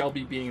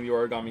Shelby being the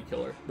origami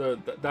killer.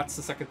 That's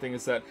the second thing,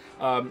 is that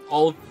I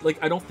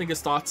don't think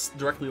his thoughts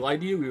directly lie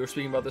to you. We were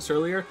speaking about this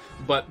earlier,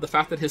 but the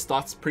fact that his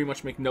thoughts pretty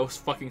much make no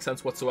fucking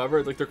sense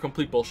whatsoever, like, they're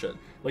complete bullshit.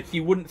 Like,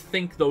 he wouldn't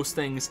think those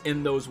things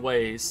in those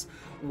ways,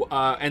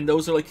 and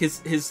those are like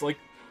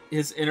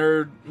his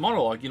inner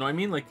monologue, you know what I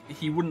mean? Like,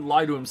 he wouldn't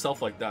lie to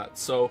himself like that.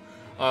 So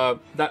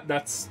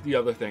that's the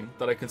other thing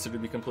that I consider to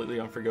be completely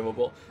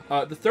unforgivable.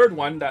 The third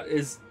one that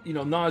is, you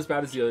know, not as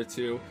bad as the other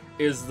two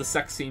is the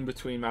sex scene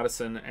between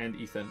Madison and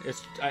Ethan.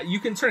 It's you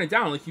can turn it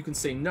down, like you can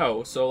say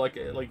no, so like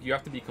you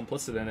have to be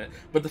complicit in it.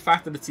 But the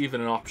fact that it's even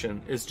an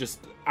option is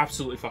just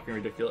absolutely fucking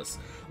ridiculous.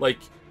 Like,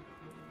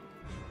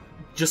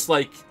 just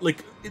like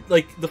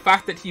the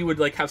fact that he would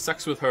like have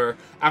sex with her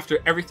after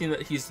everything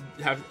that he's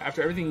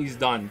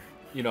done,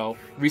 you know,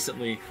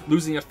 recently,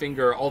 losing a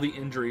finger, all the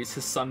injuries,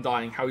 his son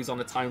dying, how he's on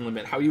a time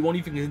limit, how he won't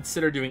even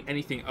consider doing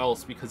anything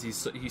else because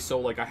he's so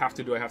like, I have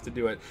to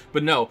do it.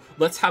 But no,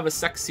 let's have a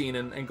sex scene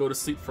and go to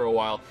sleep for a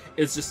while.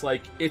 It's just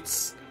like,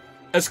 it's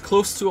as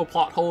close to a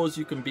plot hole as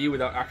you can be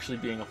without actually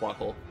being a plot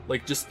hole.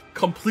 Like, just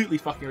completely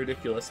fucking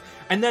ridiculous.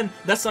 And then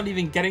that's not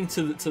even getting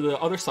to the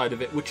other side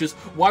of it, which is,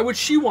 why would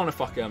she want to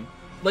fuck him?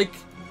 Like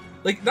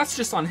that's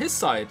just on his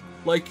side.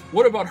 Like,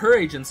 what about her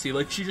agency?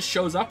 Like, she just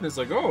shows up and is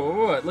like,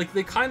 oh, like,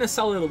 they kind of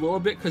sell it a little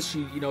bit because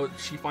she, you know,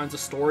 she finds a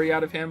story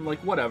out of him, like,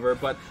 whatever.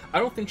 But I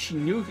don't think she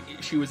knew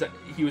he was at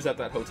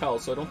that hotel,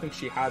 so I don't think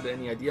she had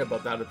any idea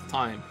about that at the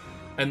time.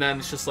 And then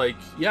it's just like,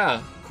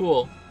 yeah,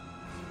 cool.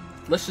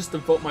 Let's just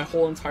devote my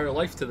whole entire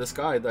life to this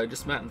guy that I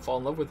just met and fall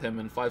in love with him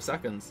in 5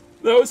 seconds.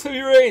 That was Heavy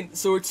Rain.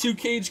 So we're 2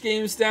 cage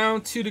games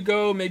down, 2 to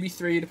go, maybe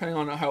 3, depending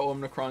on how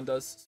Omicron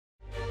does.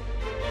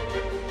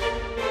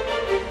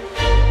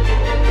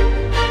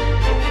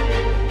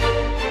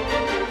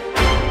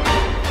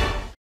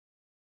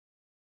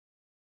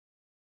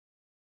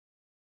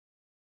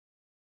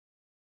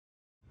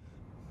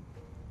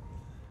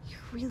 You're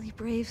really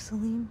brave,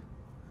 Salim.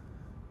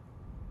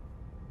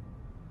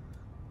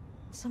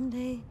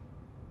 Someday,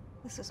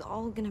 this is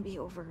all gonna be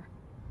over.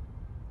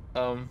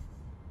 And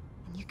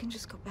you can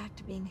just go back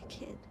to being a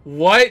kid.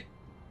 What?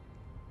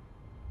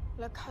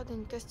 لك حد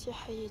انكست يا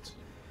حياتي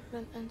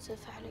لن أنسى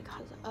فعلك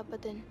هذا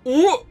أبدا.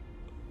 What?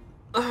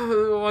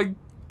 Oh my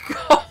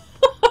god.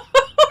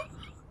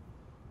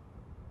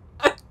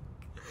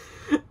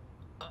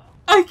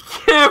 I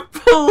can't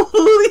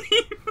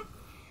believe.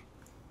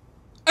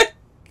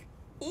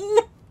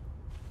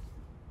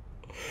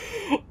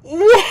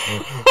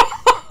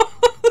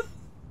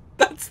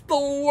 That's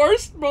the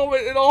worst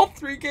moment in all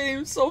 3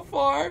 games so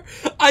far.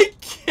 I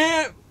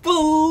can't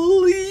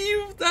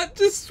believe that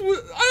just was.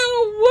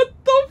 What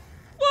the